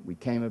mine. We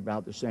came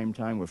about the same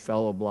time, we're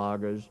fellow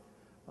bloggers,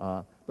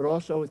 but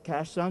also with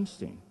Cass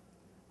Sunstein,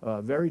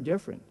 very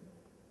different,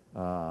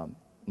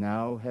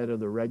 now head of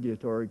the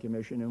Regulatory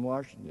Commission in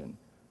Washington,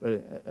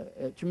 but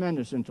a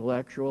tremendous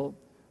intellectual,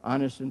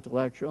 honest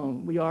intellectual,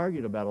 and we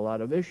argued about a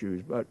lot of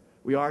issues, but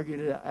we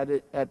argued at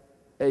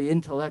an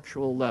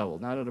intellectual level,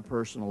 not at a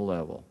personal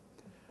level.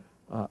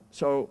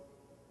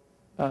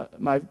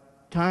 My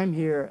time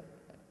here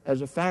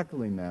as a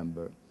faculty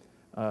member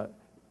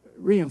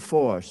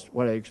reinforced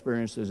what I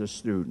experienced as a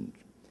student.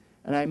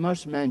 And I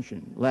must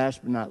mention,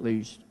 last but not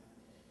least,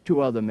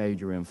 two other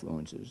major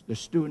influences, the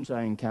students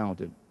I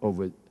encountered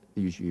over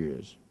these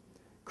years.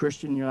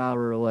 Christian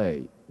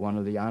Yalarale, one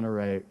of the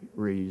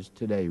honorees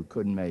today who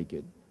couldn't make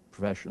it,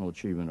 Professional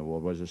Achievement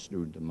Award, was a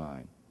student of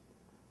mine.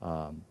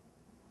 and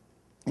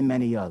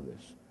many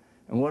others.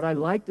 And what I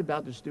liked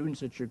about the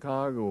students at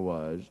Chicago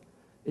was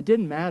it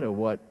didn't matter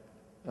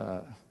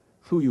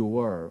who you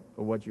were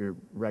or what your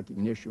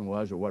recognition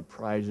was or what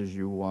prizes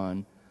you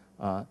won.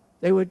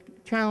 They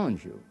would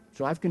challenge you.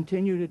 So I've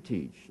continued to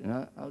teach.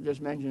 And I'll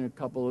just mention a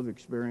couple of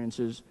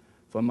experiences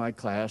from my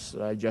class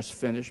that I just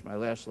finished. My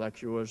last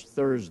lecture was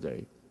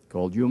Thursday,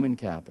 called Human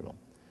Capital.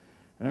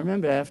 And I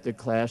remember after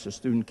class, a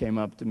student came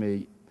up to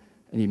me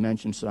and he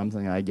mentioned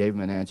something. I gave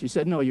him an answer. He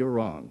said, "No, you're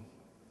wrong."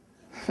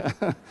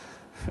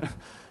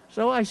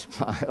 So I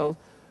smiled.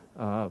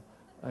 I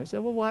said,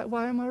 "Well,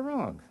 why am I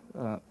wrong?"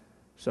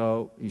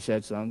 So he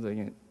said something,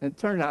 and it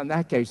turned out in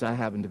that case I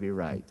happened to be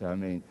right. I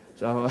mean,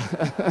 so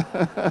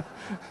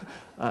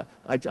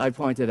I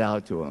pointed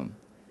out to him.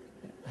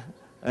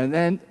 And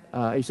then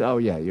he said, "Oh,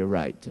 yeah, you're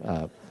right."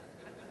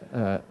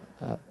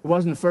 It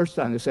wasn't the first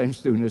time the same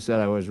student had said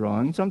I was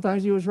wrong.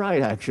 Sometimes he was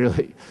right,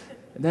 actually.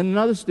 And then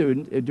another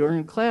student,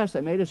 during class,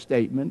 I made a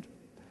statement.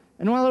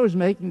 And while I was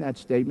making that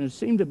statement, it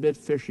seemed a bit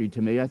fishy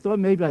to me. I thought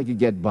maybe I could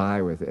get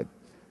by with it.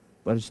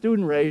 But a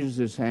student raises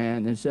his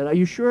hand and said, "Are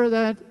you sure of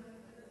that?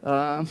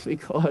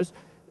 Because,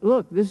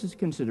 look, this is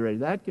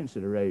that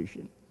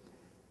consideration."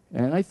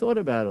 And I thought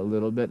about it a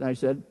little bit, and I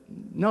said,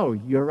 "No,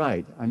 you're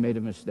right. I made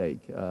a mistake.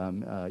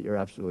 You're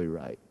absolutely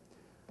right."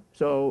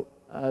 So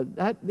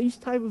these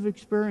type of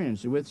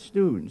experiences with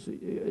students,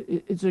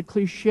 it's a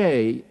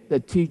cliche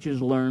that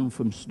teachers learn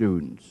from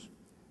students.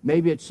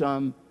 Maybe at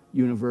some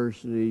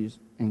universities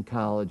and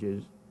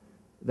colleges,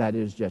 that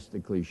is just a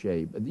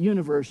cliche. But the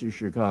University of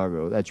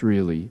Chicago, that's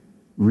really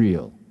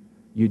real.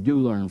 You do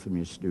learn from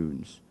your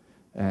students.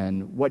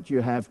 And what you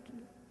have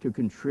to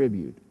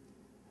contribute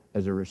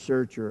as a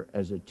researcher,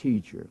 as a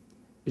teacher,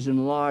 is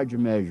in large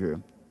measure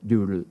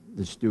due to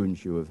the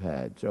students you have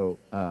had. So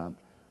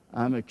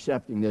I'm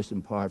accepting this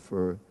in part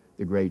for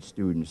the great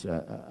students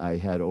I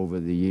had over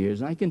the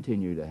years, and I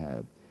continue to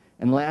have.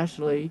 And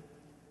lastly,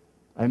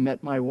 I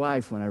met my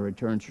wife when I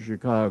returned to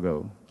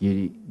Chicago,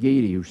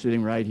 Gidi, who's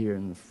sitting right here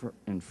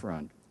in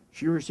front.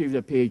 She received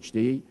a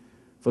PhD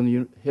from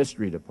the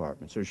history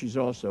department, so she's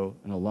also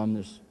an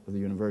alumnus of the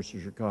University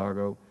of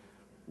Chicago.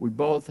 We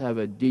both have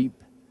a deep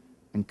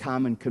and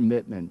common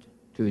commitment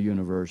to the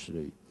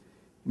university.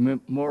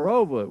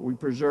 Moreover, we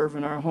preserve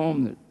in our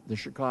home the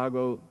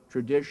Chicago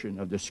tradition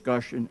of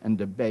discussion and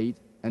debate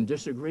and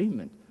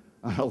disagreement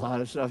on a lot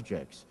of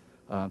subjects,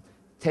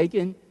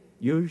 taken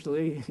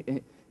usually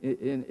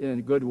in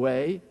a good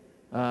way,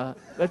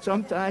 but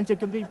sometimes it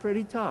can be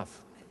pretty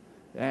tough.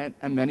 And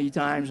many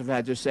times I've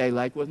had to say,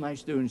 like with my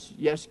students,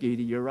 "Yes,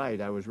 Gidi, you're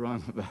right, I was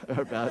wrong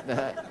about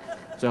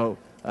that." So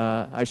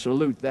I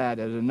salute that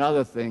as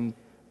another thing,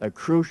 a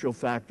crucial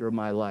factor of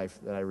my life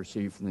that I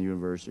received from the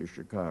University of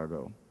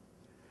Chicago.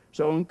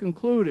 So in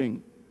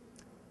concluding,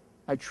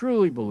 I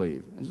truly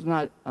believe,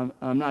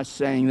 I'm not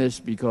saying this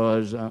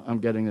because I'm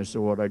getting this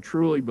award, I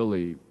truly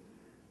believe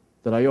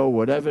that I owe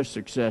whatever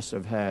success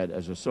I've had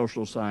as a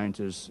social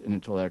scientist and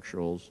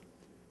intellectuals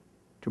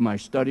to my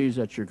studies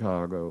at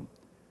Chicago,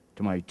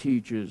 to my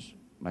teachers,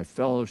 my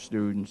fellow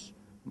students,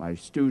 my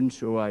students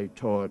who I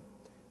taught,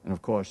 and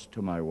of course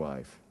to my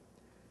wife.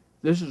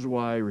 This is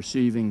why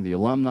receiving the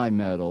Alumni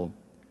Medal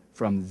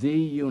from the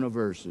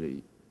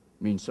university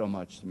means so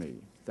much to me.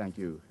 Thank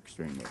you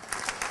extremely.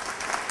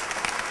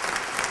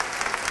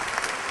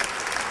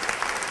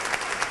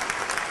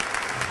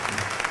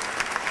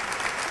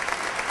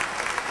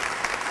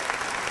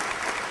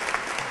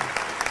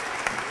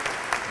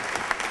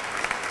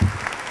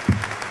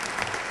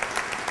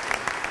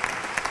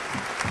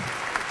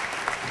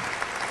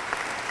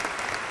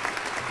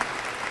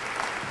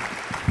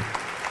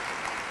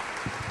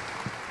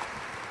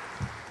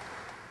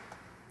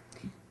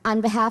 On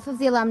behalf of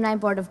the Alumni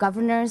Board of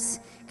Governors,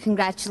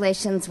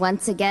 congratulations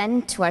once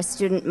again to our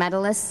student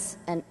medalists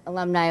and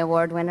Alumni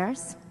Award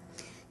winners.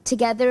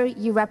 Together,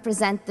 you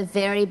represent the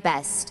very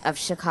best of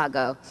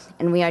Chicago,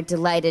 and we are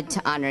delighted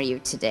to honor you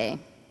today.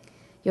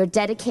 Your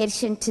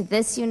dedication to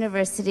this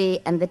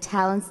university and the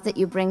talents that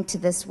you bring to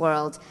this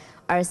world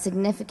are a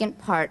significant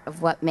part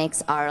of what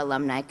makes our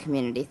alumni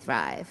community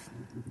thrive.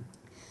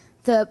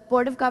 The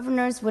Board of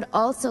Governors would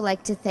also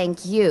like to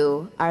thank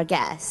you, our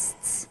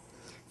guests,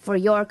 for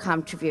your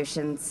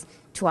contributions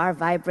to our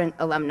vibrant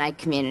alumni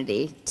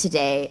community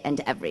today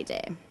and every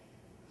day.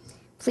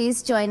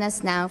 Please join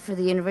us now for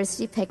the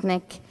University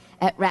Picnic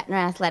at Ratner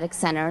Athletic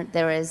Center.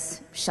 There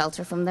is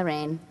shelter from the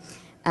rain.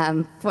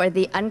 For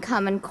the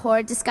Uncommon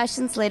Core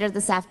discussions later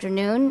this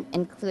afternoon,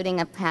 including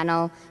a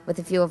panel with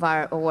a few of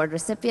our award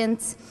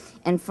recipients,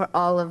 and for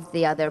all of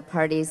the other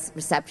parties,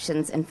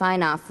 receptions, and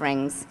fine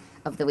offerings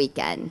of the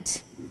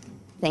weekend.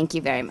 Thank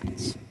you very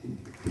much.